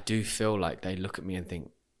I do feel like they look at me and think,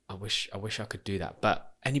 I wish I could do that.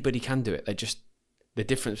 But anybody can do it. The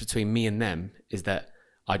difference between me and them is that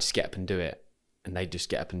I just get up and do it, and they just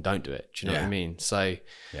get up and don't do it. Do you know what I mean? So,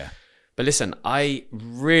 but listen, I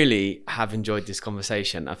really have enjoyed this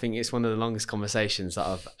conversation. I think it's one of the longest conversations that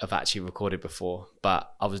I've actually recorded before,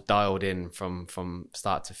 but I was dialed in from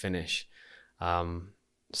start to finish.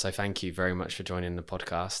 So thank you very much for joining the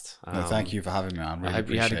podcast. No, thank you for having me. I hope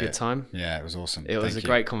you had a good time. Yeah, it was awesome. It was a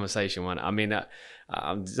great conversation, man. I mean,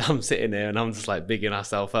 I'm sitting there and I'm just like bigging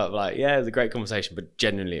ourselves up. Like, yeah, it was a great conversation, but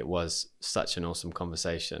genuinely it was such an awesome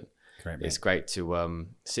conversation. Great, it's great to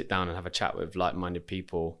sit down and have a chat with like-minded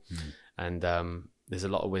people. And there's a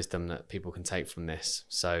lot of wisdom that people can take from this.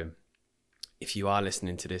 So if you are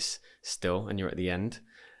listening to this still and you're at the end,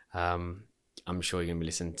 I'm sure you're going to be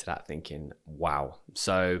listening to that thinking, wow.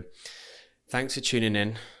 So thanks for tuning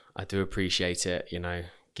in. I do appreciate it,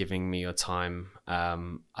 giving me your time.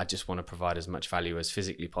 I just want to provide as much value as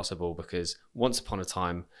physically possible because once upon a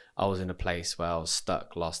time, I was in a place where I was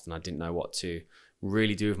stuck, lost, and I didn't know what to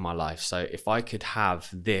really do with my life. So if I could have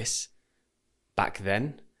this back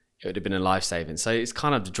then, it would have been a life-saving. So it's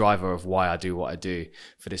kind of the driver of why I do what I do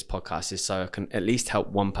for this podcast is so I can at least help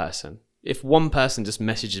one person. If one person just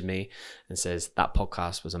messages me and says that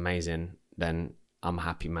podcast was amazing, then I'm a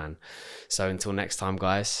happy man. So until next time,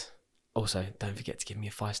 guys. Also, don't forget to give me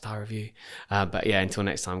a 5-star review. But yeah, until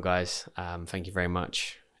next time, guys. Thank you very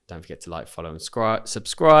much. Don't forget to like, follow, and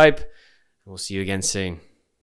subscribe. We'll see you again soon.